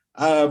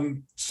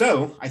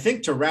 So I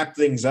think to wrap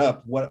things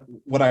up, what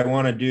I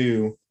want to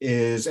do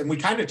is, and we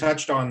kind of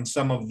touched on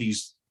some of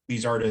these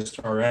artists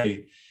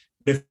already,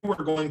 if we're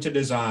going to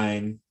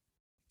design,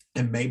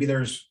 and maybe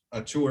there's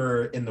a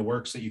tour in the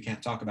works that you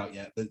can't talk about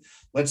yet, but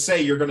let's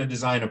say you're going to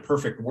design a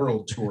perfect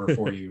world tour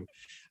for you,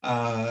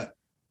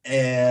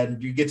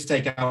 and you get to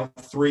take out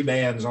 3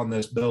 bands on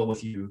this bill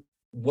with you.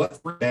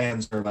 What 3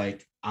 bands are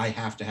like, I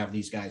have to have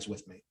these guys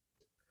with me?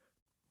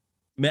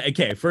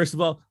 Okay, first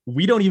of all,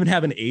 we don't even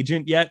have an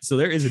agent yet, so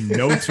there is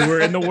no tour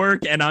in the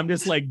work, and I'm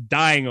just like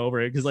dying over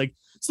it because, like,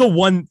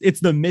 it's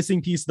the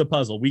missing piece of the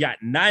puzzle. We got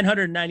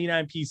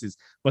 999 pieces,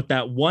 but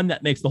that one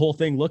that makes the whole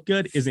thing look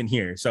good isn't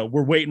here, so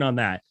we're waiting on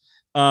that.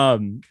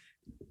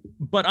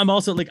 but I'm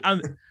also like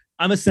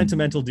I'm a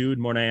sentimental dude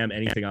more than I am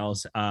anything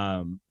else.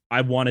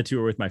 I want to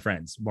tour with my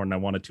friends more than I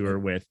want to tour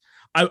with.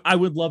 I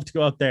would love to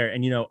go out there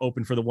and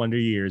open for the Wonder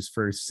Years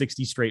for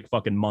 60 straight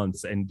fucking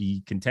months and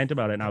be content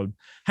about it. And I would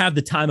have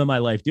the time of my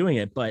life doing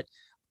it. But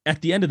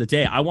at the end of the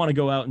day, I want to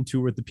go out and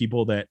tour with the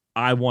people that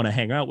I want to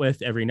hang out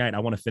with every night. I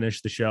want to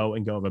finish the show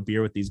and go have a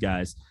beer with these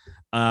guys.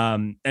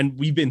 And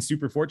we've been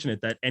super fortunate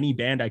that any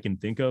band I can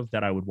think of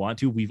that I would want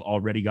to, we've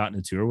already gotten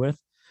a tour with.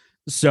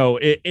 So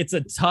it's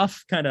a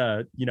tough kind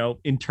of,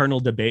 internal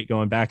debate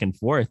going back and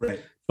forth. Right.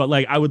 But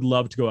like, I would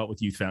love to go out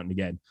with Youth Fountain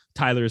again.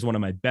 Tyler is one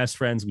of my best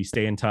friends. We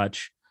stay in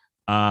touch.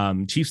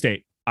 Chief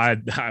State,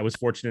 I was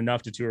fortunate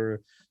enough to tour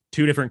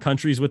 2 different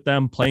countries with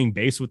them, playing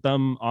bass with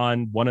them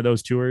on one of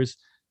those tours.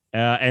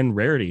 And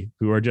Rarity,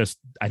 who are just,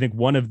 I think,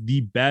 one of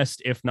the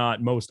best, if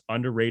not most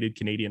underrated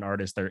Canadian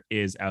artists there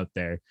is out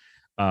there.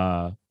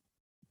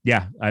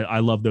 Yeah, I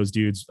love those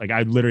dudes. Like,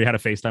 I literally had a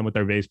FaceTime with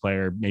their bass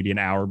player maybe an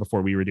hour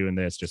before we were doing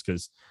this, just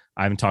because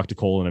I haven't talked to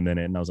Cole in a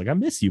minute. And I was like, I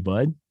miss you,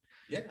 bud.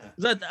 Yeah.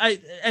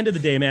 End of the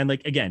day, man,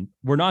 like, again,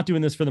 we're not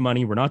doing this for the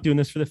money. We're not doing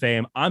this for the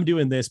fame. I'm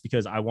doing this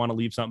because I want to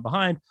leave something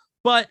behind,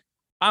 but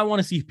I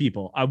want to see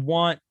people. I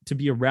want to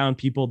be around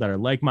people that are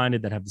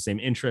like-minded, that have the same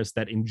interests,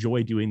 that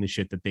enjoy doing the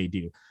shit that they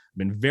do. I've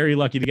been very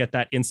lucky to get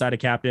that inside of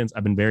Captains.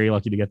 I've been very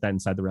lucky to get that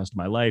inside the rest of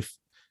my life.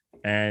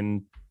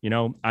 And,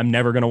 I'm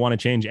never going to want to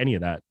change any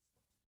of that.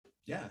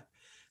 Yeah.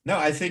 No,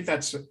 I think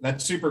that's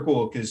super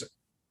cool, because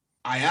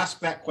I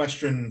ask that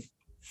question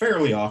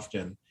fairly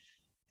often,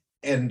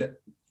 and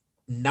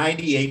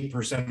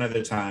 98% of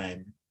the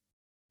time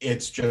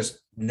it's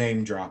just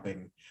name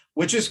dropping,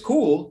 which is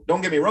cool.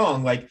 Don't get me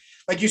wrong. Like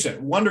you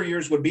said, Wonder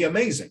Years would be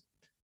amazing,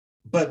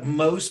 but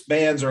most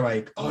bands are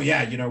like, oh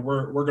yeah,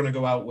 we're going to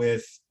go out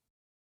with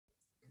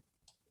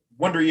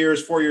Wonder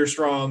Years, 4 Years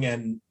Strong,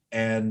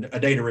 and A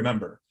Day to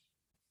Remember.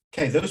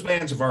 Okay, those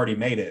bands have already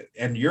made it,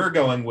 and you're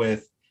going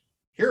with,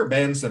 here are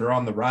bands that are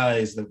on the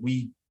rise that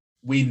we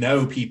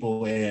know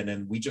people in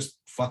and we just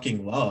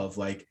fucking love.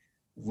 Like,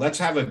 let's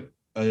have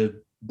a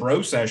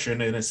bro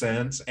session in a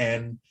sense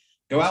and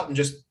go out and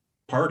just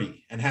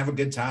party and have a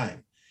good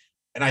time.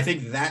 And I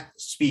think that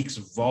speaks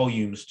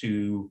volumes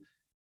to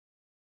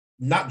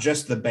not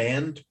just the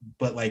band,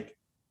 but like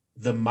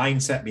the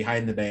mindset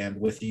behind the band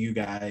with you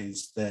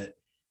guys, that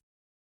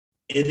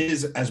it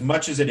is, as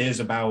much as it is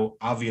about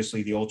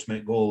obviously the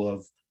ultimate goal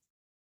of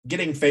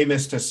getting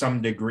famous to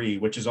some degree,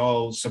 which is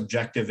all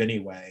subjective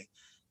anyway.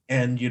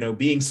 And,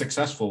 being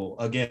successful,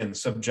 again,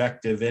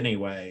 subjective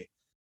anyway.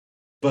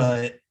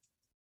 But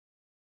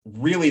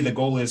really the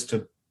goal is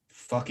to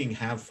fucking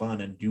have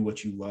fun and do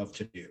what you love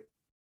to do.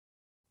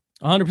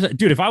 100%.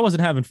 Dude, if I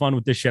wasn't having fun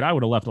with this shit, I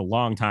would have left a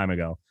long time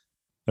ago.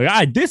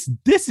 Like, this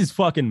is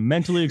fucking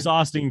mentally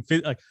exhausting.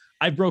 Like,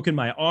 I've broken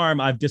my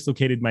arm. I've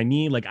dislocated my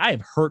knee. Like, I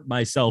have hurt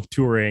myself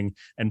touring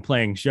and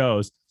playing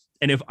shows.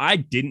 And if I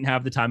didn't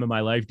have the time of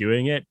my life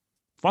doing it,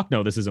 fuck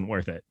no, this isn't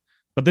worth it.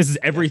 But this is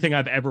everything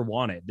I've ever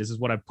wanted. This is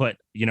what I've put,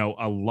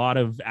 a lot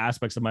of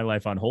aspects of my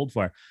life on hold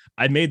for.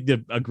 I made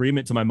the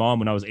agreement to my mom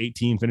when I was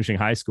 18, finishing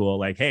high school.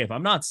 Like, hey, if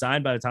I'm not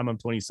signed by the time I'm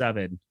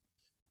 27,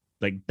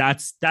 like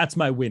that's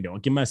my window. I'll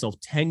give myself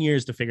 10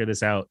 years to figure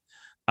this out.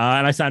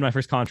 And I signed my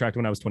first contract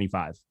when I was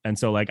 25. And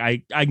so like,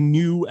 I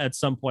knew at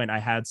some point I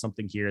had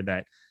something here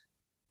that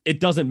it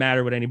doesn't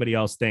matter what anybody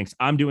else thinks.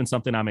 I'm doing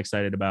something I'm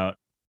excited about.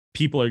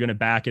 People are going to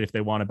back it if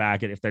they want to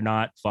back it. If they're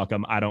not, fuck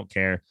them. I don't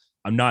care.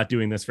 I'm not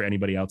doing this for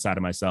anybody outside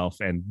of myself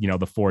and,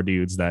 the 4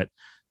 dudes that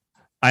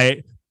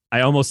I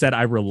almost said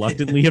I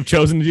reluctantly have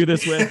chosen to do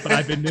this with,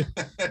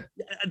 but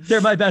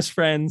they're my best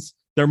friends.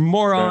 They're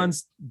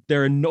morons. Right.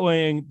 They're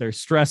annoying. They're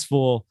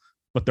stressful,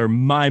 but they're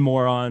my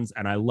morons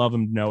and I love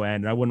them to no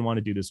end. And I wouldn't want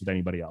to do this with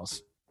anybody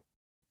else.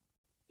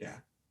 Yeah.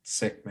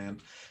 Sick, man.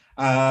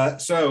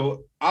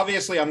 So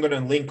obviously I'm going to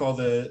link all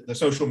the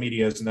social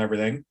medias and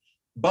everything,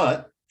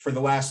 but for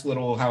the last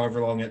little,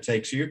 however long it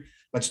takes you,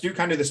 let's do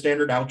kind of the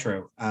standard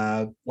outro.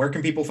 Where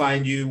can people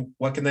find you?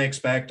 What can they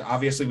expect?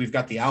 Obviously, we've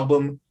got the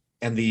album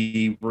and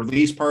the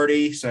release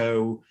party.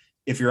 So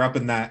if you're up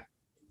in that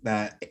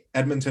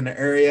Edmonton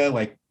area,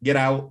 like, get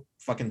out,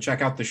 fucking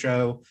check out the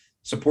show,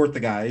 support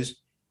the guys.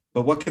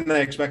 But what can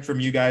they expect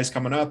from you guys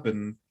coming up,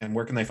 and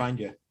where can they find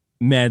you?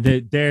 Man,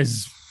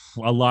 there's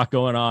a lot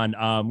going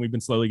on. We've been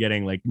slowly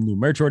getting like new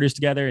merch orders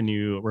together,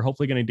 we're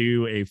hopefully going to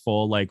do a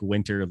full like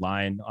winter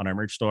line on our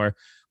merch store.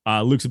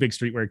 Luke's a big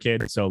streetwear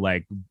kid, so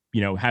like,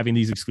 having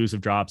these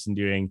exclusive drops and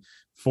doing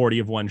 40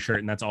 of one shirt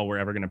and that's all we're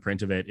ever going to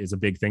print of it is a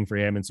big thing for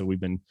him. And so we've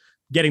been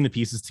getting the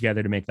pieces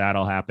together to make that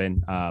all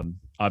happen.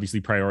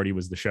 Obviously priority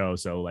was the show,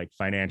 so like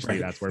financially,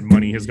 right, that's where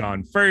money has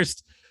gone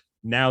first.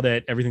 Now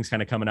that everything's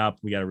kind of coming up,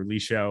 we got a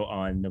release show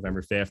on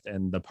November 5th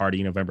and the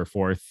party November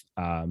 4th.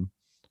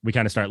 We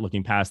kind of start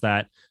looking past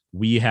that.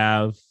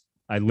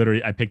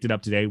 I picked it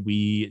up today.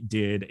 We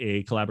did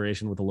a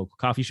collaboration with a local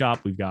coffee shop.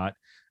 We've got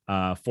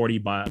 40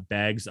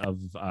 bags of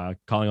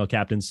Calling All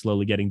Captains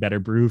Slowly Getting Better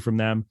brew from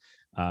them.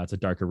 It's a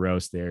darker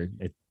roast there.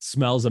 It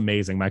smells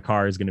amazing. My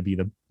car is going to be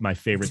my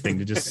favorite thing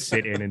to just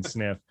sit in and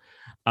sniff.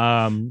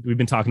 We've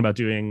been talking about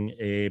doing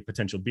a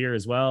potential beer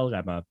as well.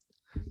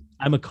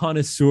 I'm a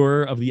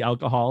connoisseur of the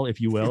alcohol,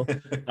 if you will.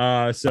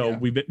 So Yeah.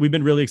 we've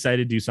been really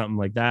excited to do something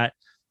like that.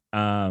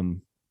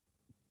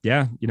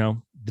 Yeah,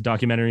 the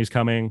documentary is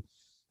coming,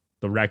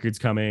 the record's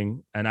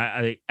coming, and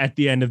I at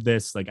the end of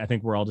this, like I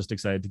think we're all just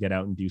excited to get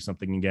out and do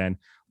something again.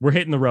 We're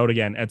hitting the road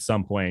again at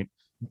some point.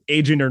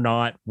 Agent or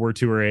not, we're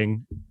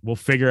touring. We'll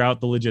figure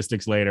out the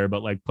logistics later,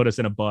 but like put us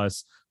in a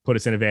bus, put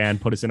us in a van,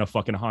 put us in a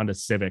fucking Honda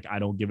Civic. I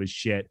don't give a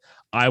shit.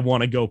 I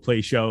want to go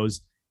play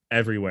shows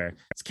everywhere.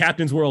 It's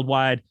Captains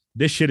Worldwide.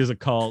 This shit is a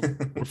cult.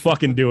 We're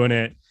fucking doing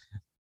it.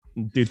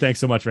 Dude, thanks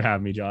so much for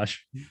having me,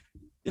 Josh.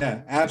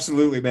 Yeah,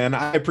 absolutely, man.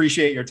 I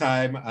appreciate your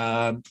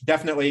time.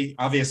 Definitely,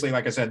 obviously,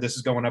 like I said, this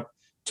is going up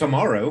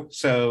tomorrow.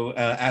 So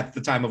at the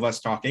time of us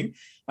talking.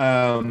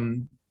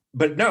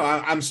 But no,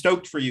 I'm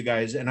stoked for you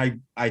guys. And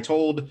I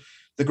told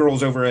the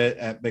girls over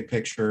at Big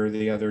Picture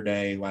the other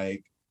day,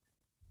 like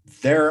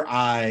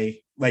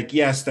like,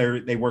 yes,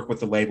 they work with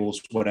the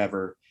labels,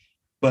 whatever.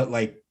 But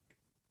like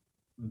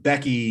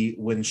Becky,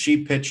 when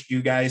she pitched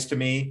you guys to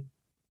me,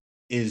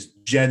 is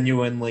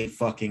genuinely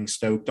fucking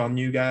stoked on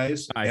you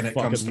guys, I and it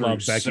comes fucking through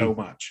love Becky so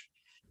much.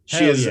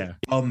 She Hell is yeah.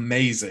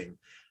 amazing.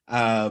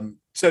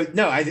 So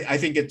no, I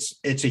think it's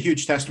a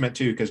huge testament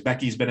too, because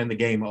Becky's been in the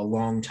game a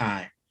long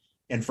time,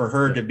 and for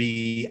her to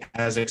be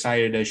as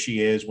excited as she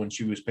is when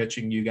she was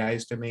pitching you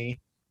guys to me,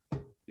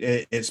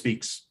 it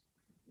speaks,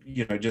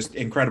 just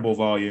incredible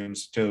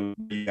volumes to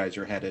where you guys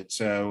are headed.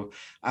 So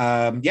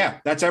yeah,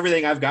 that's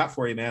everything I've got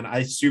for you, man.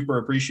 I super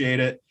appreciate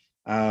it.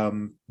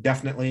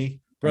 Definitely.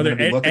 Brother, I'm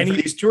going to be looking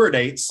for these tour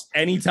dates.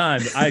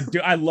 Anytime.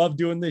 I love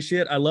doing this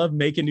shit. I love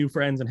making new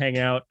friends and hang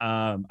out.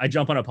 I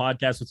jump on a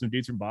podcast with some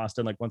dudes from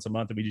Boston like once a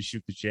month and we just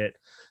shoot the shit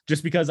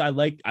just because I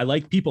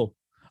like people.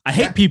 I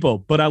hate people,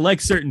 but I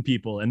like certain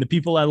people, and the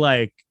people I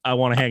like, I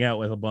want to hang out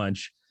with a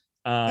bunch.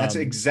 That's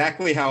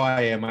exactly how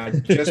I am. I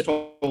just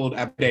told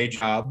at Day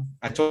Job,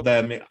 I told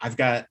them I've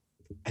got,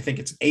 I think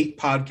it's 8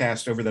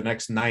 podcasts over the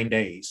next 9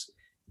 days.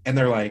 And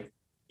they're like,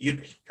 you're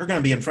going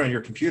to be in front of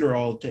your computer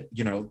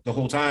the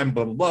whole time,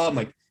 blah, blah, blah. I'm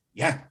like,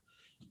 yeah,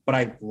 but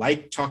I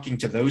like talking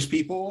to those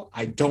people.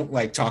 I don't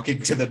like talking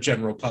to the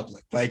general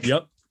public. Like,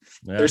 yep.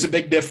 Yeah. There's a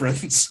big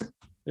difference.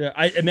 Yeah.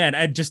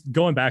 I just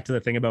going back to the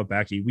thing about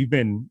Becky, we've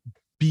been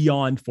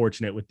beyond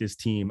fortunate with this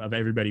team of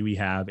everybody we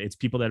have. It's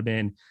people that have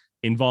been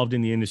involved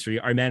in the industry.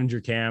 Our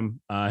manager, Cam,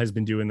 has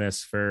been doing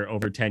this for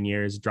over 10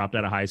 years, dropped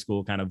out of high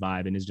school kind of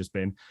vibe, and has just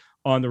been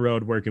on the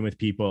road working with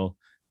people.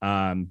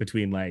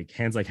 Between like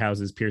Hands Like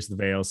Houses, Pierce the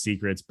Veil,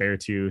 Secrets,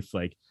 Beartooth,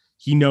 like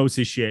he knows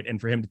his shit,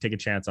 and for him to take a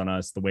chance on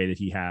us the way that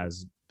he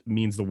has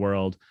means the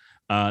world.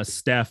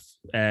 Steph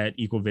at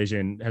Equal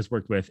Vision has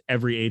worked with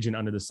every agent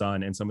under the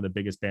sun and some of the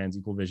biggest bands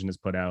Equal Vision has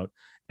put out,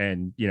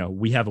 and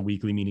we have a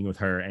weekly meeting with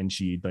her, and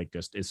she like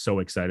just is so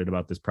excited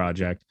about this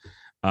project.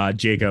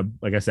 Jacob,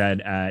 like I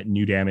said, at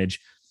New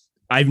Damage,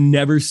 I've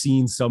never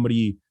seen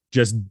somebody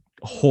just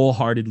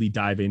wholeheartedly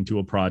dive into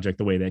a project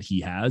the way that he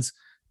has.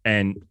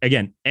 And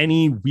again,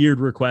 any weird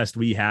request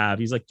we have,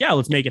 he's like, yeah,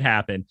 let's make it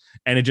happen.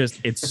 And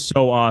it's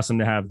so awesome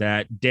to have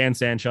that. Dan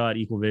Sanshaw at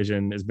Equal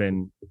Vision has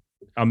been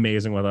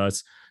amazing with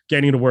us.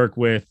 Getting to work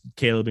with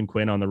Caleb and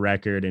Quinn on the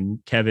record, and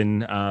Kevin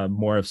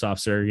Moore of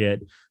Soft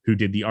Surrogate, who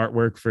did the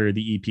artwork for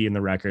the EP and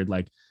the record.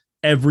 Like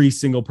every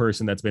single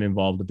person that's been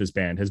involved with this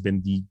band has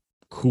been the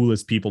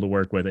coolest people to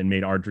work with and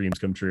made our dreams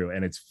come true,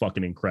 and it's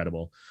fucking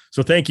incredible.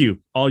 So thank you,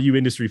 all you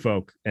industry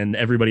folk and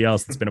everybody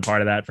else that's been a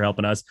part of that, for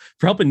helping us,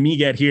 for helping me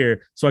get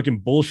here so I can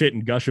bullshit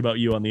and gush about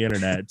you on the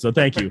internet. So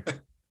thank you.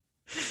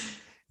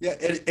 Yeah,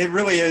 it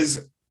really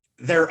is.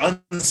 They're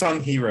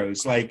unsung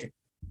heroes. Like,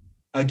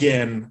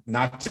 again,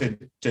 not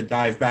to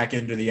dive back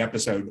into the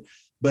episode,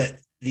 but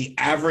the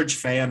average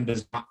fan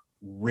does not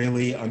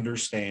really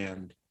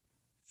understand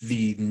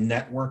the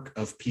network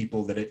of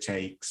people that it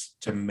takes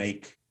to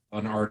make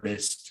an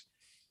artist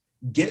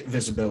get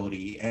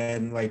visibility.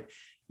 And like,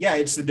 yeah,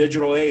 it's the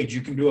digital age.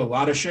 You can do a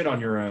lot of shit on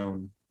your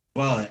own,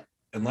 but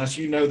unless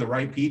you know the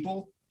right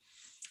people,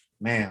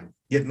 man,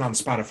 getting on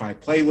Spotify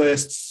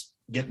playlists,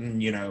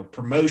 getting,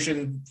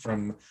 promotion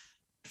from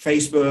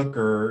Facebook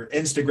or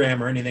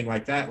Instagram or anything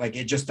like that, like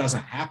it just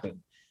doesn't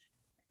happen.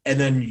 And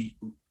then,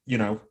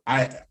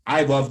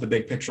 I love the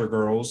Big Picture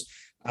girls.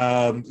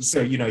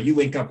 So, you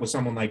link up with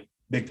someone like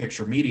Big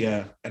Picture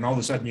Media, and all of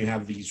a sudden you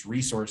have these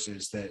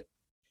resources that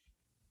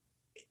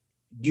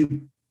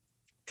you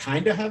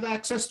kind of have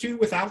access to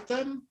without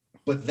them,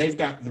 but they've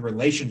got the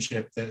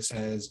relationship that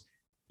says,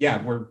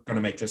 yeah, we're going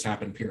to make this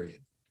happen,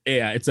 period.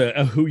 Yeah, it's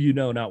a who you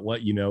know, not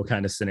what you know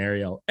kind of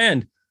scenario.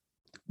 And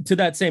to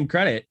that same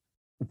credit,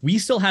 we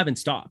still haven't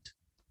stopped.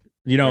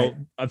 Right.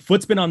 A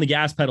foot's been on the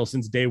gas pedal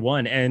since day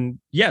one. And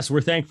yes, we're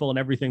thankful in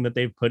everything that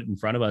they've put in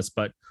front of us,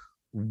 but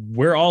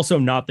we're also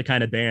not the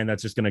kind of band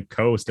that's just going to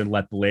coast and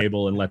let the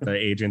label and let the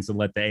agents and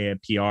let the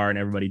PR and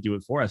everybody do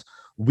it for us.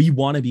 We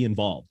want to be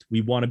involved.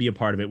 We want to be a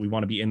part of it. We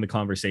want to be in the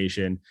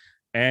conversation.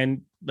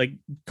 And like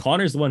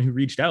Connor's the one who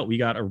reached out. We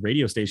got a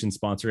radio station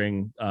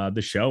sponsoring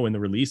the show and the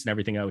release and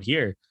everything out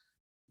here.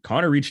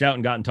 Connor reached out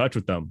and got in touch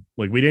with them.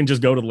 Like, we didn't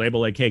just go to the label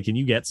like, hey, can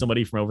you get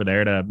somebody from over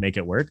there to make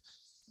it work?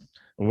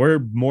 We're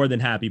more than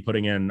happy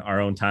putting in our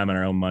own time and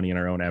our own money and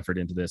our own effort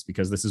into this,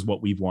 because this is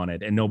what we've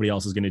wanted and nobody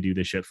else is going to do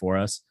this shit for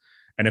us.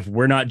 And if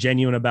we're not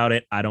genuine about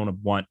it, I don't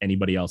want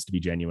anybody else to be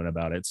genuine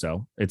about it.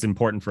 So it's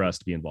important for us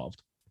to be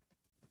involved.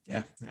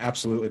 Yeah,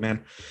 absolutely,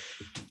 man.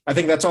 I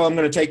think that's all I'm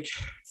going to take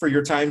for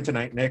your time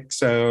tonight, Nick.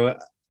 So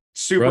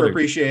super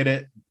appreciate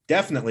it.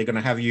 Definitely going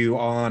to have you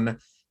on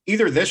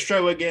either this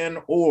show again,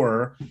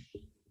 or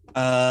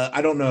I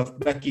don't know if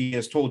Becky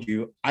has told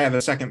you, I have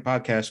a second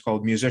podcast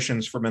called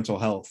Musicians for Mental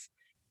Health.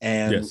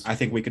 And yes, I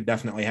think we could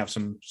definitely have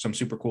some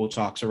super cool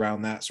talks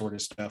around that sort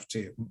of stuff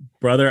too.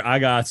 Brother, I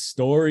got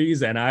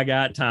stories and I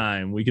got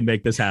time. We can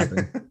make this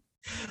happen.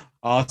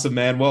 Awesome,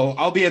 man. Well,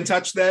 I'll be in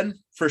touch then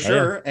for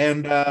sure. Yeah.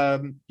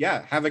 And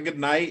yeah, have a good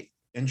night.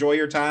 Enjoy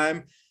your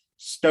time.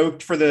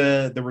 Stoked for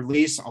the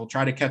release. I'll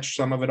try to catch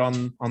some of it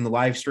on the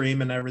live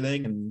stream and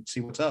everything and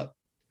see what's up.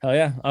 Hell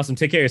yeah. Awesome.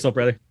 Take care of yourself,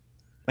 brother.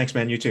 Thanks,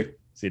 man. You too.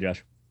 See you,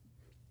 Josh.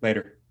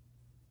 Later.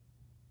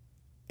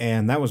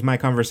 And that was my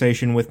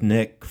conversation with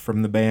Nick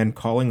from the band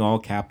Calling All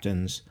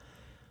Captains.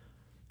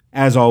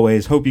 As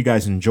always, hope you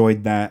guys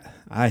enjoyed that.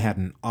 I had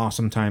an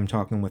awesome time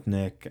talking with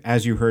Nick.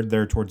 As you heard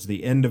there towards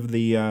the end of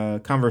the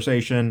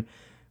conversation,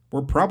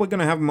 we're probably going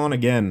to have him on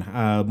again,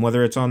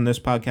 whether it's on this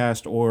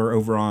podcast or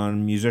over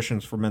on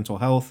Musicians for Mental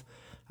Health.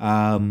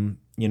 You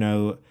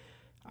know,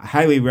 I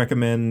highly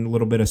recommend a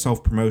little bit of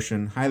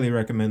self-promotion. Highly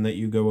recommend that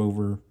you go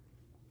over,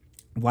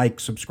 like,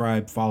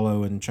 subscribe,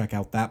 follow, and check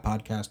out that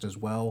podcast as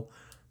well,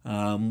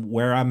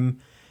 where I'm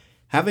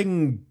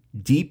having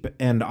deep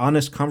and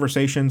honest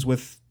conversations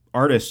with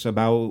artists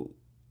about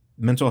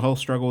mental health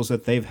struggles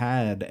that they've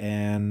had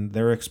and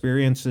their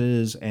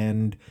experiences,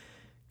 and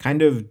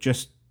kind of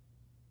just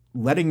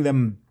letting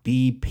them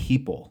be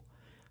people.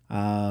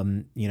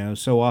 You know,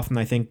 so often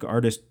I think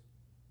artists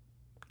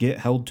get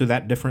held to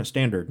that different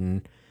standard,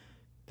 and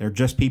they're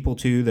just people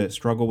too that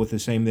struggle with the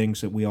same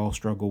things that we all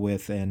struggle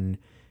with. And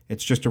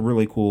it's just a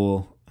really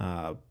cool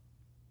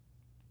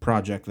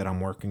project that I'm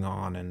working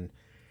on, and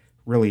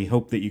really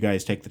hope that you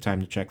guys take the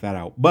time to check that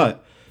out.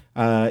 But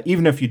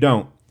even if you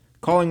don't,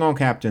 Calling All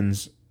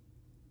Captains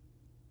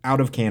out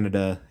of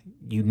Canada,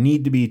 you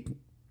need to be,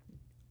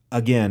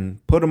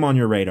 again, put them on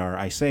your radar.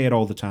 I say it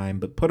all the time,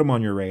 but put them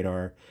on your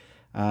radar.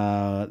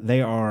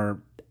 They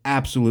are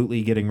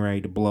absolutely getting ready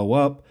to blow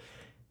up.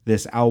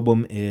 This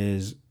album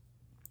is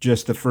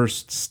just the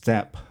first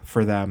step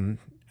for them.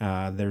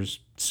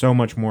 There's so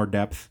much more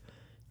depth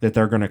that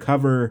they're going to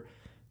cover.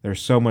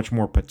 There's so much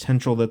more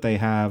potential that they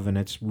have, and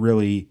it's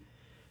really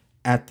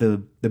at the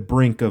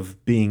brink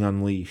of being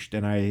unleashed.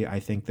 And I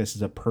think this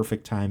is a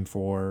perfect time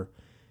for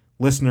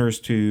listeners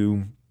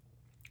to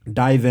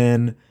dive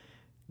in,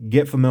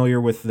 get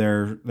familiar with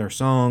their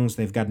songs.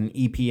 They've got an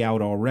EP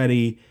out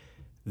already.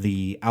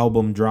 The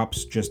album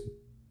drops just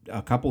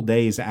a couple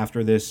days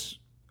after this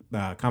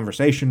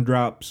conversation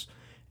drops,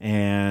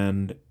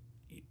 and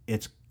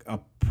it's a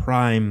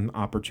prime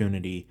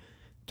opportunity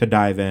to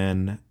dive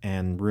in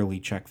and really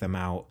check them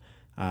out.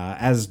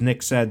 As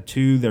Nick said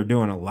too, they're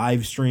doing a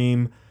live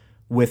stream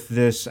with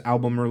this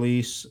album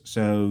release,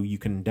 so you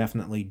can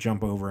definitely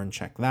jump over and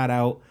check that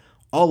out.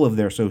 All of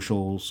their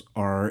socials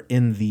are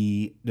in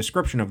the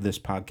description of this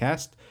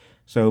podcast,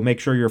 so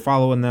make sure you're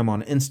following them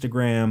on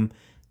Instagram.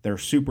 They're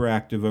super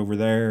active over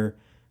there.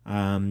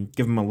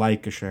 Give them a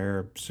like, a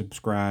share,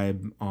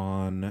 subscribe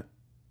on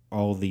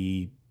all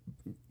the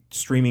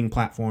streaming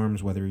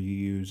platforms, whether you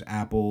use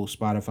Apple,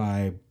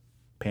 Spotify,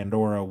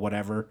 Pandora,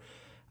 whatever.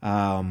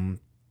 And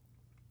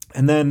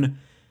then,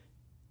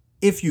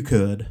 if you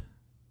could,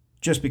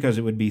 just because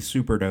it would be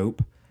super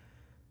dope,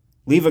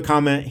 leave a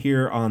comment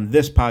here on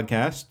this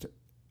podcast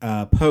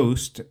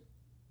post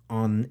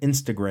on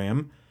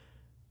Instagram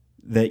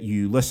that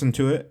you listen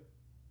to it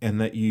and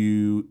that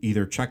you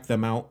either check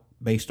them out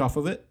based off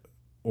of it,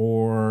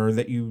 or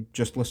that you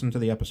just listen to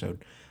the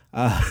episode.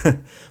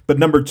 But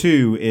number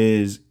 2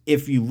 is,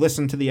 if you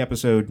listened to the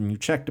episode and you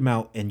checked them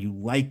out and you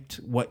liked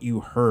what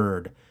you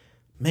heard,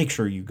 make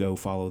sure you go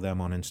follow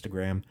them on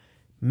Instagram.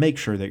 Make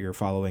sure that you're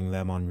following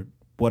them on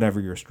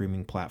whatever your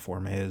streaming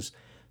platform is.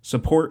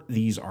 Support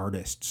these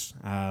artists.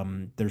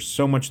 There's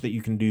so much that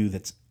you can do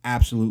that's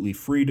absolutely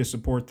free to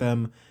support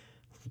them,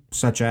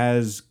 such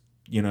as,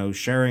 you know,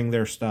 sharing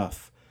their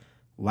stuff,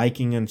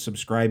 liking and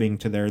subscribing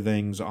to their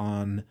things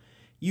on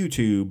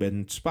YouTube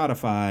and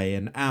Spotify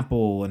and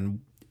Apple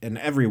and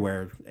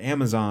everywhere,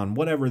 Amazon,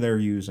 whatever they're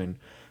using.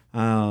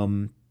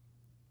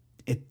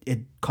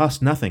 It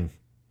costs nothing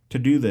to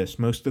do this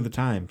most of the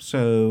time.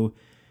 So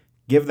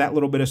give that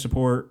little bit of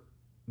support.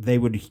 They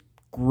would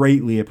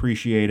greatly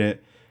appreciate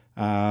it.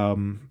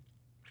 And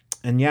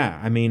yeah,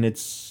 I mean,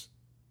 it's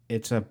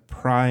a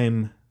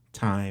prime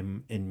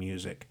time in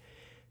music.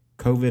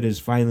 COVID is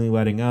finally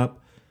letting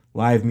up.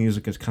 Live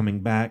music is coming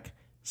back.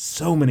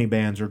 So many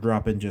bands are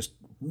dropping just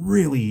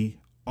really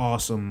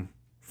awesome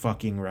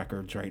fucking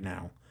records right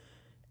now.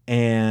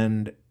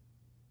 And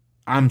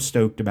I'm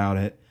stoked about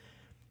it.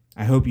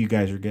 I hope you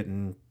guys are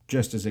getting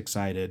just as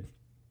excited.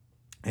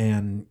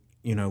 And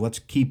let's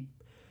keep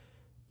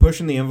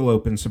pushing the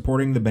envelope and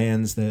supporting the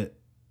bands that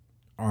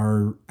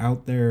are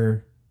out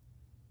there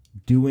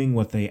doing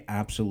what they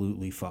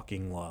absolutely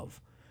fucking love.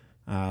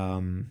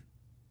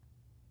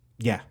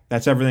 Yeah,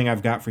 that's everything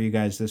I've got for you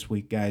guys this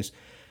week, guys.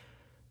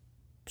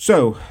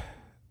 So,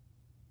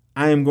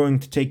 I am going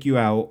to take you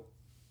out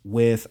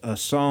with a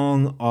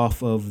song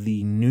off of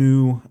the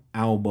new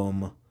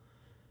album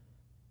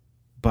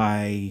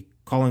by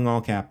Calling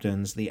All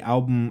Captains. The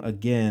album,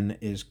 again,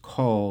 is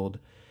called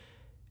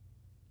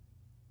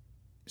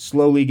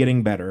Slowly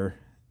Getting Better.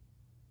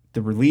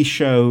 The release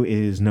show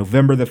is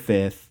November the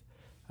 5th.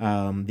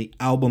 The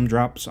album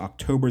drops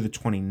October the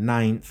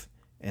 29th.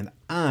 And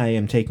I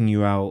am taking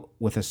you out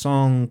with a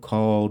song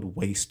called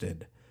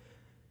Wasted.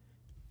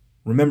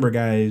 Remember,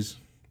 guys,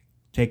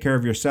 take care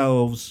of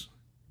yourselves,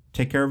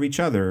 take care of each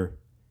other,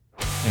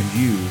 and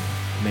you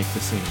make the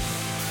scene.